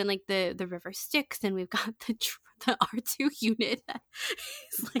really did. And like the river Styx, and we've got the R2 unit.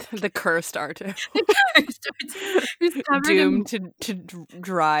 Like, the cursed R2. The cursed R2. Who's covered doomed to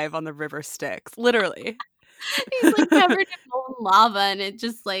drive on the river Styx, literally. He's like covered in molten lava, and it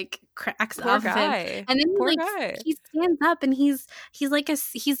just like cracks Poor off guy. him. And then Poor guy. he stands up, and he's like a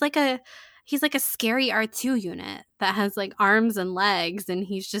scary R2 unit that has like arms and legs, and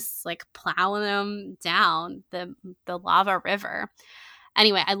he's just like plowing them down the lava river.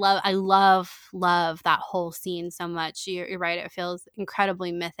 Anyway, I love that whole scene so much. You're right. It feels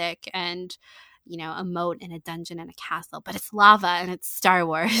incredibly mythic and, you know, a moat in a dungeon in a castle, but it's lava and it's Star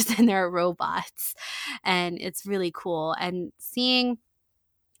Wars and there are robots, and it's really cool. And seeing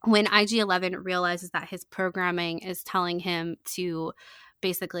when IG-11 realizes that his programming is telling him to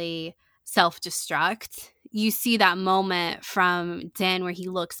basically self-destruct, you see that moment from Din where he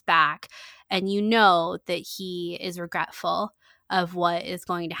looks back and you know that he is regretful of what is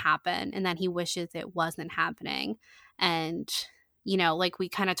going to happen and that he wishes it wasn't happening. And, you know, like we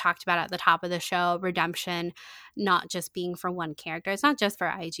kind of talked about at the top of the show, redemption not just being for one character. It's not just for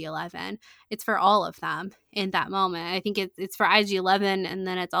IG-11. It's for all of them in that moment. I think it's for IG-11, and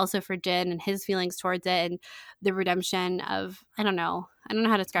then it's also for Din and his feelings towards it, and the redemption of, I don't know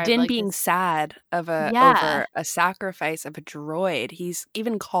how to describe Din it. Like being sad over a sacrifice of a droid. He's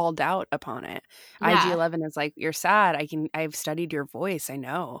even called out upon it. Yeah. IG-11 is like, you're sad. I've studied your voice. I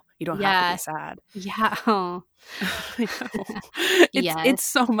know. You don't have to be sad. Yeah. Oh. I know. It's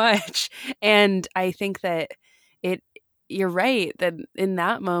so much. And I think that you're right that in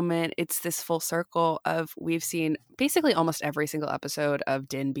that moment, it's this full circle of, we've seen basically almost every single episode of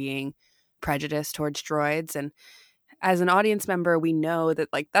Din being prejudiced towards droids. And as an audience member, we know that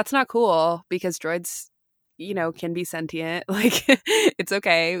like that's not cool because droids, you know, can be sentient. Like it's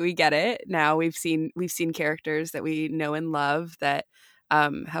okay, we get it. Now we've seen characters that we know and love that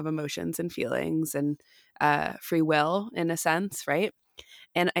have emotions and feelings and free will in a sense, right?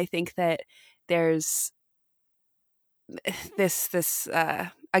 And I think that there's this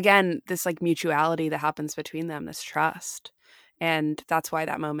again, this like mutuality that happens between them, this trust, and that's why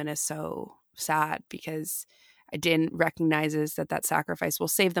that moment is so sad, because Din recognizes that sacrifice will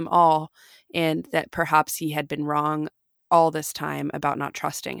save them all, and that perhaps he had been wrong all this time about not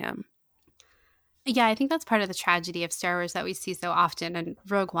trusting him. Yeah, I think that's part of the tragedy of Star Wars that we see so often, and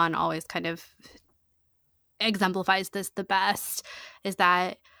Rogue One always kind of exemplifies this the best, is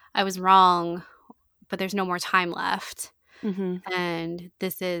that I was wrong, but there's no more time left. Mm-hmm. And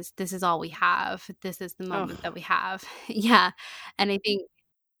this is all we have. This is the moment that we have. Yeah. And I think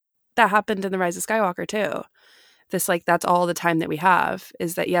that happened in The Rise of Skywalker too. This, like, that's all the time that we have,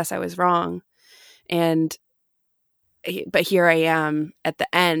 is that, yes, I was wrong. But here I am at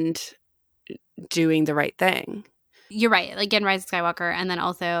the end doing the right thing. You're right. Like in Rise of Skywalker, and then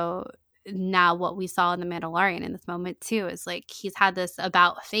also now what we saw in The Mandalorian in this moment too, is like he's had this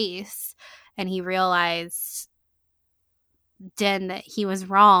about face and he realized Din that he was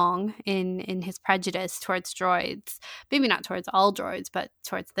wrong in his prejudice towards droids. Maybe not towards all droids, but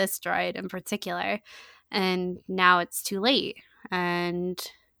towards this droid in particular. And now it's too late. And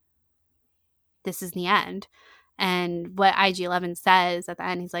this is the end. And what IG-11 says at the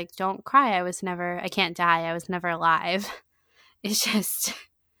end, he's like, don't cry. I can't die. I was never alive. It's just,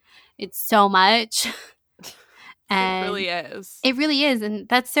 it's so much. And it really is. It really is. And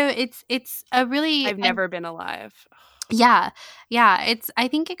that's so, it's a really. I've never been alive. Yeah. I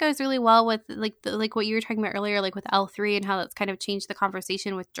think it goes really well with like what you were talking about earlier, like with L3 and how that's kind of changed the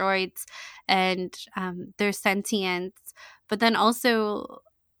conversation with droids and their sentience. But then also,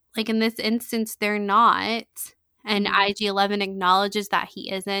 like in this instance, they're not. And IG-11 acknowledges that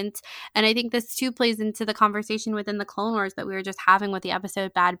he isn't. And I think this too plays into the conversation within the Clone Wars that we were just having with the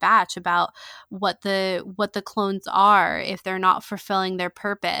episode Bad Batch about what the clones are if they're not fulfilling their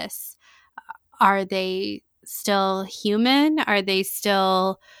purpose. Are they still human? Are they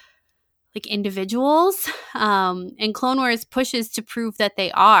still like individuals? And Clone Wars pushes to prove that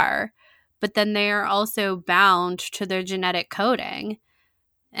they are, but then they are also bound to their genetic coding.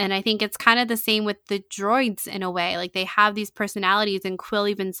 And I think it's kind of the same with the droids in a way. Like they have these personalities, and Quill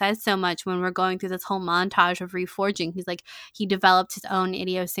even says so much when we're going through this whole montage of reforging. He's like, he developed his own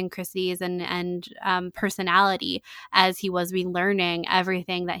idiosyncrasies and personality as he was relearning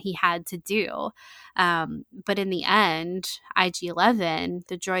everything that he had to do. But in the end, IG-11,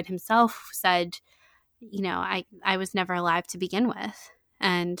 the droid himself, said, you know, I was never alive to begin with,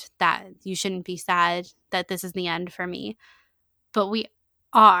 and that you shouldn't be sad that this is the end for me. But we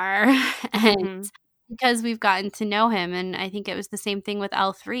are, and because we've gotten to know him. And I think it was the same thing with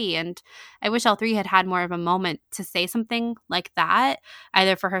L3, and I wish L3 had more of a moment to say something like that,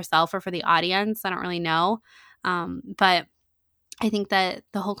 either for herself or for the audience. I don't really know, but I think that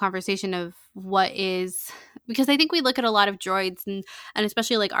the whole conversation of what is, because I think we look at a lot of droids and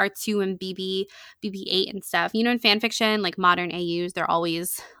especially like R2 and BB-8 and stuff. You know, in fan fiction, like modern AUs, they're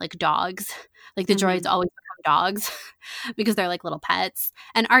always like dogs. Like the droids always become dogs because they're like little pets.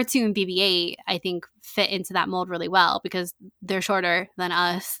 And R2 and BB-8, I think, fit into that mold really well because they're shorter than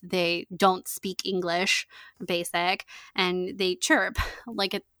us. They don't speak English, basic, and they chirp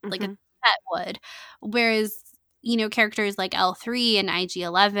like a pet would. Whereas, you know, characters like L3 and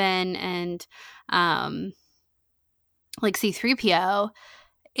IG-11 and like C-3PO,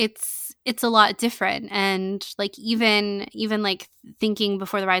 it's a lot different. And like even like thinking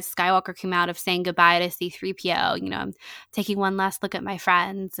before The Rise of Skywalker came out of saying goodbye to C-3PO, you know, I'm taking one last look at my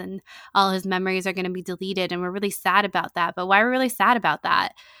friends and all his memories are going to be deleted, and we're really sad about that. But why are we really sad about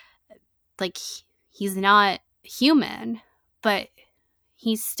that? Like, he's not human, but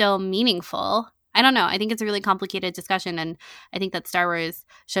he's still meaningful. I don't know. I think it's a really complicated discussion, and I think that Star Wars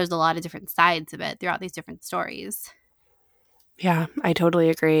shows a lot of different sides of it throughout these different stories. Yeah, I totally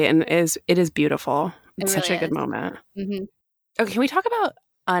agree, and it is beautiful. It's really such a good moment. Mm-hmm. Okay, can we talk about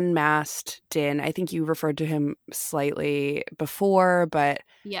unmasked Din? I think you referred to him slightly before, but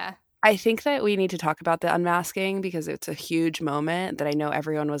yeah, I think that we need to talk about the unmasking because it's a huge moment that I know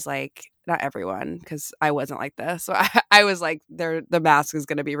everyone was like, not everyone, because I wasn't like this. So I was like, the mask is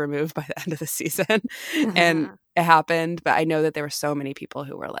going to be removed by the end of the season. And it happened. But I know that there were so many people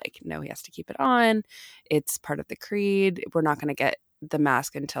who were like, no, he has to keep it on. It's part of the creed. We're not going to get the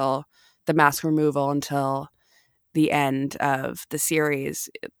mask removal until the end of the series,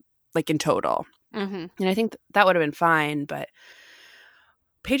 like in total. Mm-hmm. And I think that would have been fine. But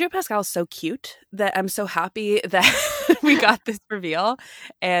Pedro Pascal is so cute that I'm so happy that we got this reveal.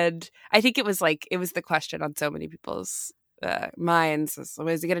 And I think it was the question on so many people's minds. So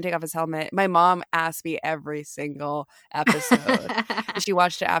is he going to take off his helmet? My mom asked me every single episode. She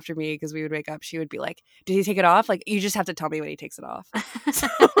watched it after me because we would wake up. She would be like, did he take it off? Like, you just have to tell me when he takes it off. So,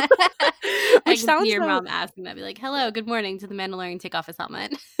 I can see your mom asking that. Be like, hello, good morning. Did the Mandalorian take off his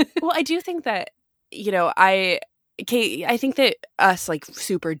helmet? Well, I do think that, you know, I think that us like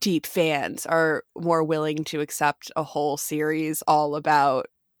super deep fans are more willing to accept a whole series all about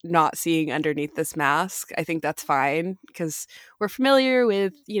not seeing underneath this mask. I think that's fine because we're familiar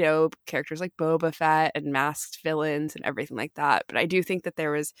with, you know, characters like Boba Fett and masked villains and everything like that. But I do think that there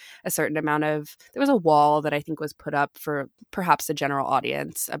was a wall that I think was put up for perhaps the general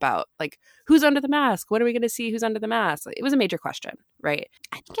audience about like, who's under the mask? When are we going to see who's under the mask? It was a major question, right?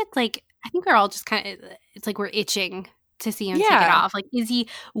 I think we're all just kind of, it's like we're itching to see him take it off. Like,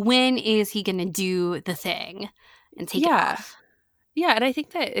 when is he going to do the thing and take it off? Yeah, and I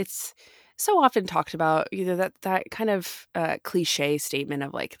think that it's so often talked about, you know, that kind of cliche statement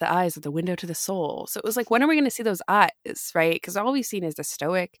of like the eyes are the window to the soul. So it was like, when are we going to see those eyes, right? Because all we've seen is the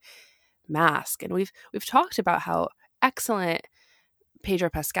stoic mask, and we've talked about how excellent Pedro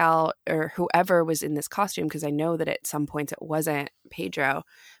Pascal or whoever was in this costume, because I know that at some points it wasn't Pedro,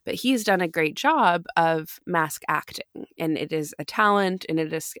 but he's done a great job of mask acting, and it is a talent and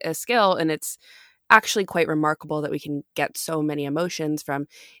it is a skill, and it's actually quite remarkable that we can get so many emotions from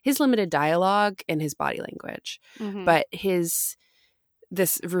his limited dialogue and his body language. Mm-hmm. But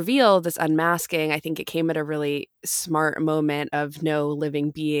this reveal, this unmasking, I think it came at a really smart moment of no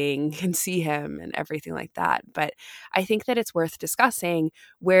living being can see him and everything like that. But I think that it's worth discussing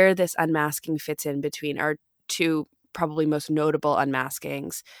where this unmasking fits in between our two probably most notable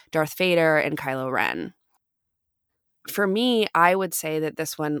unmaskings, Darth Vader and Kylo Ren. For me, I would say that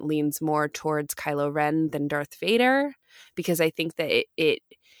this one leans more towards Kylo Ren than Darth Vader, because I think that it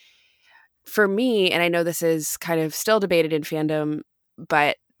for me, and I know this is kind of still debated in fandom,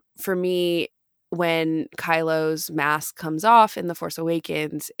 but for me, when Kylo's mask comes off in The Force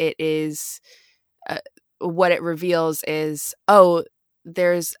Awakens, it is what it reveals is, oh,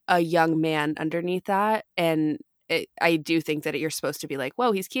 there's a young man underneath that, and I do think that you're supposed to be like,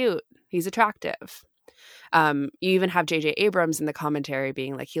 whoa, he's cute, he's attractive. You even have J.J. Abrams in the commentary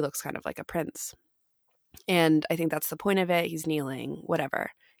being like, he looks kind of like a prince. And I think that's the point of it. He's kneeling,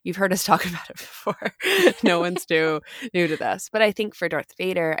 whatever. You've heard us talk about it before. No one's new to this. But I think for Darth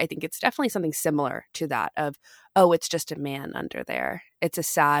Vader, I think it's definitely something similar to that of, oh, it's just a man under there. It's a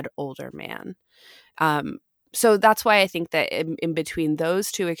sad older man. So that's why I think that in between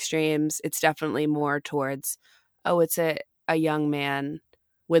those two extremes, it's definitely more towards, oh, it's a young man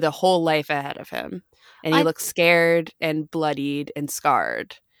with a whole life ahead of him. And he looks scared and bloodied and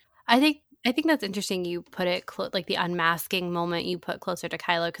scarred. I think that's interesting. You put it like the unmasking moment you put closer to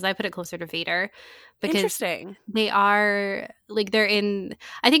Kylo, because I put it closer to Vader. Because interesting. They are like, they're in,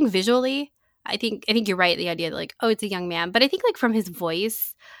 I think visually, I think you're right. The idea that like, oh, it's a young man, but I think like from his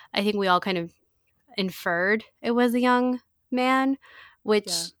voice, I think we all kind of inferred it was a young man,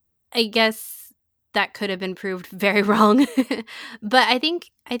 which I guess that could have been proved very wrong. But I think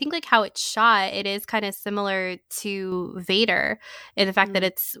like how it's shot, it is kind of similar to Vader in the fact that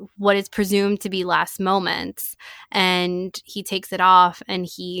it's what is presumed to be last moments, and he takes it off and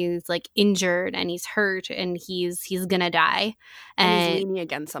he's like injured and he's hurt and he's gonna die, and he's leaning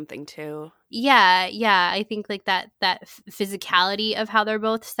against something too. Yeah, I think like that physicality of how they're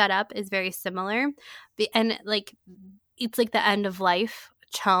both set up is very similar, and like it's like the end of life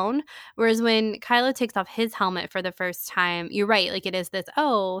tone. Whereas when Kylo takes off his helmet for the first time, you're right, like it is this,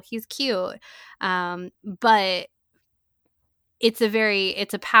 oh, he's cute, but it's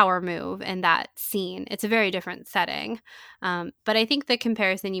a power move in that scene. It's a very different setting, but I think the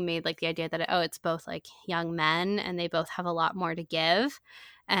comparison you made, like the idea that it's both like young men and they both have a lot more to give,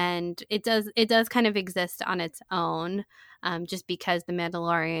 and it does kind of exist on its own, just because the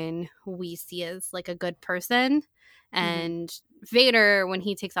Mandalorian we see as like a good person. And Vader, when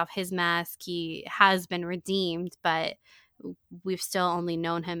he takes off his mask, he has been redeemed, but we've still only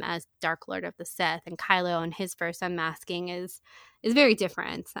known him as Dark Lord of the Sith. And Kylo, in his first unmasking, is very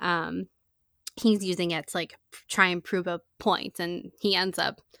different. He's using it to like try and prove a point, and he ends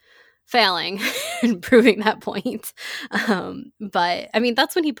up failing and proving that point. But I mean,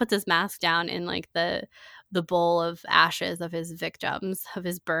 that's when he puts his mask down in like the bowl of ashes of his victims, of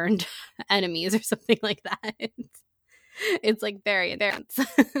his burned enemies or something like that. It's like very intense.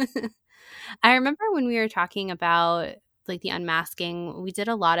 I remember when we were talking about like the unmasking, we did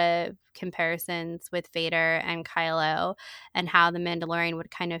a lot of comparisons with Vader and Kylo and how the Mandalorian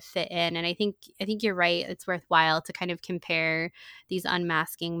would kind of fit in. And I think you're right. It's worthwhile to kind of compare these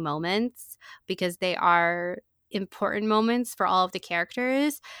unmasking moments because they are important moments for all of the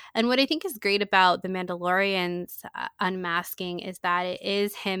characters. And what I think is great about the Mandalorian's unmasking is that it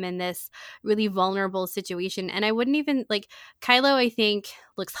is him in this really vulnerable situation. And I wouldn't even like Kylo, I think,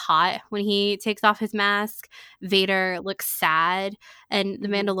 looks hot when he takes off his mask. Vader looks sad, and the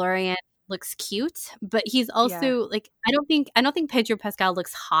Mandalorian looks cute, but he's also like I don't think Pedro Pascal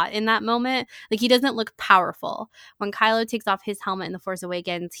looks hot in that moment. Like he doesn't look powerful. When Kylo takes off his helmet in The Force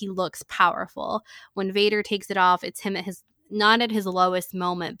Awakens, he looks powerful. When Vader takes it off, it's him at his not at his lowest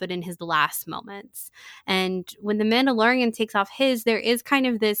moment, but in his last moments. And when the Mandalorian takes off his, there is kind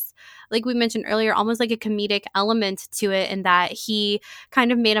of this, like we mentioned earlier, almost like a comedic element to it in that he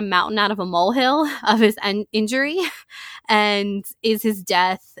kind of made a mountain out of a molehill of his injury. And is his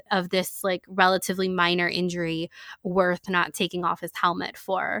death of this like relatively minor injury worth not taking off his helmet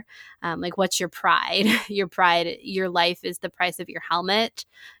for? Like, what's your pride? Your life is the price of your helmet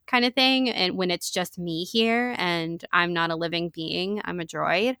kind of thing. And when it's just me here and I'm not a living being, I'm a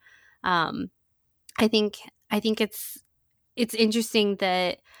droid. I think it's interesting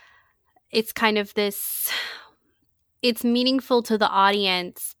that it's kind of this, it's meaningful to the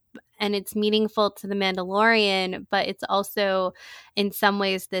audience and it's meaningful to the Mandalorian, but it's also in some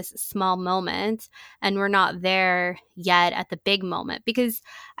ways this small moment, and we're not there yet at the big moment, because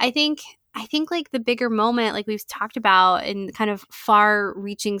I think like the bigger moment, like we've talked about in kind of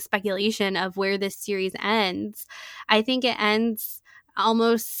far-reaching speculation of where this series ends, I think it ends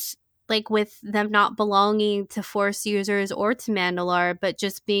almost like with them not belonging to Force users or to Mandalore, but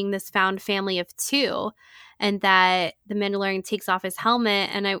just being this found family of two. And that the Mandalorian takes off his helmet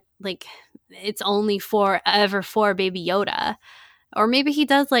and it's only forever for Baby Yoda. Or maybe he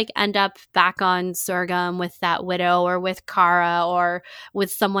does like end up back on Sorghum with that widow or with Cara or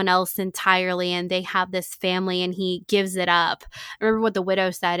with someone else entirely, and they have this family and he gives it up. I remember what the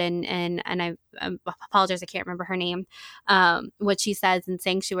widow said, and I apologize, I can't remember her name. What she says in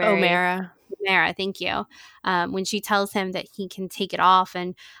Sanctuary. Omera, thank you. When she tells him that he can take it off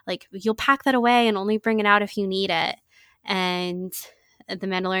and like you'll pack that away and only bring it out if you need it. And the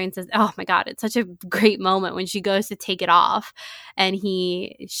Mandalorian says, "Oh my God, it's such a great moment when she goes to take it off, and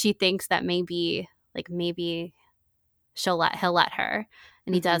she thinks that maybe he'll let her,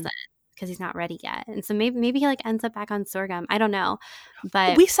 and he doesn't because he's not ready yet, and so maybe he like ends up back on Sorghum. I don't know,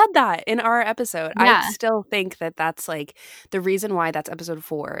 but we said that in our episode. Yeah. I still think that that's like the reason why that's episode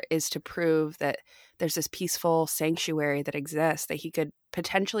 4 is to prove that there's this peaceful sanctuary that exists that he could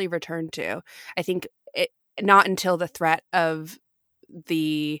potentially return to. I think not until the threat of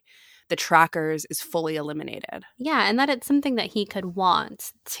the trackers is fully eliminated. Yeah, and that it's something that he could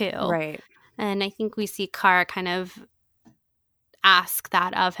want too. Right. And I think we see Cara kind of ask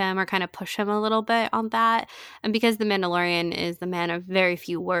that of him or kind of push him a little bit on that. And because the Mandalorian is the man of very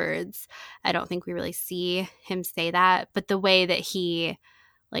few words, I don't think we really see him say that. But the way that he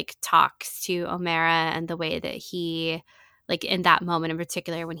like talks to Omera, and the way that he, like in that moment in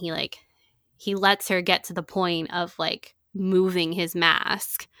particular, when he lets her get to the point of like moving his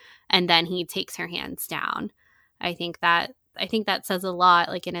mask and then he takes her hands down. I think that says a lot,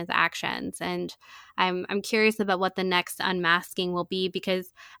 like in his actions. And I'm curious about what the next unmasking will be,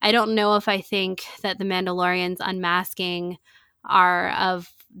 because I don't know if I think that the Mandalorians unmasking are of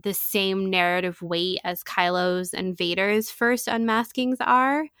the same narrative weight as Kylo's and Vader's first unmaskings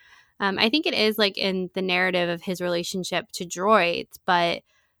are. I think it is like in the narrative of his relationship to droids, but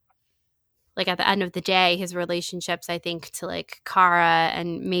like at the end of the day, his relationships, I think, to like Cara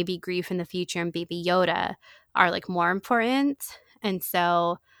and maybe Greef in the future and Baby Yoda are like more important. And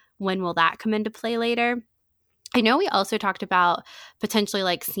so when will that come into play later? I know we also talked about potentially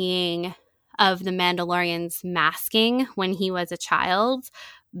like seeing of the Mandalorian's masking when he was a child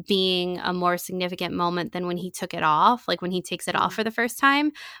being a more significant moment than when he took it off, like when he takes it off for the first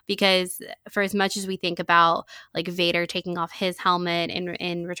time. Because for as much as we think about like Vader taking off his helmet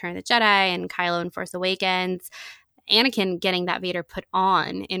in Return of the Jedi and Kylo in Force Awakens, Anakin getting that Vader put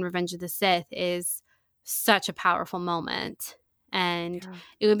on in Revenge of the Sith is such a powerful moment. And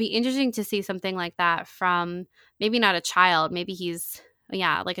it would be interesting to see something like that from maybe not a child, maybe he's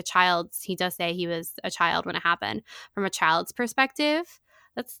like a child. He does say he was a child when it happened. From a child's perspective,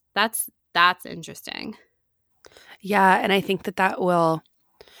 that's interesting. Yeah, and I think that will,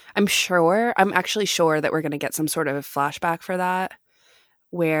 I'm actually sure that we're going to get some sort of flashback for that,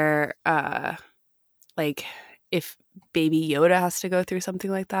 where like if Baby Yoda has to go through something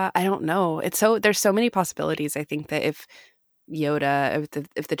like that. I don't know. There's so many possibilities. I think that if Yoda,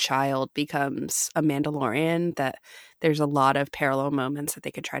 if the child becomes a Mandalorian, that there's a lot of parallel moments that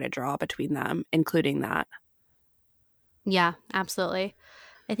they could try to draw between them, including that. Yeah, absolutely.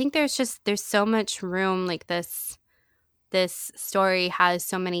 I think there's so much room. Like this story has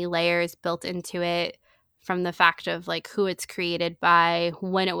so many layers built into it, from the fact of like who it's created by,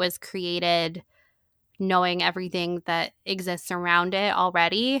 when it was created, knowing everything that exists around it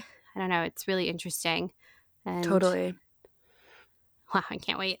already. I don't know. It's really interesting. And totally. Wow, I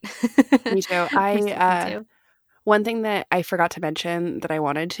can't wait. Me too. One thing that I forgot to mention that I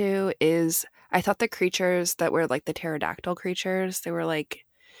wanted to is I thought the creatures that were like the pterodactyl creatures, they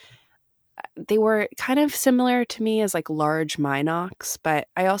were kind of similar to me as like large Minox, but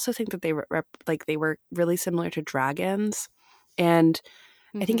I also think that they were really similar to dragons. And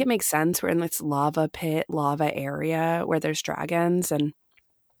I think it makes sense. We're in this lava area where there's dragons, and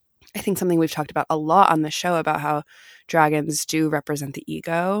I think something we've talked about a lot on the show about how dragons do represent the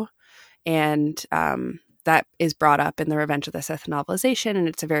ego, and that is brought up in the Revenge of the Sith novelization, and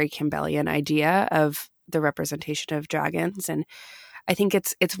it's a very Campbellian idea of the representation of dragons. And I think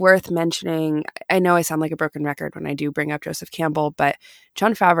it's worth mentioning. I know I sound like a broken record when I do bring up Joseph Campbell, but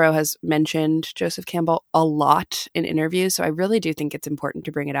Jon Favreau has mentioned Joseph Campbell a lot in interviews, so I really do think it's important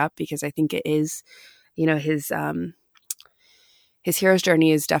to bring it up, because I think it is, his hero's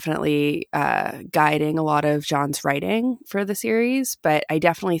journey is definitely guiding a lot of Jon's writing for the series. But I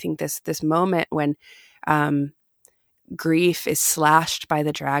definitely think this moment when Greef is slashed by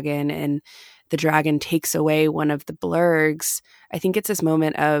the dragon and the dragon takes away one of the blurgs, I think it's this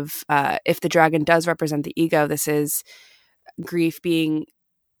moment of if the dragon does represent the ego, this is Greef being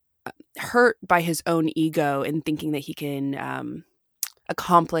hurt by his own ego and thinking that he can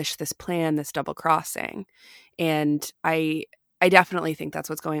accomplish this plan, this double crossing. And I definitely think that's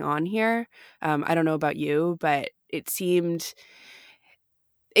what's going on here. I don't know about you, but it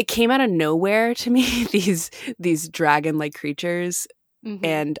came out of nowhere to me, these dragon-like creatures. Mm-hmm.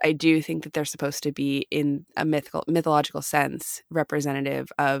 And I do think that they're supposed to be, in a mythological sense,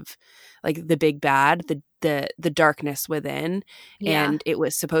 representative of like the big bad, the darkness within. Yeah. And it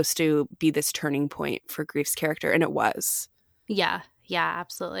was supposed to be this turning point for Greef's character, and it was. Yeah,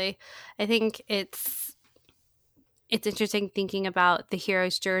 absolutely. I think it's interesting thinking about the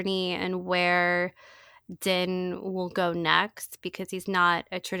hero's journey and where Din will go next, because he's not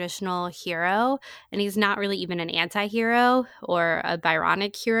a traditional hero, and he's not really even an anti-hero or a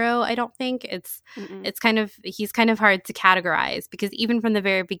Byronic hero. I don't think he's kind of hard to categorize, because even from the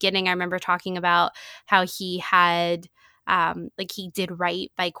very beginning, I remember talking about how he had he did right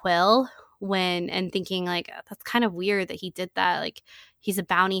by Quill and thinking like, that's kind of weird that he did that. Like, he's a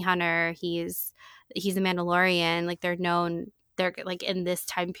bounty hunter, he's a Mandalorian, like they're like in this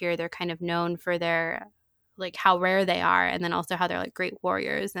time period they're kind of known for their like how rare they are, and then also how they're like great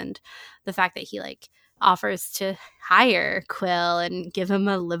warriors, and the fact that he like offers to hire Quill and give him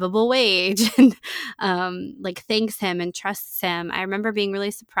a livable wage and like thanks him and trusts him. I remember being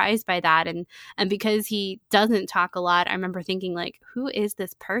really surprised by that. And because he doesn't talk a lot, I remember thinking like, who is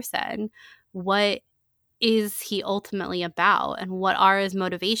this person? What is he ultimately about? And what are his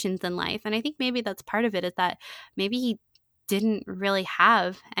motivations in life? And I think maybe that's part of it, is that maybe he didn't really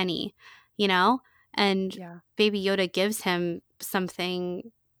have any, you know? And Baby Yoda gives him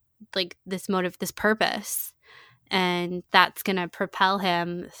something like this motive, this purpose, and that's going to propel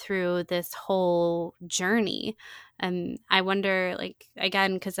him through this whole journey. And I wonder, like,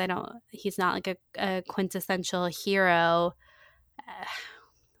 again, because he's not like a quintessential hero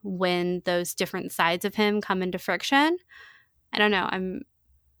when those different sides of him come into friction. I don't know.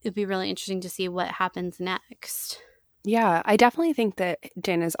 It'd be really interesting to see what happens next. Yeah, I definitely think that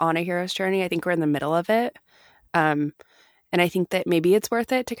Din is on a hero's journey. I think we're in the middle of it. And I think that maybe it's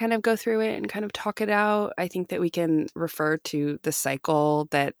worth it to kind of go through it and kind of talk it out. I think that we can refer to the cycle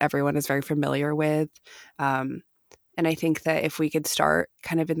that everyone is very familiar with. And I think that if we could start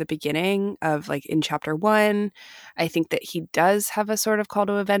kind of in the beginning of like in chapter 1, I think that he does have a sort of call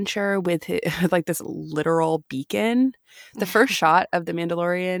to adventure with like this literal beacon. The first shot of the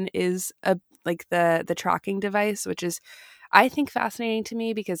Mandalorian is like the tracking device, which is, I think, fascinating to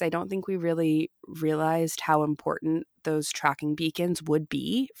me because I don't think we really realized how important those tracking beacons would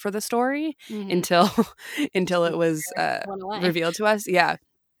be for the story until it was revealed to us. Yeah.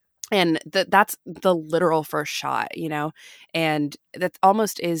 And that's the literal first shot, you know, and that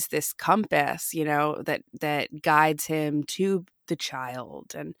almost is this compass, you know, that guides him to the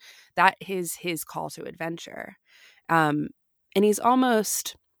child, and that is his call to adventure. And he's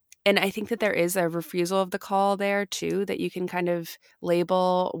almost, and I think that there is a refusal of the call there too, that you can kind of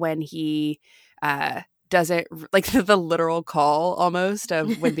label when he doesn't, like the literal call almost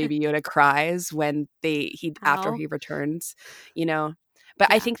of when Baby Yoda cries when after he returns, you know. But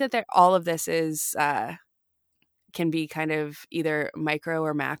I think that all of this is can be kind of either micro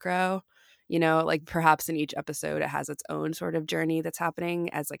or macro, you know, like perhaps in each episode it has its own sort of journey that's happening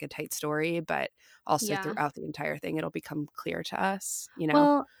as like a tight story, but also throughout the entire thing it'll become clear to us, you know.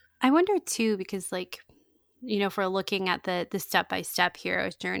 Well, I wonder too, because like, you know, if we're looking at the step-by-step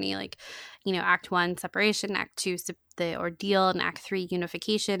hero's journey, like, you know, Act 1, separation, Act 2, the ordeal, and Act 3,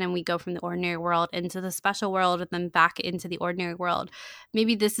 unification, and we go from the ordinary world into the special world and then back into the ordinary world.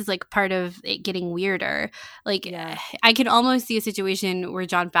 Maybe this is like part of it getting weirder. Like, I can almost see a situation where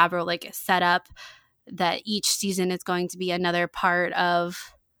Jon Favreau like set up that each season is going to be another part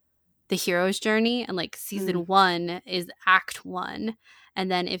of the hero's journey, and like season 1 is Act 1. And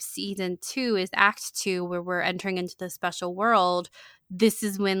then if season 2 is Act 2, where we're entering into the special world, this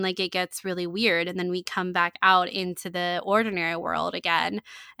is when like it gets really weird. And then we come back out into the ordinary world again.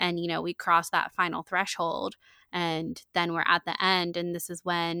 And, you know, we cross that final threshold. And then we're at the end. And this is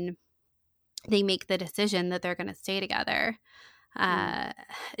when they make the decision that they're going to stay together.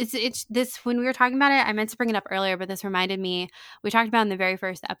 It's this, when we were talking about it, I meant to bring it up earlier, but this reminded me, we talked about in the very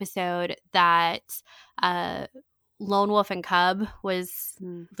first episode that Lone Wolf and Cub was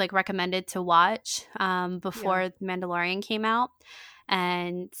like recommended to watch before The Mandalorian came out.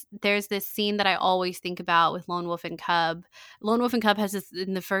 And there's this scene that I always think about with Lone Wolf and Cub. Lone Wolf and Cub has this,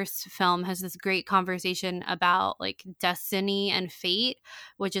 in the first film, has this great conversation about like destiny and fate,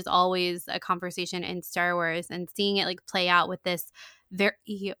 which is always a conversation in Star Wars, and seeing it like play out with this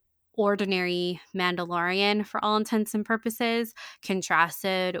very ordinary Mandalorian for all intents and purposes,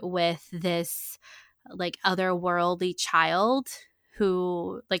 contrasted with this like otherworldly child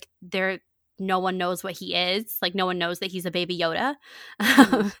who like no one knows what he is. Like no one knows that he's a Baby Yoda.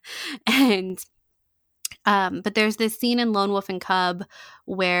 But there's this scene in Lone Wolf and Cub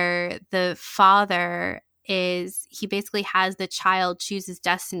where the father he basically has the child choose his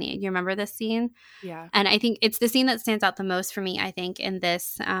destiny. You remember this scene? Yeah. And I think it's the scene that stands out the most for me, I think, in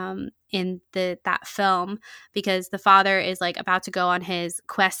this that film, because the father is like about to go on his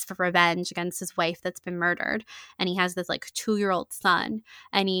quest for revenge against his wife that's been murdered, and he has this like 2-year-old son,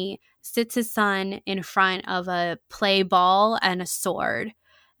 and he sits his son in front of a play ball and a sword,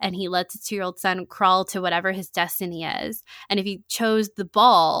 and he lets his 2-year-old son crawl to whatever his destiny is. And if he chose the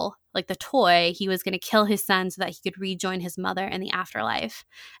ball, like the toy, he was going to kill his son so that he could rejoin his mother in the afterlife.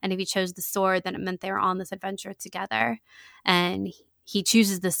 And if he chose the sword, then it meant they were on this adventure together. And he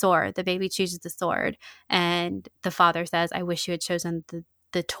chooses the sword. The baby chooses the sword. And the father says, I wish you had chosen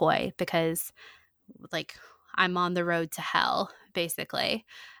the toy, because like I'm on the road to hell basically.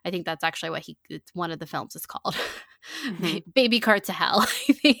 I think that's actually it's one of the films is called. Baby Cart to Hell,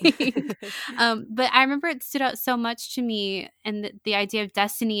 I think. But I remember it stood out so much to me, and the idea of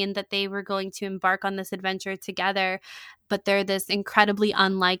destiny, and that they were going to embark on this adventure together, but they're this incredibly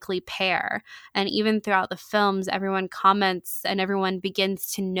unlikely pair. And even throughout the films, everyone comments and everyone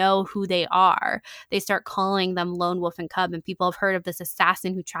begins to know who they are. They start calling them Lone Wolf and Cub, and people have heard of this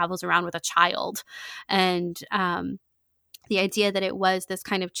assassin who travels around with a child. And the idea that it was this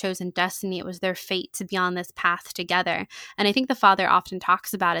kind of chosen destiny, it was their fate to be on this path together. And I think the father often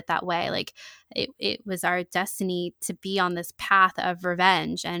talks about it that way, like it was our destiny to be on this path of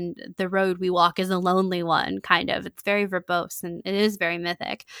revenge, and the road we walk is a lonely one, kind of. It's very verbose, and it is very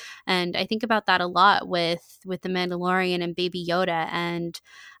mythic. And I think about that a lot with The Mandalorian and Baby Yoda, and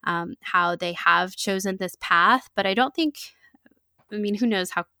how they have chosen this path. But I don't think, I mean, who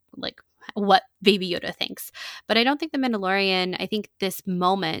knows how, like, what Baby Yoda thinks. But I don't think The Mandalorian, I think this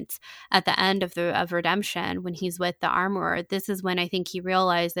moment at the end of Redemption, when he's with the armorer, this is when I think he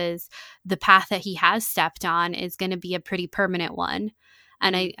realizes the path that he has stepped on is going to be a pretty permanent one.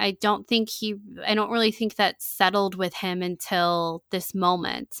 And I don't really think that settled with him until this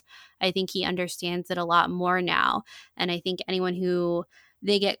moment. I think he understands it a lot more now. And I think anyone who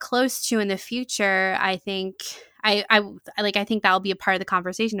they get close to in the future, I think I think that'll be a part of the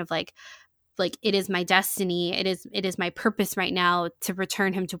conversation of like it is my destiny, it is my purpose right now to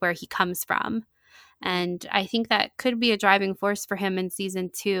return him to where he comes from. And I think that could be a driving force for him in season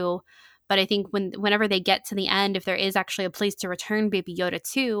 2. But I think whenever they get to the end, if there is actually a place to return Baby Yoda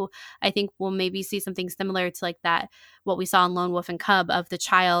to, I think we'll maybe see something similar to like that, what we saw in Lone Wolf and Cub, of the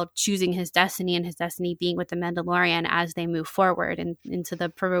child choosing his destiny, and his destiny being with the Mandalorian as they move forward and into the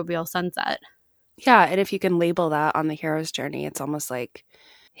proverbial sunset. Yeah, and if you can label that on the hero's journey, it's almost like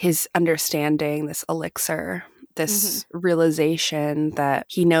his understanding, this elixir, this realization that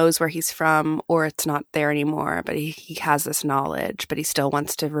he knows where he's from, or it's not there anymore, but he has this knowledge, but he still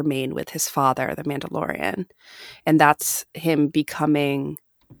wants to remain with his father, the Mandalorian. And that's him becoming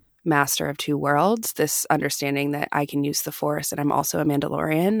master of two worlds, this understanding that I can use the Force and I'm also a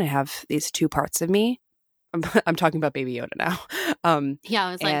Mandalorian. I have these two parts of me. I'm talking about Baby Yoda now. Yeah,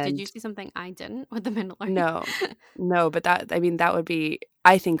 I was like, did you see something I didn't with the Mandalorian? No, but that would be,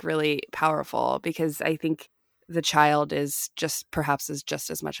 I think, really powerful, because I think the child is just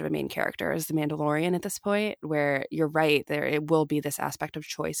as much of a main character as the Mandalorian at this point, where you're right, it will be this aspect of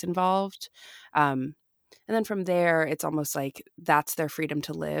choice involved. And then from there, it's almost like that's their freedom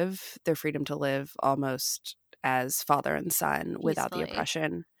to live almost as father and son without the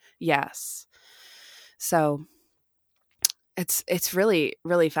oppression. Yes. So it's really,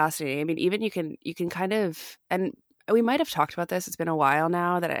 really fascinating. I mean, even you can kind of, and we might have talked about this, it's been a while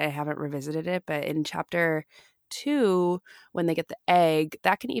now that I haven't revisited it, but in chapter 2, when they get the egg,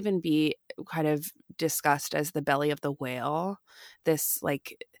 that can even be kind of discussed as the belly of the whale, this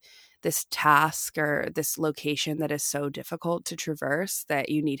task or this location that is so difficult to traverse that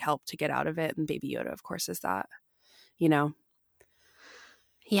you need help to get out of it. And Baby Yoda, of course, is that,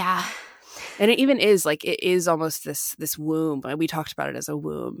 Yeah. And it even is like, it is almost this womb. We talked about it as a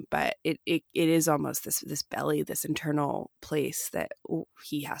womb, but it is almost this belly, this internal place that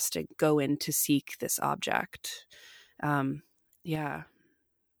he has to go in to seek this object. Yeah.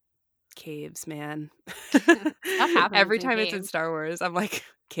 Caves, man. Every time it's in Star Wars, I'm like,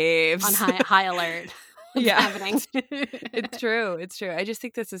 caves. On high alert. Yeah. Happening. It's true. I just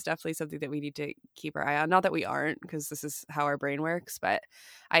think this is definitely something that we need to keep our eye on. Not that we aren't, because this is how our brain works, but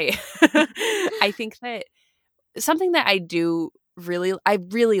I think that something that I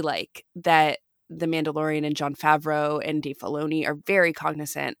really like that The Mandalorian and Jon Favreau and Dave Filoni are very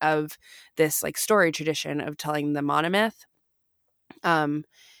cognizant of this like story tradition of telling the monomyth.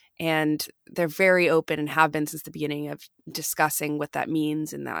 And they're very open and have been since the beginning of discussing what that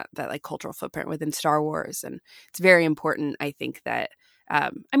means and that like cultural footprint within Star Wars. And it's very important, I think, that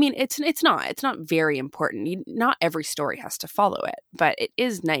it's not very important. Not every story has to follow it, but it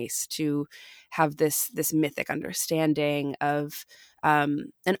is nice to have this mythic understanding of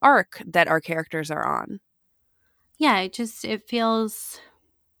an arc that our characters are on. Yeah, it feels,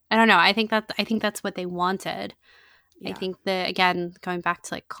 I don't know. I think that's what they wanted. Yeah. I think that, again, going back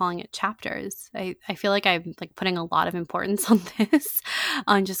to like calling it chapters, I feel like I'm like putting a lot of importance on this,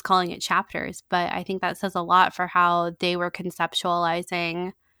 on just calling it chapters. But I think that says a lot for how they were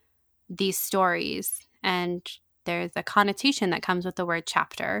conceptualizing these stories. And there's a connotation that comes with the word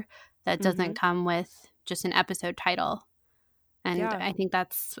chapter that doesn't come with just an episode title. And yeah. I think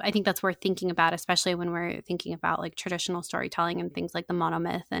that's worth thinking about, especially when we're thinking about like traditional storytelling and things like the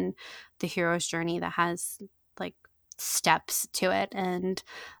monomyth and the hero's journey that has like steps to it. And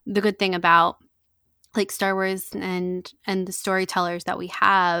the good thing about like Star Wars and the storytellers that we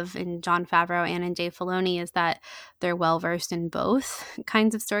have in Jon Favreau and in Dave Filoni is that they're well versed in both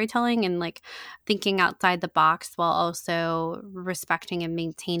kinds of storytelling and like thinking outside the box while also respecting and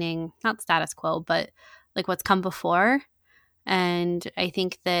maintaining not status quo but like what's come before. And I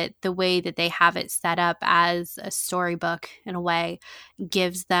think that the way that they have it set up as a storybook in a way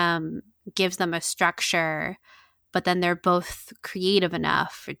gives them a structure, but then they're both creative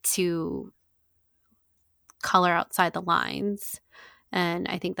enough to color outside the lines. And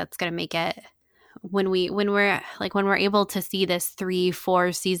I think that's going to make it when we're able to see this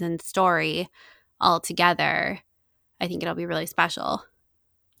 3-4 season story all together, I think it'll be really special.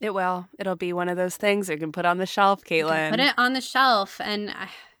 It will. It'll be one of those things you can put on the shelf, Caitlin. Put it on the shelf. And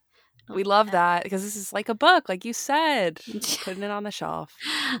we love that because this is like a book, like you said, putting it on the shelf.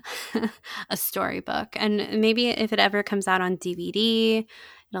 A storybook. And maybe if it ever comes out on DVD,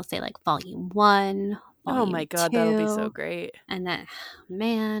 it'll say like volume 1, oh my God, 2, that'll be so great. And then,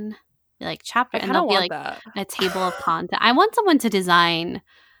 man, like chapter, and there'll be like that. A table of content. I want someone to design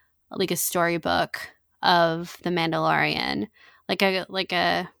like a storybook of The Mandalorian, like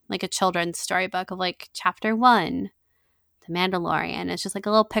a children's storybook of like chapter 1, The Mandalorian. It's just like a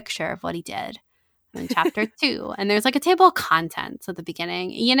little picture of what he did. And then chapter 2, and there's like a table of contents at the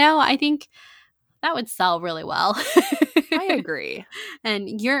beginning. You know, I think that would sell really well. I agree.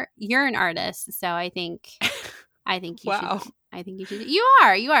 And you're an artist, so I think you wow. should. I think you should. You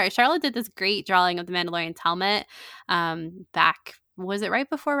are. Charlotte did this great drawing of the Mandalorian's helmet. Back, was it right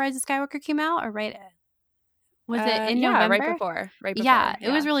before Rise of Skywalker came out, or right? Was it in November? Right before. Yeah,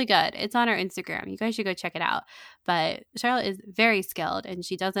 it was really good. It's on our Instagram. You guys should go check it out. But Charlotte is very skilled, and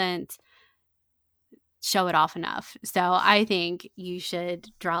she doesn't show it off enough. So I think you should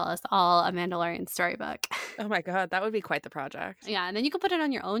draw us all a Mandalorian storybook. Oh my God, that would be quite the project. Yeah, and then you could put it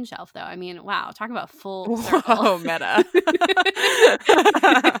on your own shelf, though. I mean, wow, talk about full circle. Whoa, meta.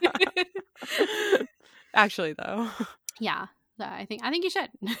 Actually, though. Yeah, so I think you should.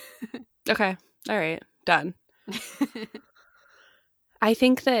 Okay, all right, done. I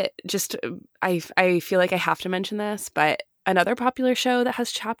think that just I feel like I have to mention this, but another popular show that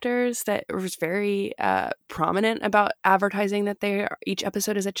has chapters that was very prominent about advertising that each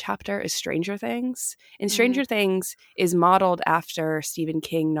episode is a chapter is Stranger Things. And Stranger Things is modeled after Stephen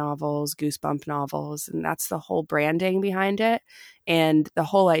King novels, Goosebump novels, and that's the whole branding behind it. And the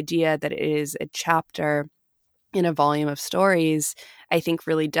whole idea that it is a chapter in a volume of stories, I think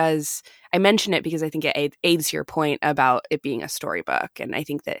really does. I mention it because I think it aids your point about it being a storybook. And I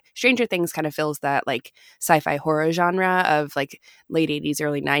think that Stranger Things kind of fills that like sci-fi horror genre of like late 80s,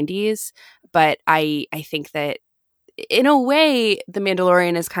 early 90s. But I think that in a way, The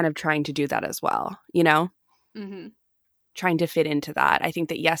Mandalorian is kind of trying to do that as well, you know? Mm-hmm. Trying to fit into that. I think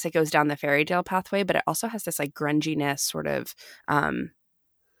that, yes, it goes down the fairy tale pathway, but it also has this like grunginess sort of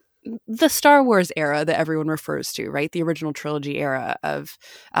the Star Wars era that everyone refers to, right? The original trilogy era of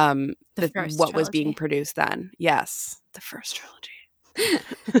what trilogy was being produced then. Yes, the first trilogy.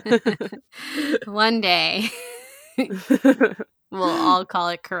 One day we'll all call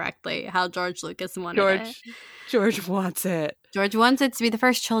it correctly how George Lucas wanted it. George wants it. George wants it to be the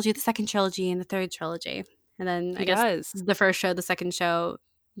first trilogy, the second trilogy, and the third trilogy. And then I guess the first show, the second show,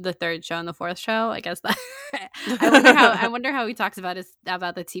 the third show, and the fourth show. I guess that I wonder how he talks about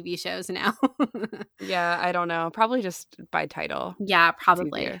the TV shows now. Yeah, I don't know. Probably just by title. Yeah,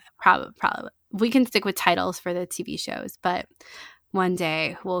 probably. Probably. We can stick with titles for the TV shows, but one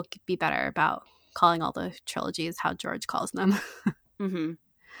day we'll be better about calling all the trilogies how George calls them. Mm-hmm.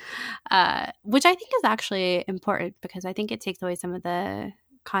 Which I think is actually important because I think it takes away some of the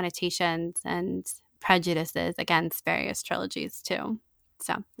connotations and prejudices against various trilogies too.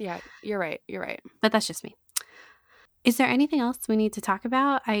 So yeah, you're right. But that's just me. Is there anything else we need to talk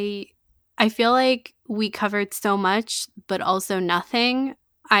about? I feel like we covered so much, but also nothing.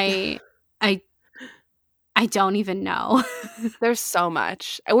 I don't even know. There's so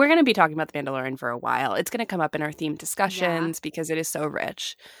much. We're going to be talking about The Mandalorian for a while. It's going to come up in our theme discussions because it is so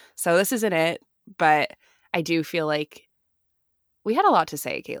rich. So this isn't it, but I do feel like we had a lot to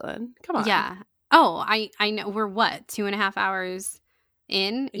say, Caitlin. Come on. Yeah. Oh, I know. We're what, 2.5 hours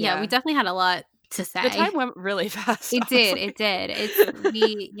in? Yeah, we definitely had a lot to say. The time went really fast. It did.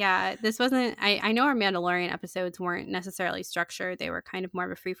 This wasn't, I know our Mandalorian episodes weren't necessarily structured. They were kind of more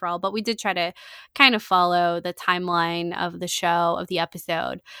of a free-for-all, but we did try to kind of follow the timeline of the show, of the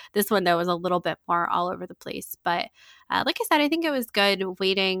episode. This one, though, was a little bit more all over the place. But like I said, I think it was good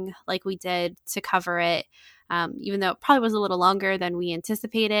waiting like we did to cover it. Even though it probably was a little longer than we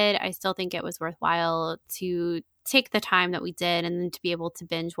anticipated, I still think it was worthwhile to take the time that we did and then to be able to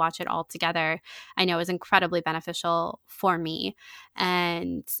binge watch it all together, I know is incredibly beneficial for me.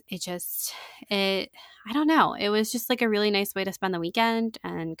 And I don't know. It was just like a really nice way to spend the weekend,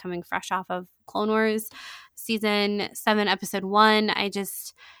 and coming fresh off of Clone Wars season 7, episode 1,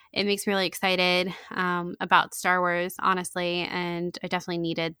 it makes me really excited about Star Wars, honestly. And I definitely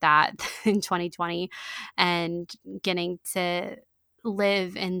needed that in 2020, and getting to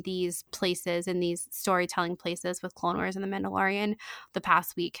live in these places, in these storytelling places with Clone Wars and The Mandalorian the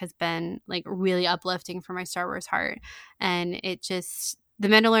past week has been like really uplifting for my Star Wars heart. And The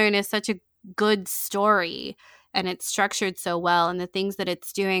Mandalorian is such a good story, and it's structured so well, and the things that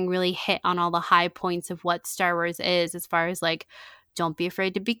it's doing really hit on all the high points of what Star Wars is, as far as like, don't be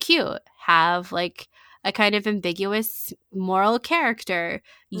afraid to be cute, have like a kind of ambiguous moral character,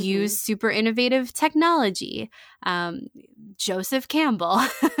 use super innovative technology, Joseph Campbell,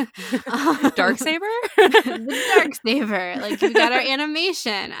 Darksaber, the Darksaber. Like, we've got our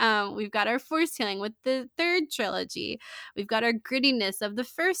animation, we've got our force healing with the 3rd trilogy, we've got our grittiness of the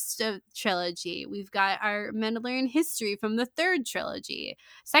 1st trilogy, we've got our Mandalorian history from the 3rd trilogy,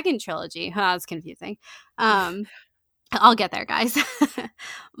 2nd trilogy. It's confusing. I'll get there, guys.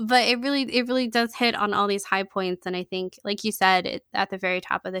 But it really does hit on all these high points. And I think, like you said, at the very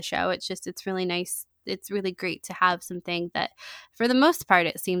top of the show, it's really nice. It's really great to have something that, for the most part,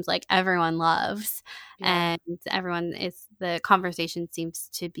 it seems like everyone loves. Yeah. And the conversation seems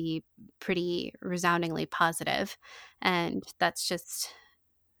to be pretty resoundingly positive. And that's just,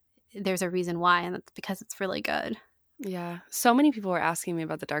 there's a reason why, and that's because it's really good. Yeah. So many people were asking me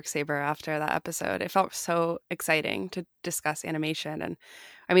about the Darksaber after that episode. It felt so exciting to discuss animation. And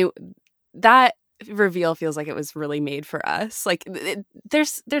I mean, that reveal feels like it was really made for us. Like,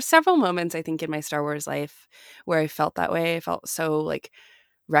 there's several moments, I think, in my Star Wars life where I felt that way. I felt so like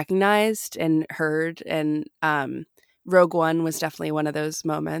recognized and heard. And Rogue One was definitely one of those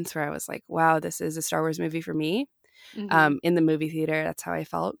moments where I was like, wow, this is a Star Wars movie for me. Mm-hmm. In the movie theater, that's how I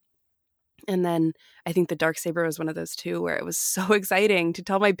felt. And then I think the Darksaber was one of those too, where it was so exciting to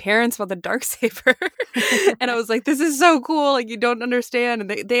tell my parents about the Darksaber. And I was like, this is so cool. Like, you don't understand. And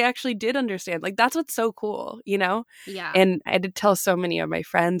they actually did understand. Like, that's what's so cool, you know? Yeah. And I had to tell so many of my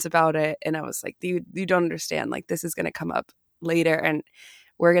friends about it. And I was like, you don't understand. Like, this is going to come up later. And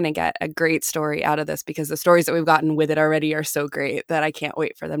we're going to get a great story out of this, because the stories that we've gotten with it already are so great that I can't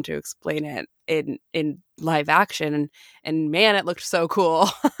wait for them to explain it in live action. And man, it looked so cool.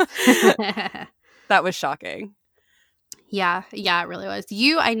 That was shocking. Yeah, it really was.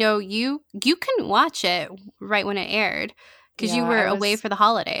 I know you couldn't watch it right when it aired because you were away for the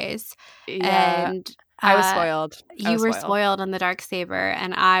holidays. Yeah, and I was spoiled. You were spoiled on the Darksaber,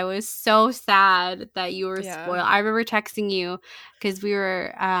 and I was so sad that you were spoiled. I remember texting you because we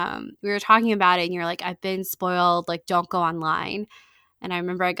were talking about it, and you're like, "I've been spoiled. Like, don't go online." And I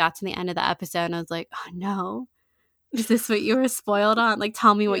remember I got to the end of the episode, and I was like, "Oh no, is this what you were spoiled on? Like,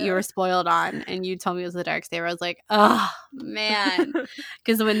 tell me what you were spoiled on." And you told me it was the Darksaber. I was like, "Oh man,"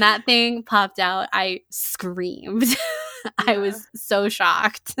 because when that thing popped out, I screamed. I was so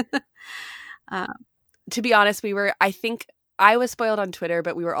shocked. To be honest, I think I was spoiled on Twitter,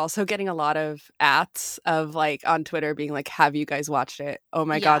 but we were also getting a lot of ats of like on Twitter being like, have you guys watched it? Oh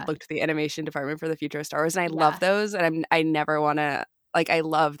my God, look to the animation department for the future of Star Wars. And I love those. And I never want to, like, I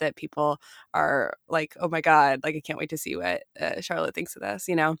love that people are like, oh my God, like, I can't wait to see what Charlotte thinks of this,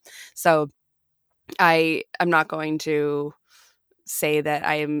 you know? So I'm not going to say that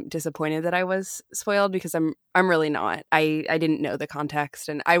I am disappointed that I was spoiled, because I'm really not. I didn't know the context,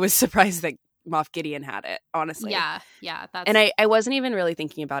 and I was surprised that Moff Gideon had it, honestly. Yeah. And I wasn't even really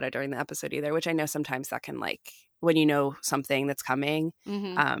thinking about it during the episode either, which I know sometimes that can, like, when you know something that's coming,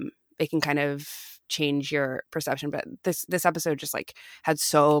 it can kind of change your perception. But this episode just like had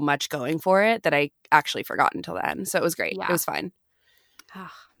so much going for it that I actually forgot until then. So it was great. Yeah. It was fine.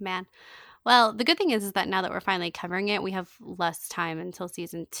 Oh, man. Well, the good thing is that now that we're finally covering it, we have less time until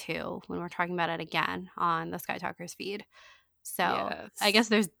season 2 when we're talking about it again on the Sky Talkers feed. So I guess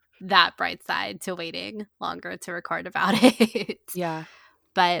there's that bright side to waiting longer to record about it. Yeah.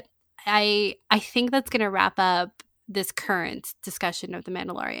 But I think that's going to wrap up this current discussion of The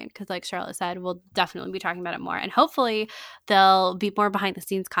Mandalorian, because like Charlotte said, we'll definitely be talking about it more, and hopefully there'll be more behind the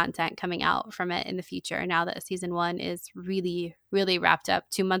scenes content coming out from it in the future now that season 1 is really, really wrapped up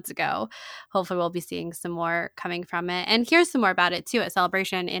 2 months ago. Hopefully we'll be seeing some more coming from it and hear some more about it too at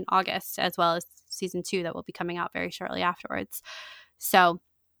Celebration in August, as well as season 2 that will be coming out very shortly afterwards. So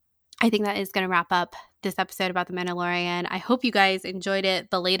I think that is going to wrap up this episode about The Mandalorian. I hope you guys enjoyed it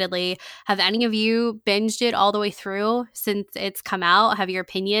belatedly. Have any of you binged it all the way through since it's come out? Have your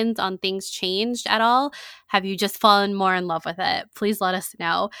opinions on things changed at all? Have you just fallen more in love with it? Please let us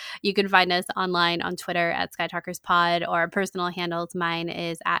know. You can find us online on Twitter at SkyTalkersPod, or our personal handles. Mine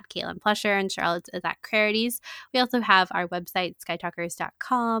is at Caitlin Plusher and Charlotte's is at Clarities. We also have our website,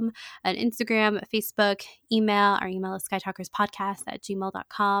 skytalkers.com, an Instagram, Facebook, email. Our email is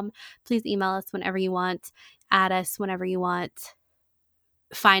skytalkerspodcast@gmail.com. Please email us whenever you want. Add us whenever you want.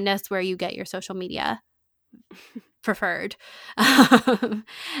 Find us where you get your social media preferred. And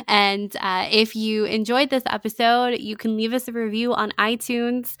if you enjoyed this episode, you can leave us a review on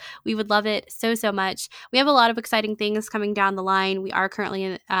iTunes. We would love it so, so much. We have a lot of exciting things coming down the line. We are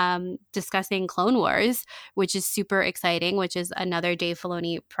currently discussing Clone Wars, which is super exciting, which is another Dave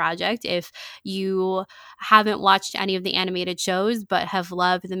Filoni project. If you haven't watched any of the animated shows but have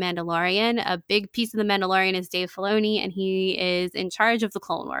loved The Mandalorian, a big piece of The Mandalorian is Dave Filoni, and he is in charge of the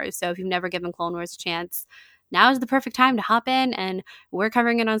Clone Wars. So if you've never given Clone Wars a chance, now is the perfect time to hop in, and we're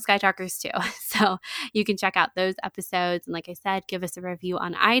covering it on Sky Talkers too. So you can check out those episodes. And like I said, give us a review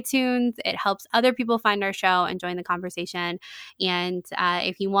on iTunes. It helps other people find our show and join the conversation. And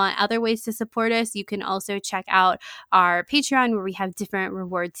if you want other ways to support us, you can also check out our Patreon, where we have different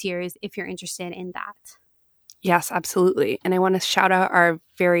reward tiers if you're interested in that. Yes, absolutely. And I want to shout out our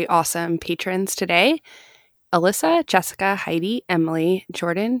very awesome patrons today: Alyssa, Jessica, Heidi, Emily,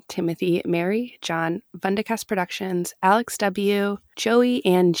 Jordan, Timothy, Mary, John, Vundacast Productions, Alex W., Joey,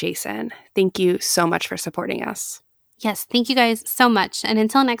 and Jason. Thank you so much for supporting us. Yes, thank you guys so much. And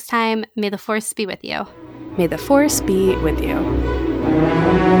until next time, may the Force be with you. May the Force be with you.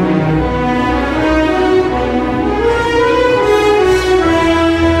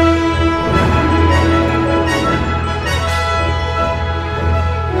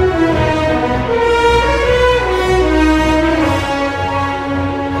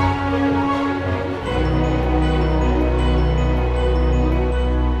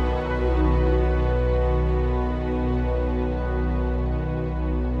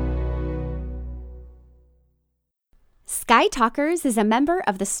 Sky Talkers is a member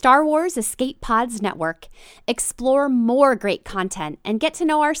of the Star Wars Escape Pods Network. Explore more great content and get to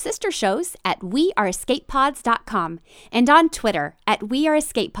know our sister shows at weareescapepods.com and on Twitter at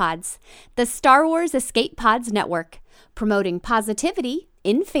weareescapepods. The Star Wars Escape Pods Network, promoting positivity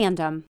in fandom.